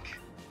 Gotta think.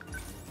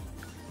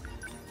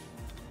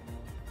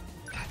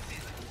 That's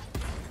it.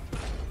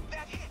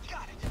 That hit,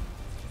 got it.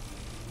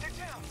 They're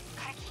down.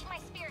 Gotta keep my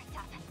spirits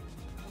up.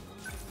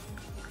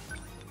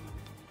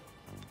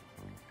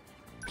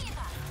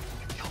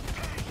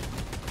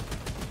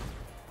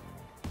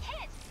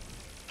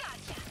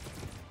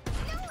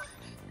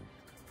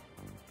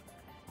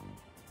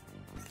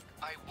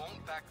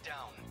 back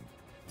down.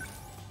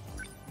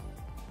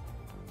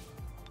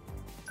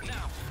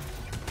 Now.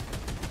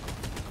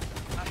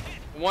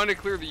 I want to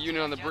clear the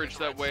unit on the bridge,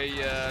 that way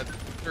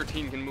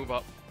 13 can move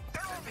up.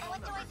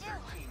 What do I do?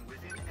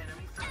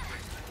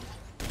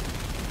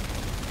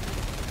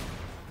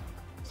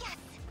 Yes!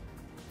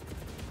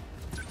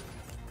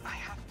 I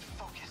have to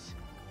focus.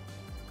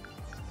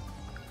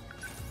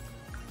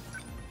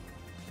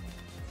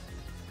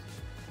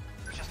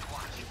 Just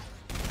watch.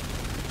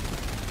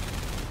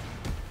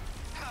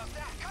 How's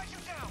that? Got you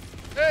down.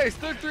 Hey,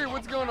 Stug 3,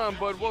 what's going on,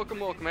 bud? Welcome,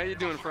 welcome. How you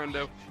doing,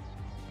 friendo?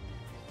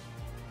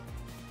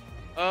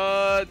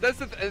 That's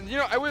the you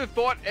know, I would have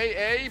thought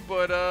AA,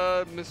 but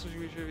missiles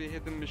usually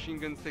hit them, machine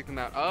guns take them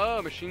out.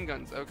 Oh, machine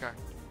guns. Okay.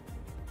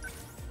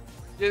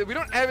 Yeah, we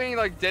don't have any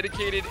like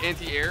dedicated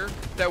anti-air.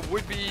 That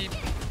would be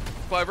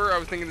clever. I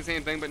was thinking the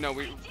same thing, but no,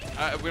 we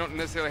don't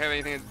necessarily have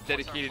anything that's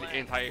dedicated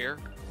anti-air.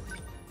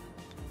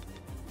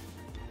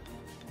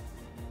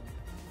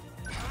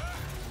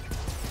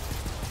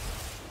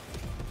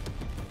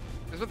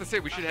 I was about to say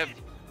we should have.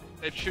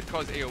 It should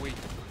cause AOE.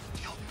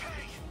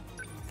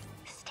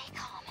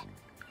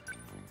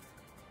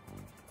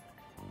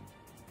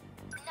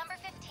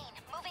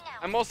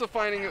 I'm also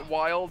finding it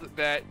wild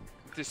that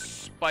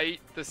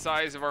despite the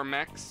size of our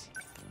mechs,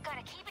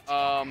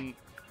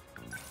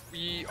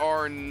 we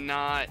are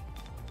not...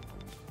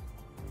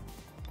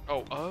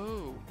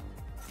 Oh.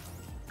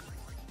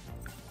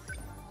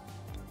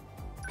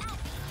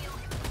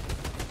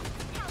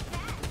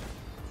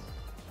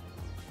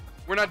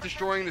 We're not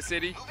destroying the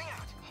city.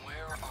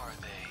 Where are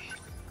they?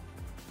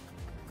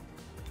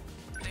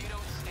 They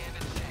don't stand a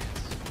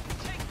chance.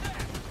 Take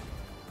that!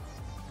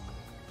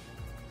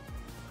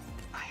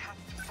 I have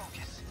to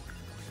focus.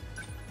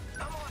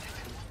 I'm on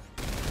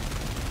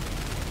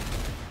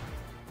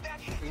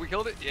it. We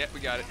killed it? Yeah, we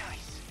got it.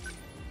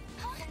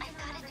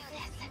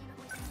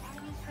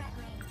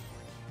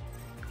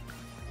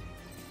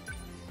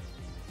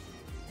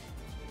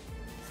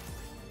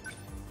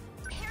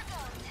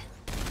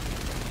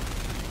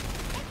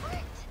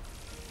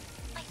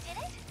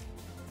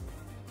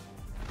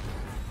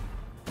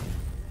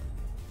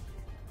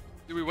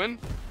 Did we win?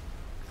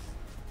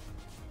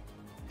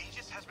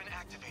 Aegis has been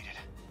activated.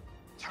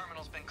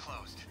 Terminal's been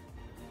closed.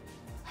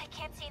 I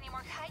can't see any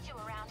more kaiju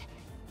around.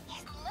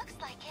 It looks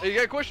like it. Hey, you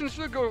got questions?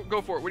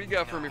 Go for it. What do you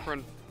got for me,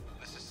 friend?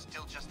 This is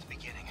still just the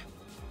beginning.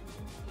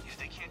 If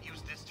they can't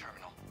use this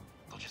terminal,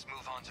 they'll just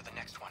move on to the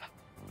next one.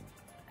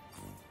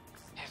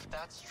 If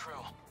that's true.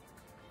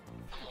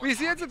 We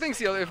see, that's the thing,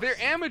 CL. If they're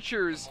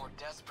amateurs,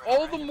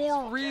 all the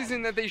more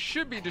reason that they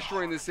should be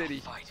destroying the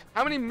city.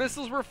 How many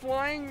missiles were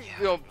flying?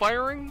 You know,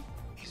 firing?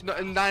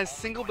 And not a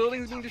single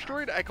building is being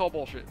destroyed? I call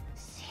bullshit.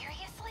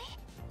 Seriously?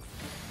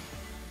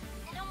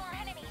 No more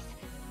enemies,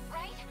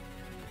 right?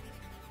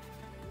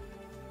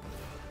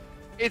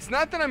 It's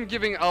not that I'm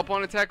giving up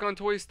on Attack on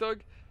Toy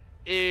Stug.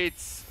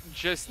 It's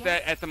just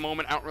that at the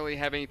moment I don't really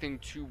have anything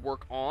to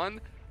work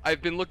on.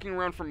 I've been looking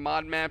around for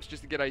mod maps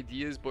just to get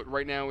ideas, but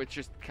right now it's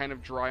just kind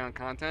of dry on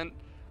content.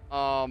 So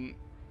I'm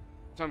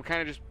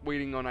kind of just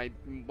waiting on,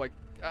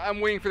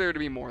 I'm waiting for there to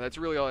be more. That's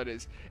really all it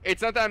is.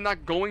 It's not that I'm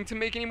not going to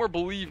make any more.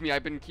 Believe me,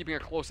 I've been keeping a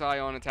close eye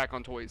on Attack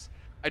on Toys.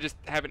 I just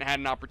haven't had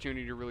an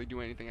opportunity to really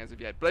do anything as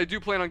of yet. But I do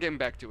plan on getting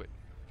back to it.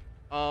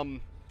 I'll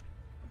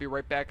be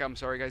right back. I'm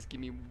sorry, guys. Give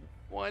me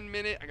 1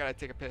 minute. I gotta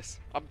take a piss.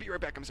 I'll be right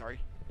back. I'm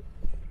sorry.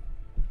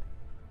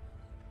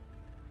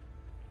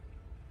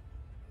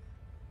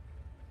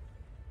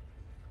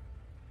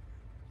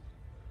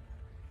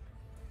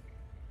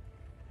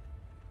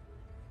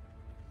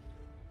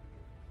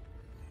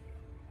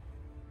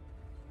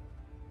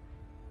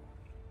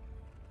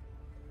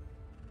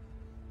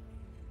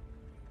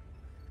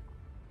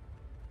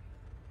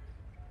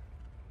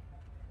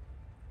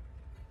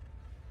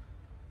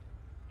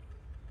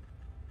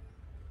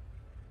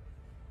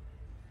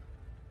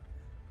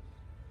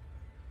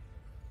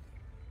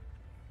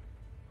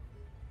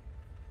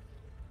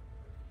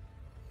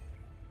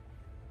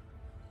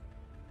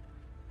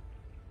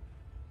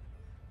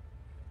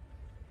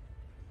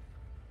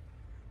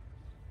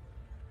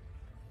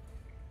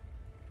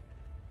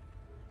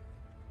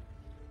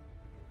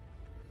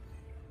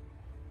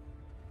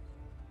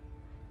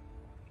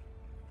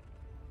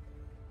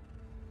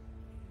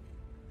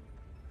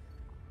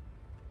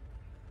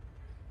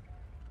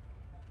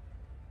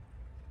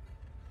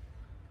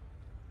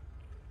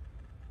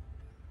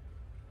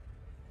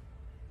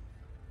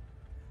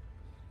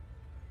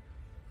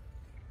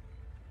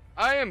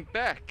 I am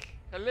back.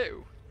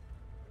 Hello.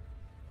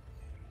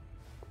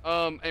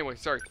 Anyway,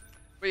 sorry.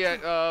 But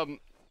yeah,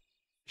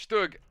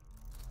 Stug.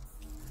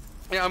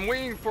 Yeah, I'm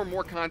waiting for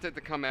more content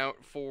to come out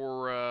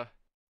for,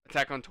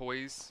 Attack on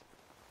Toys.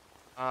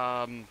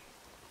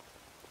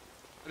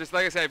 Just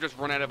like I said, I've just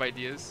run out of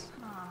ideas.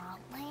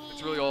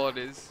 That's really all it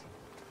is.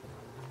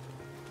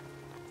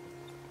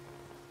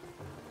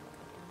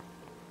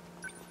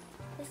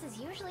 This is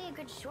usually a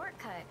good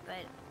shortcut,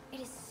 but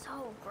it is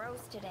so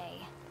gross today.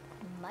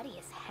 Muddy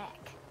as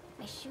heck.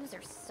 My shoes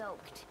are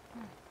soaked.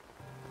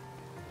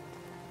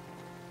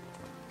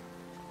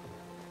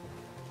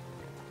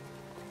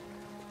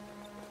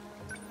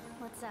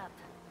 What's up?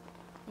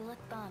 You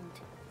look bummed.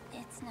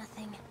 It's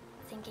nothing.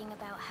 Thinking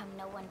about how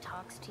no one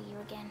talks to you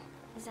again.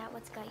 Is that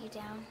what's got you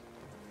down?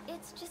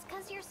 It's just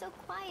 'cause you're so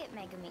quiet,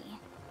 Megami.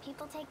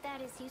 People take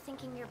that as you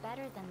thinking you're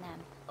better than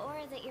them.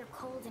 Or that you're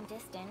cold and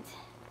distant.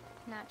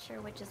 Not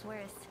sure which is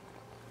worse.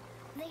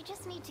 They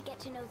just need to get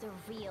to know the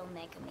real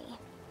Megami.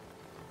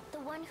 The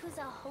one who's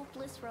a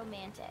hopeless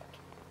romantic.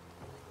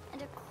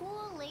 And a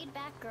cool,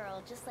 laid-back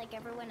girl just like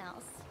everyone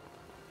else.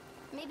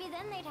 Maybe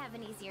then they'd have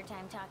an easier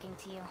time talking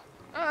to you.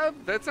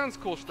 That sounds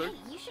cool, Stu.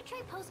 Hey, you should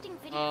try posting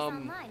videos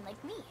online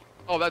like me.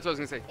 Oh, that's what I was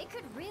gonna say. It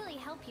could really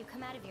help you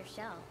come out of your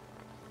shell.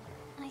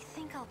 I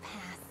think I'll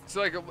pass. So,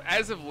 like,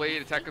 as of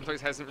late, Attack on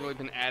Titan hasn't really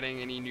been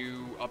adding any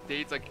new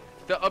updates. Like,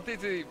 the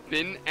updates they've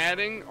been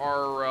adding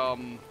are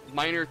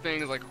minor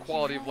things like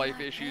quality of life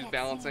issues,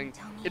 balancing.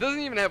 It doesn't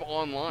even have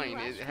online.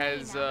 It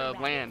has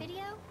LAN.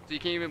 So you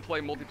can't even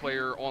play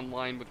multiplayer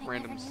online with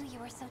randoms. I never knew you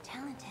were so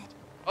talented.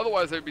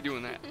 Otherwise, I'd be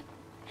doing that.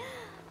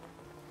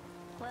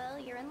 Well,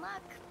 you're in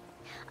luck.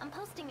 I'm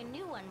posting a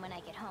new one when I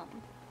get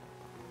home.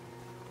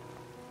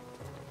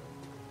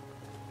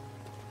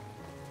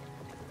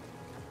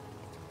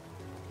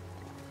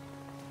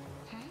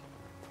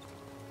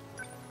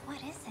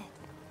 What is it?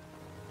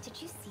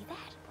 Did you see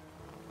that?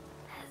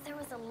 There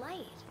was a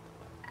light.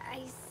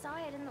 I saw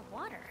it in the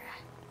water.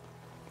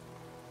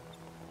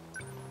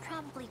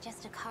 Probably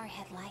just a car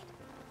headlight.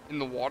 In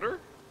the water?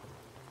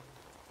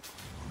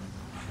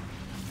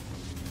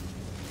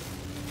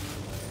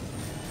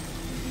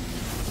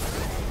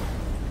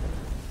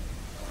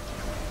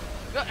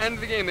 The end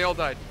of the game, they all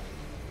died.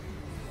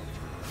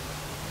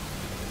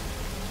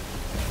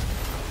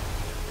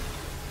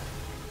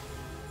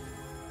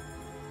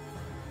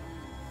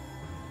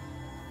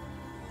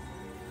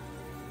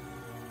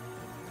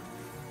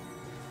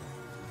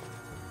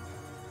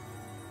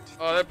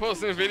 Oh, they're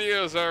posting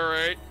videos,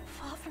 alright.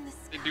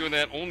 They're doing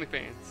that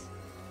OnlyFans.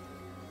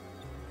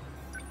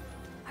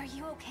 Are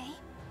you okay?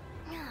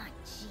 Ah,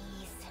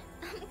 jeez.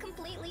 I'm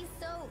completely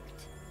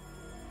soaked.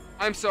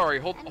 I'm sorry,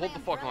 hold And the my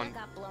fuck umbrella on.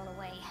 got blown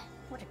away.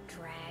 What a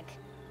drag.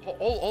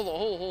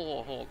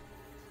 Hold.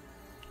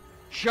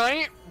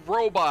 Giant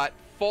robot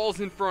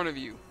falls in front of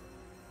you.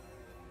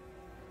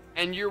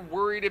 And you're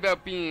worried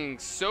about being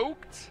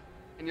soaked?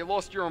 And you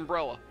lost your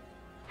umbrella.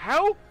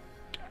 How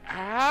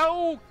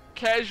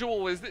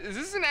casual is this? Is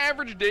this an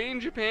average day in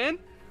Japan?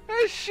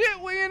 Shit,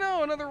 well, you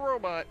know, another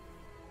robot.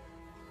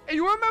 Hey,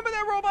 you remember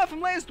that robot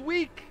from last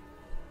week?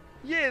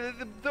 Yeah,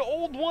 the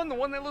old one, the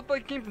one that looked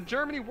like it came from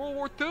Germany, World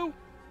War II?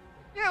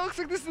 Yeah, it looks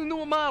like this is the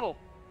newer model.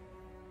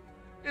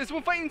 Is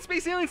one fighting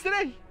space aliens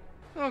today?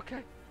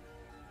 Okay.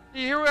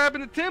 You hear what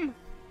happened to Tim?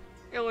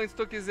 Aliens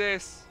took his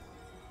ass.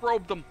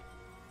 Probed him.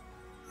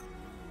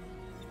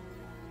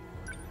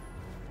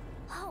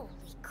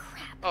 Holy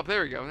crap. Oh,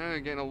 there we go. Now they're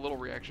getting a little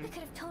reaction. We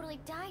could have totally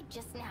died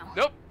just now.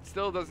 Nope.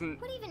 Still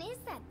doesn't... What even is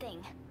that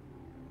thing?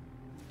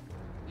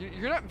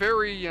 You're not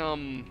very,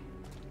 not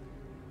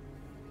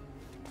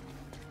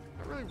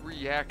really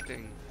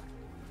reacting.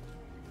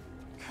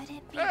 Could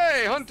it be...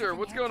 Hey, Hunter,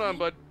 what's going on,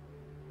 bud?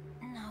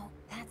 No,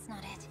 that's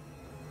not it.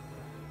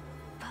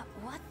 But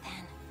what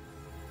then?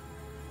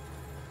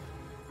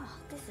 Oh,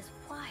 this is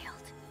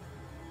wild.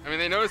 I mean,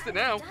 they noticed it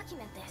now.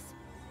 Document this.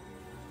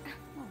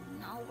 Oh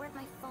no, where'd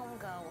my phone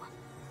go?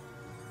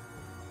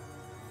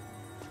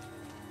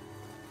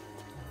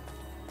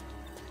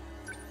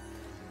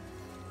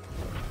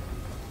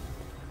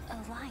 A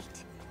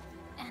light.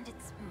 And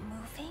it's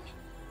moving?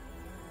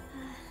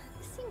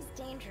 This seems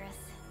dangerous.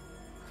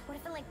 What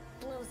if it, like,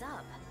 blows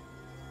up?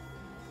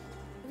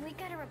 We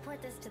gotta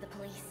report this to the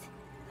police.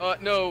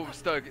 No,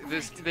 Stug.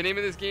 The name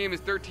of this game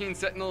is 13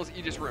 Sentinels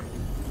Aegis Rim.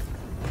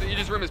 The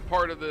Aegis Rim is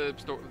part of the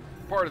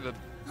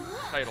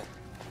title.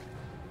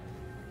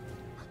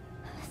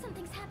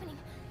 Something's happening.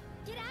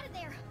 Get out of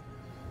there.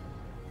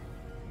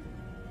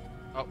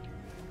 Oh,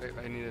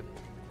 I need it.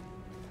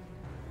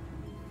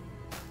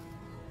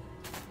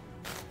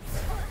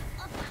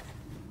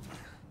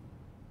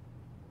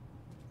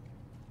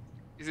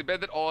 Is it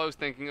bad that all I was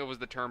thinking of was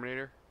the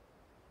Terminator?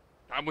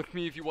 Come with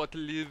me if you want to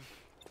live.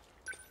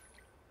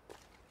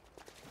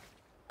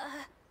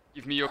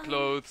 Give me your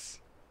clothes.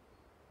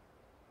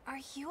 Are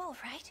you all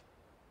right?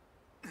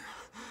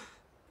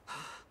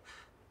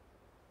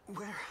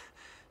 Where?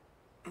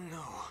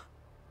 No.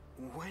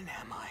 When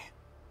am I?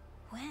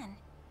 When?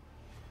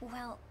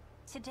 Well,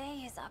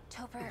 today is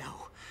October...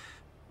 No.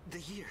 The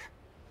year.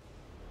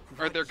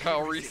 Are there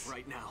calories?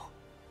 Right now.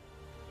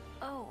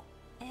 Oh,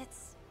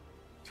 it's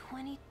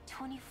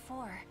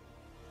 2024.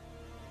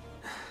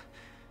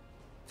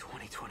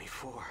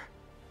 2024.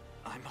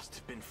 I must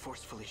have been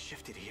forcefully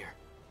shifted here.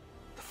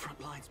 The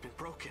front line's been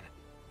broken.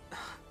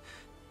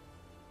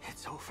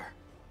 It's over.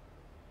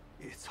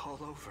 It's all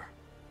over.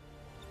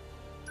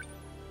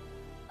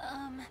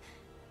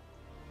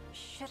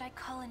 Should I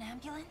call an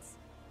ambulance?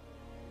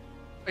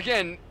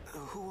 Again,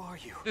 who are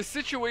you? The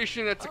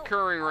situation that's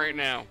occurring right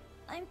now.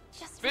 I'm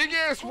just... Big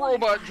ass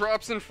robot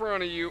drops in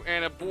front of you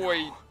and a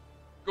boy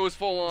goes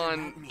full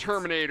on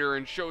Terminator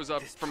and shows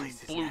up from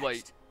blue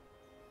light.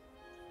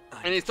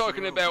 And he's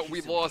talking about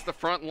we lost the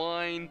front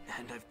line,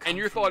 and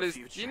your thought is,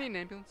 do future. you need an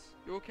ambulance?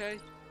 You okay?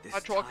 This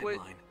Hot chocolate?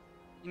 timeline,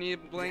 You need a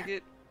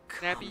blanket?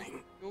 Nappy?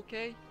 coming. You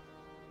okay?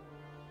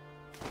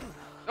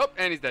 Oh,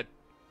 and he's dead.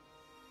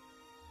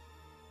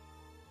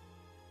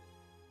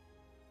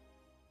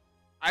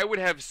 I would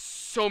have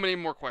so many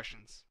more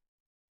questions.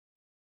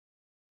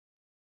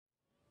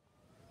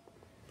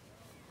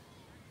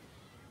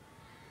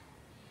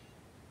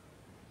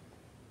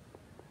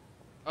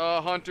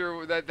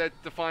 Hunter, that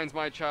defines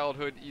my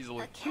childhood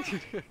easily.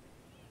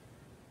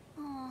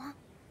 Aw,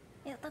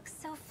 it looks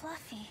so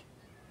fluffy.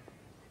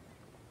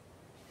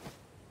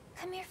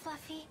 Come here,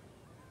 Fluffy.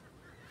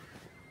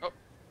 Oh,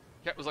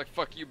 cat was like,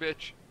 "Fuck you,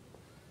 bitch."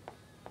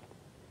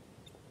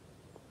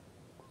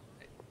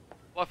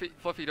 Hey,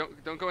 Fluffy,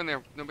 don't go in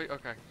there. Nobody.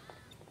 Okay.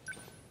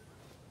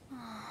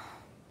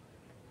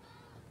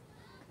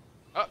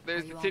 Oh,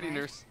 there's the titty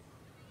nurse.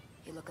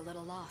 You look a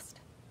little lost.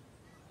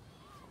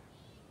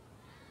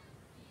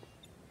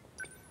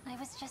 I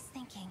was just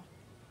thinking.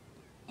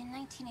 In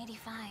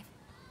 1985,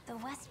 the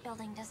West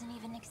Building doesn't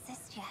even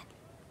exist yet.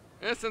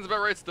 Yeah, sounds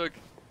about right, Stug.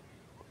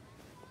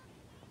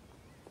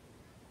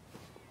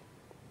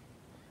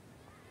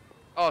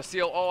 Oh,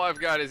 Seal, all I've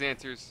got is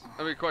answers.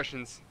 I mean,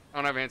 questions. I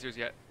don't have answers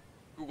yet.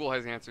 Google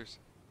has answers.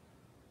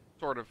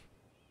 Sort of.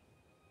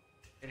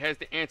 It has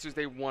the answers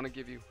they want to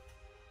give you.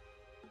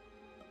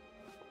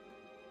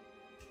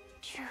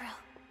 Churro.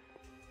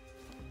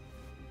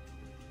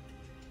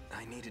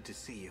 I needed to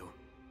see you.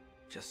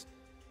 Just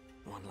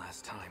one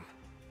last time.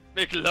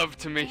 Make love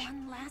to me.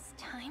 One last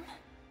time?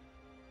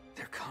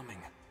 They're coming.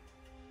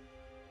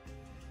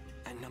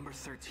 And number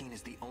 13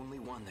 is the only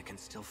one that can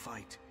still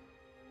fight.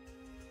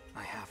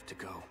 I have to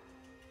go.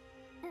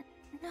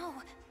 No,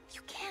 you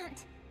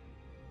can't.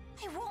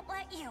 I won't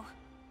let you.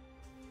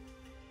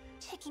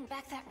 Taking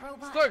back that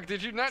robot. Stug,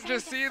 did you not trying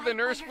just to see fight the by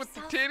nurse with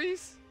the yourself.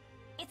 titties?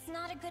 It's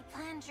not a good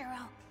plan,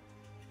 Jiro.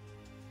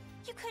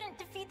 You couldn't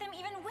defeat them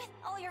even with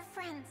all your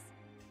friends.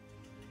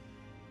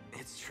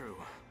 It's true.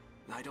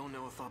 I don't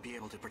know if I'll be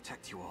able to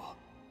protect you all.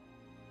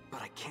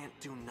 But I can't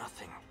do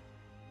nothing.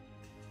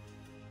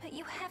 But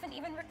you haven't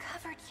even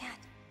recovered yet.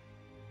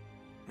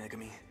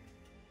 Megami,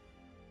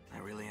 I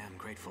really am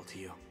grateful to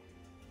you.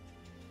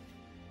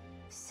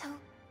 So,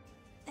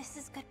 this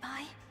is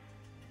goodbye?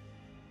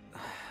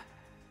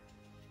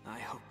 I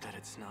hope that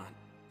it's not,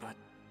 but...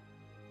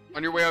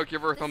 On your way out,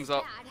 give her a thumbs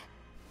up.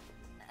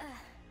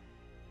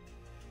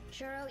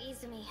 Juro,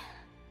 Izumi.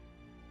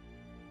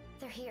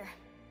 They're here,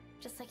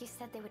 just like you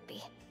said they would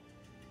be.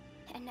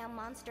 And now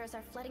monsters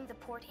are flooding the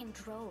port in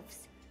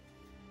droves.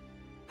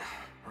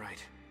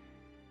 Right.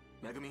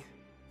 Megami,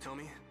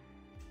 Tomi,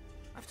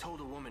 I've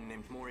told a woman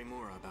named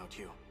Morimura about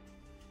you.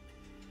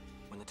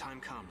 When the time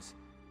comes,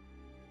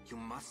 you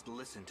must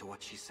listen to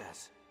what she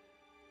says.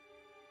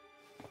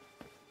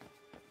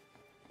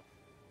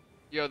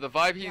 Yo, the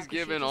vibe he's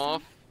giving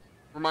off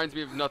reminds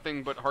me of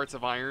nothing but Hearts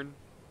of Iron.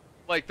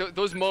 Like,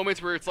 those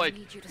moments where it's like,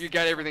 you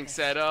got everything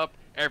set up,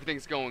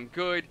 everything's going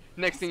good,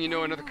 next thing you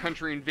know another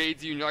country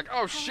invades you and you're like,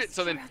 oh shit,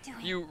 so then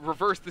you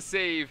reverse the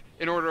save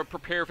in order to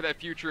prepare for that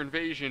future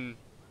invasion.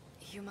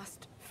 You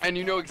must. And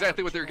you know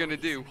exactly what they're gonna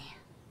do.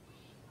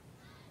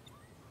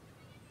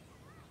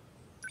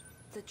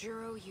 The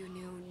Juro you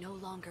knew no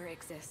longer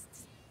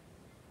exists.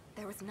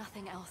 There was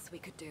nothing else we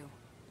could do.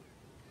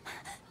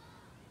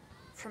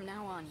 From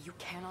now on, you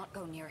cannot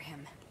go near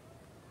him.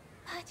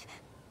 But...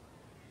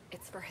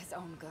 It's for his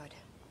own good.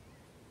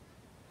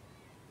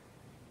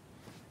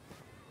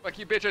 Fuck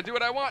you, bitch, I do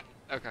what I want!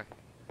 Okay.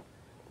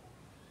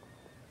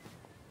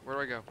 Where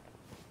do I go?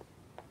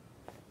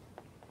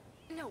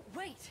 No,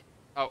 wait!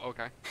 Oh,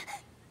 okay.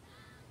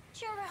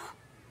 Juro!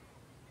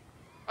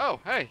 Oh,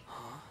 hey!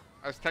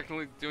 I was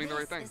technically doing the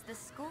right thing. This is the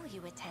school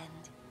you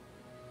attend.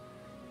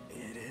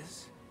 It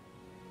is?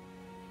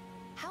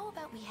 How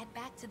about we head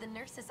back to the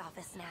nurse's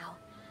office now?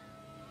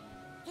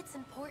 It's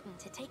important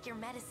to take your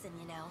medicine,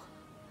 you know.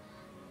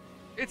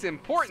 It's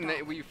important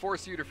that we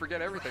force you to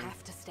forget everything. You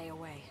have to stay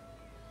away.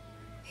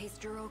 He's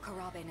Juro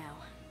Karabe now,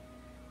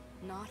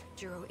 not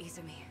Juro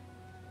Izumi.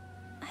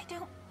 I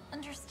don't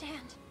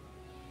understand.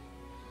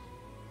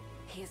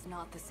 He is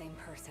not the same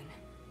person.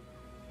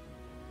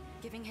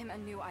 Giving him a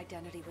new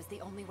identity was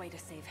the only way to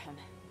save him.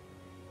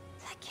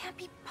 That can't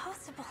be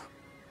possible.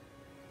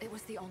 It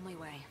was the only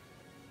way.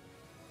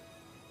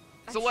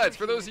 So lads,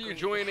 for those of you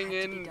joining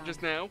in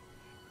just now,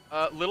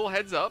 little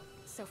heads up.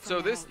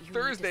 So this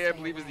Thursday, I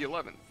believe, is the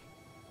 11th.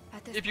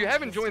 If you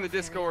haven't joined the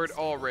Discord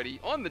already,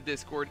 on the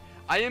Discord,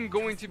 I am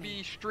going to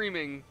be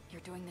streaming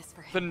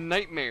the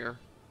nightmare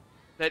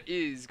that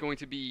is going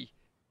to be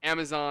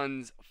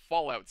Amazon's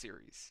Fallout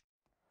series.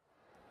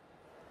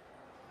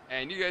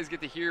 And you guys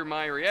get to hear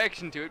my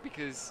reaction to it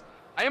because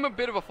I am a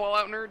bit of a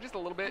Fallout nerd, just a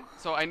little bit.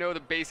 So I know the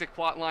basic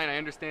plot line. I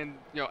understand,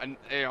 and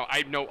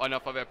I know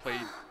enough of it. I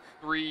played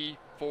 3,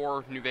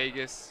 4, New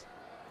Vegas,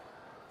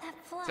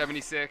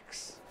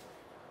 76.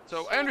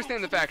 So I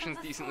understand the factions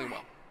decently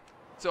well.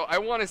 So I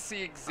want to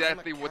see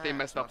exactly what they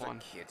messed up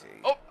on.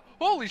 Oh,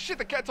 holy shit,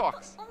 the cat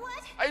talks.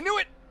 What? I knew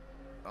it.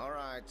 All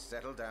right,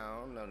 settle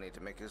down. No need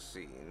to make a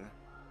scene.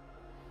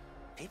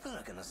 People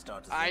are gonna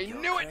start to think you're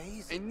knew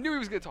crazy. it! I knew he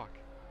was gonna talk.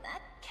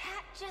 That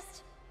cat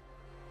just...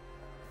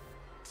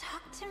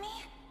 talked to me?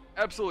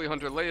 Absolutely,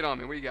 Hunter. Lay it on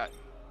me. What do you got?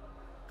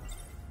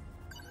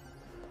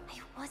 I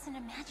wasn't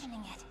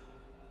imagining it.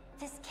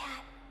 This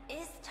cat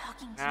is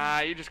talking to Ah,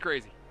 me. you're just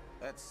crazy.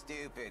 That's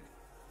stupid.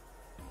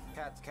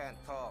 Cats can't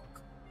talk.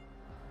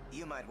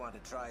 You might want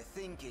to try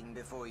thinking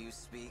before you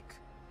speak.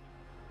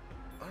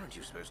 Aren't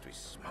you supposed to be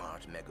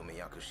smart, Megumi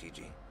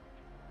Yakushiji?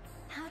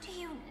 How do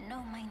you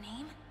know my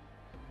name?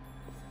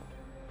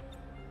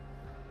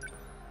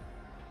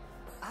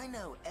 I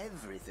know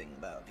everything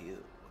about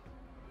you.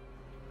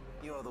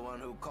 You're the one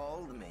who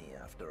called me,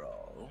 after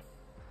all.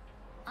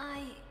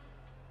 I...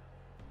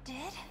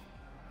 did?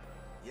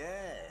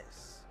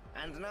 Yes.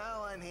 And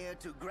now I'm here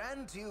to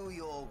grant you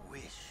your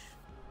wish.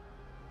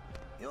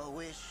 Your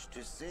wish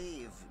to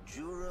save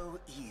Juro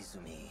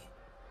Izumi.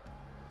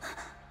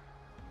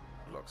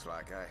 Looks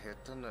like I hit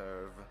a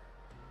nerve.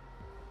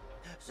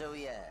 So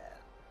yeah,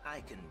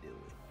 I can do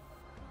it.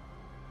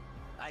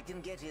 I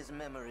can get his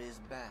memories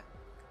back.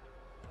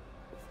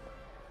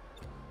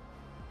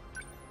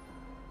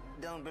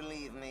 Don't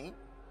believe me?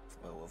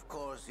 Oh, of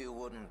course you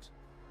wouldn't.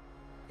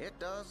 It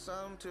does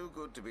sound too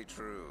good to be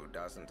true,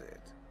 doesn't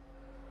it?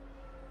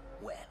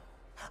 Well,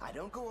 I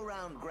don't go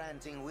around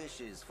granting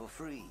wishes for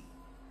free.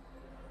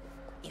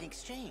 In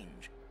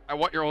exchange, I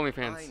want your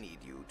OnlyFans. I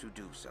need you to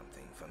do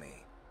something for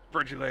me.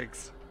 Spread your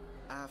legs.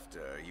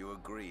 After you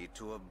agree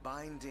to a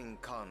binding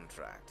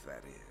contract,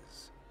 that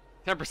is.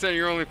 10% of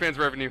your OnlyFans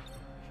revenue.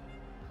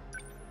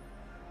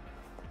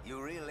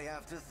 you really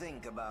have to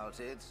think about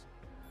it.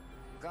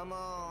 Come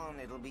on,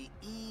 it'll be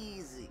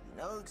easy.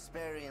 No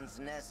experience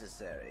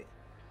necessary.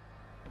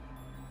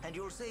 And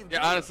you'll save.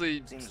 Yeah,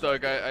 honestly, Seems Stug,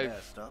 like the I've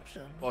best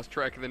option. lost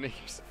track of the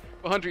names.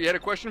 Well, Hunter, you had a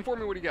question for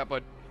me? What do you got,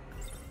 bud?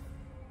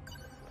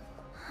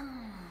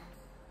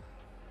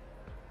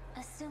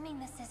 Assuming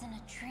this isn't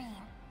a dream,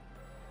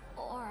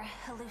 or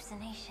a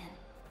hallucination,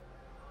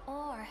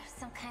 or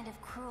some kind of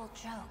cruel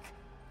joke,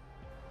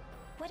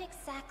 what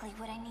exactly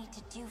would I need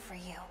to do for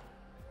you?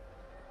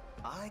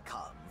 I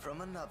come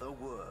from another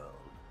world.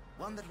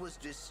 One that was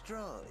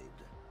destroyed.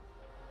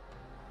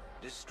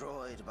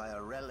 Destroyed by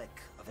a relic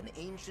of an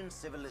ancient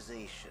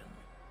civilization.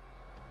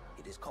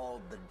 It is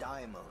called the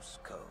Deimos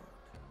Code.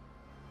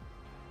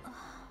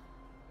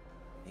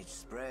 It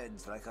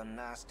spreads like a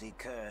nasty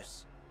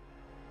curse,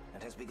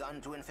 and has begun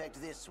to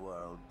infect this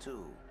world,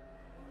 too.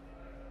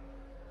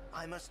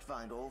 I must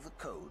find all the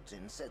codes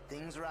and set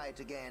things right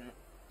again.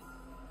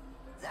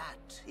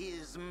 That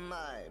is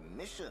my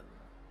mission.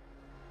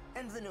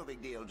 And the no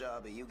big deal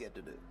jobby you get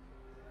to do.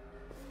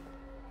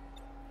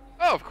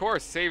 Oh, of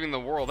course, saving the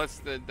world.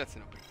 That's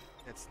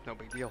no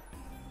big deal.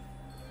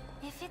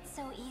 If it's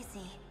so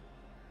easy,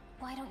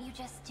 why don't you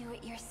just do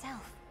it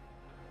yourself?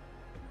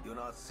 You're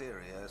not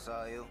serious,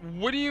 are you?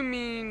 What do you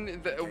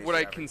mean? Would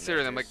I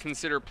consider them? Like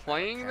consider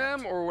playing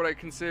them, or would I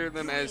consider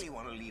them as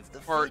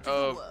part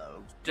of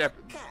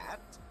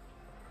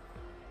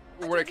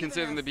or would I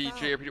consider them to be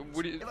JRPG?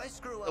 Would you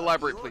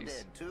elaborate,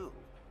 please?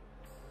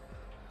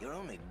 You're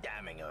only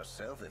damning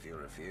yourself if you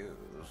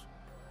refuse.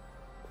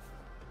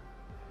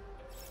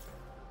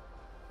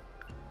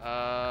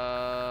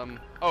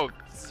 Oh,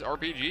 this is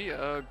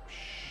RPG?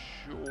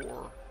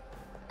 Sure.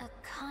 A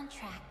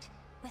contract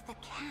with a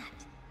cat.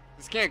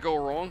 This can't go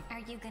wrong. Are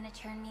you gonna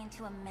turn me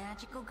into a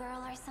magical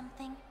girl or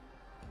something?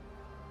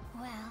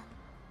 Well,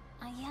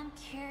 I am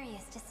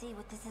curious to see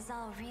what this is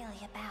all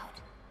really about.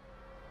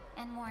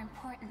 And more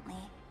importantly,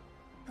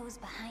 who's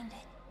behind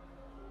it.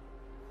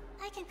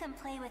 I can come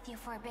play with you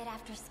for a bit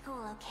after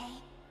school, okay?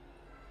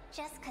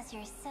 Just 'cause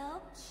you're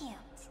so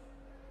cute.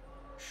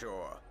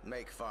 Sure,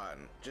 make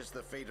fun. Just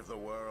the fate of the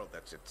world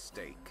that's at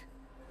stake.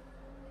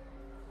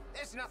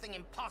 There's nothing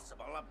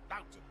impossible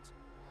about it.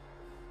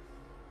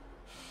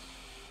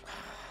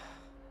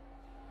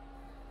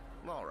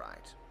 All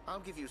right, I'll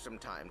give you some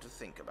time to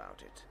think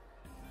about it.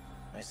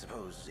 I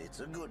suppose it's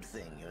a good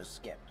thing you're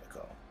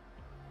skeptical.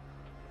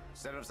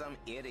 Instead of some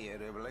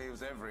idiot who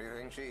believes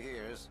everything she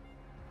hears.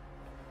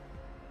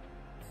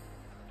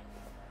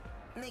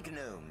 Make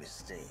no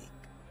mistake.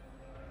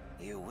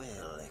 You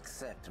will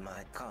accept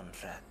my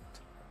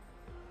contract.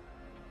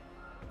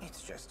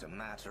 It's just a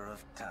matter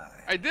of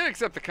time. I did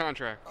accept the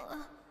contract.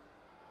 Oh.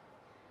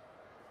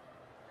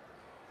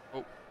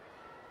 Did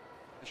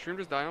the stream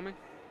just die on me?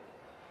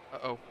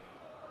 Uh-oh.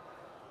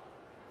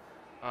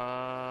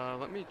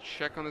 Let me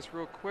check on this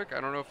real quick.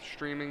 I don't know if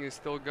streaming is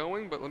still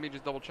going, but let me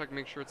just double check and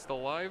make sure it's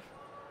still live.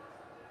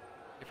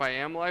 If I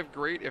am live,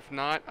 great. If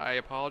not, I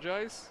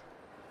apologize.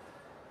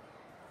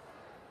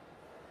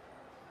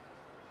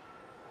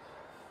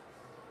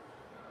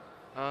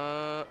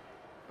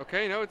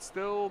 Okay, no, it's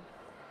still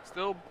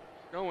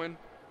going.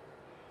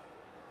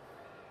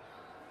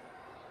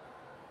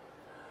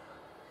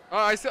 Oh,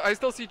 I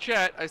still see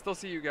chat. I still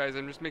see you guys.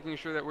 I'm just making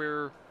sure that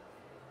we're...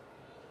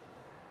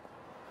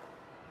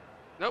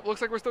 Nope,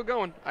 looks like we're still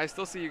going. I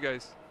still see you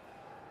guys.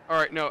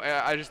 Alright, no,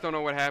 I just don't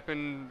know what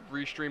happened.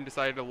 Restream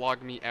decided to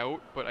log me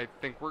out, but I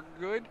think we're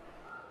good.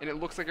 And it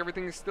looks like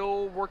everything is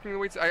still working the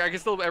way it's... I can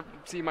still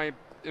see my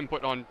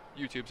input on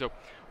YouTube, so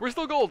we're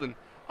still golden.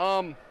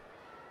 I'm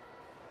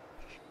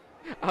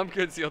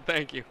good, Seal,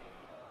 thank you.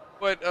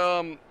 But,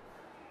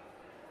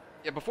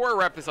 yeah, before I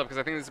wrap this up, because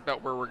I think this is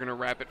about where we're going to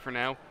wrap it for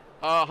now.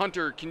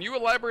 Hunter, can you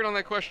elaborate on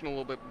that question a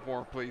little bit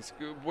more, please?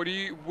 What do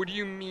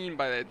you mean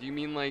by that? Do you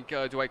mean, like,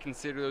 do I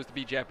consider those to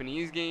be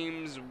Japanese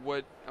games?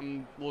 What?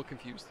 I'm a little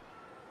confused.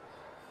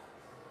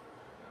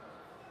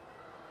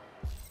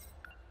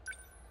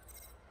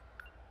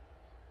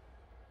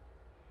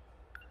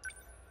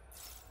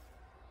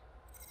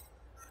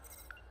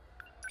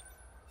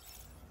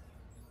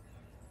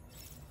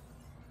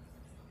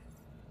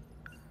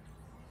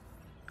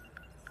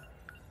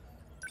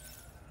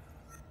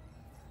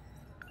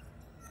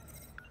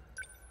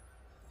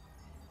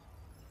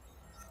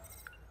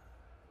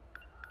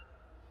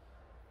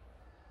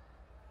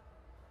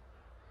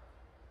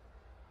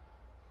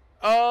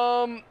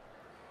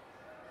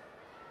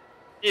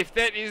 If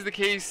that is the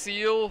case,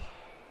 Seal,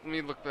 let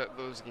me look at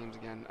those games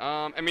again.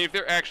 I mean, if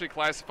they're actually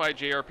classified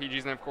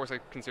JRPGs, then of course I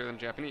consider them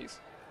Japanese.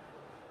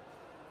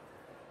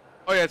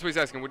 Oh yeah, that's what he's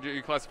asking. Would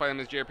you classify them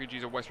as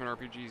JRPGs or Western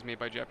RPGs made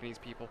by Japanese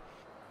people?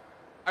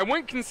 I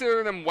wouldn't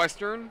consider them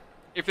Western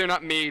if they're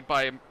not made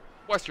by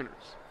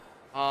Westerners.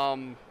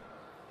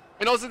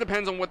 It also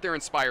depends on what they're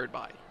inspired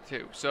by,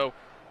 too. So,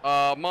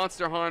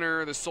 Monster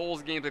Hunter, the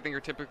Souls games, I think, are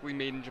typically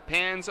made in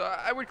Japan, so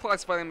I would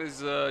classify them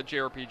as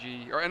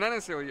JRPG, or not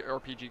necessarily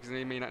RPG, because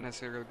they may not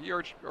necessarily be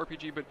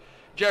RPG, but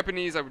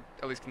Japanese I would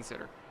at least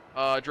consider.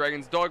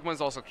 Dragon's Dogma is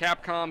also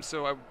Capcom,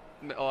 so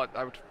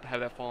I would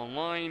have that fall in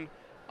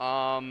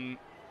line.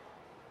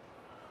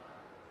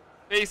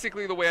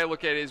 Basically, the way I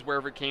look at it is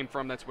wherever it came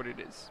from, that's what it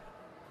is.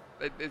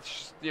 It's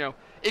just, you know,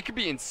 it could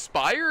be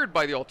inspired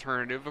by the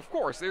alternative, of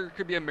course. There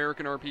could be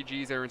American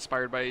RPGs that are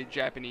inspired by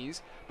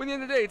Japanese, but at the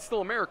end of the day, it's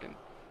still American.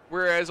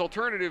 Whereas,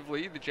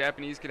 alternatively, the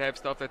Japanese could have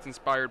stuff that's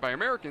inspired by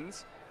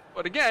Americans,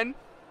 but again,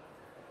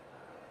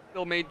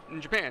 still made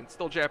in Japan,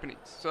 still Japanese.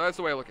 So that's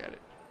the way I look at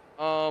it.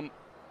 Alright,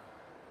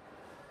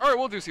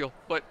 we'll do Seal.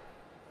 But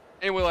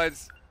anyway,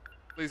 lads,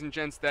 ladies and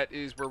gents, that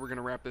is where we're going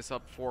to wrap this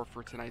up for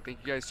tonight. Thank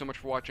you guys so much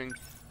for watching.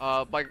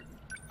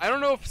 I don't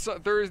know if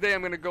Thursday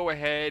I'm going to go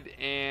ahead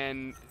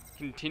and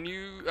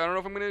continue. I don't know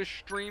if I'm going to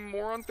stream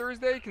more on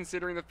Thursday,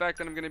 considering the fact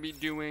that I'm going to be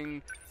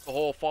doing the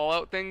whole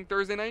Fallout thing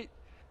Thursday night.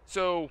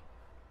 So,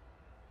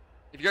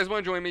 if you guys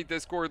want to join me,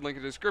 Discord, link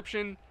in the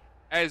description.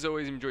 As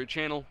always, enjoy the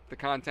channel, the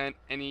content,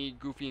 any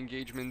goofy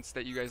engagements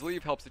that you guys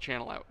leave helps the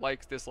channel out.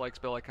 Likes, dislikes,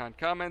 bell icon,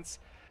 comments.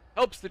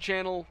 Helps the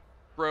channel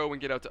grow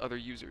and get out to other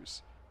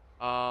users.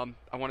 I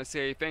want to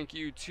say thank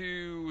you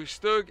to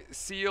Stug,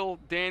 Seal,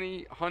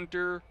 Danny,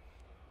 Hunter.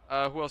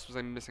 Who else was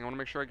I missing? I want to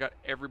make sure I got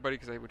everybody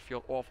because I would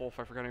feel awful if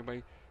I forgot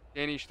anybody.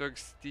 Danny, Stug,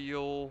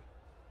 Steel,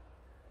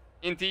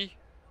 Inti.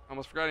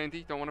 Almost forgot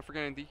Inti. Don't want to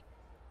forget Inti.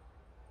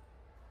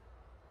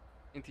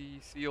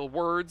 Inti, Seal,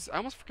 Words. I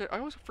always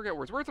forget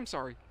Words. Words, I'm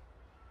sorry.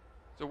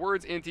 So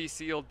Words, Inti,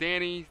 Seal,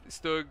 Danny,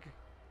 Stug,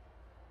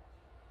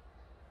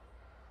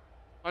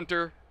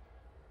 Hunter,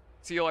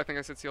 Seal. I think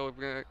I said Seal.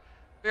 I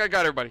think I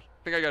got everybody.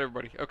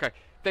 Okay.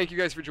 Thank you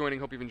guys for joining.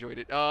 Hope you've enjoyed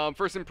it.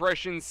 First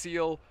impressions,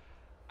 Seal.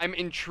 I'm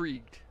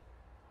intrigued.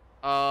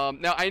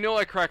 Now, I know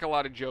I crack a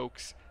lot of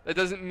jokes. That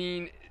doesn't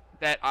mean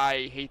that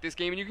I hate this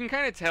game. And you can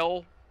kind of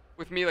tell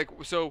with me, like,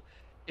 so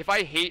if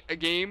I hate a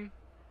game,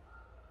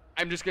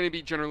 I'm just going to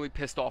be generally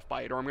pissed off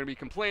by it. Or I'm going to be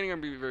complaining.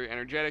 I'm going to be very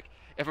energetic.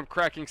 If I'm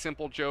cracking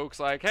simple jokes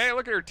like, hey,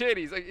 look at her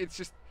titties. Like,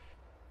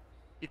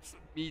 it's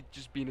me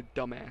just being a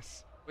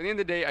dumbass. But at the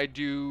end of the day, I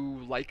do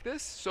like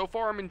this. So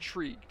far, I'm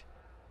intrigued.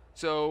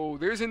 So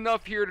there's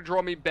enough here to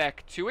draw me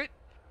back to it.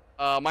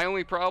 My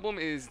only problem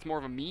is it's more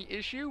of a me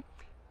issue.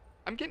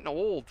 I'm getting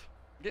old.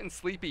 I'm getting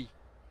sleepy.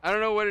 I don't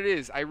know what it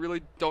is. I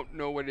really don't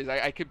know what it is.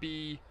 I could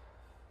be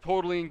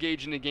totally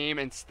engaged in the game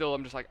and still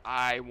I'm just like,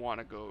 I want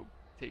to go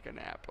take a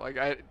nap. Like,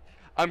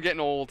 I'm getting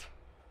old.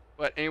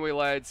 But anyway,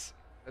 lads,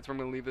 that's where I'm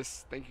going to leave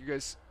this. Thank you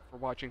guys for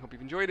watching. Hope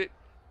you've enjoyed it.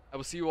 I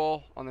will see you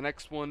all on the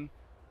next one.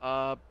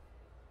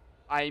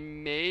 I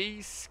may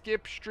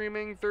skip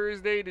streaming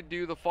Thursday to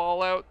do the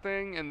Fallout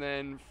thing and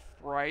then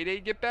Friday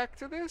get back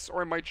to this,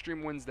 or I might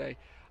stream Wednesday.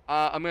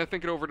 I'm going to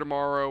think it over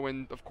tomorrow,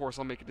 and of course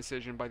I'll make a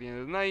decision by the end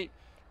of the night.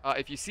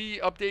 If you see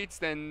updates,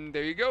 then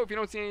there you go. If you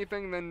don't see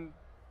anything, then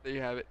there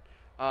you have it.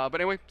 But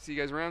anyway, see you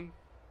guys around.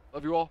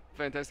 Love you all.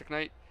 Fantastic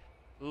night.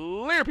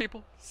 Later,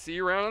 people. See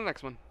you around on the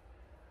next one.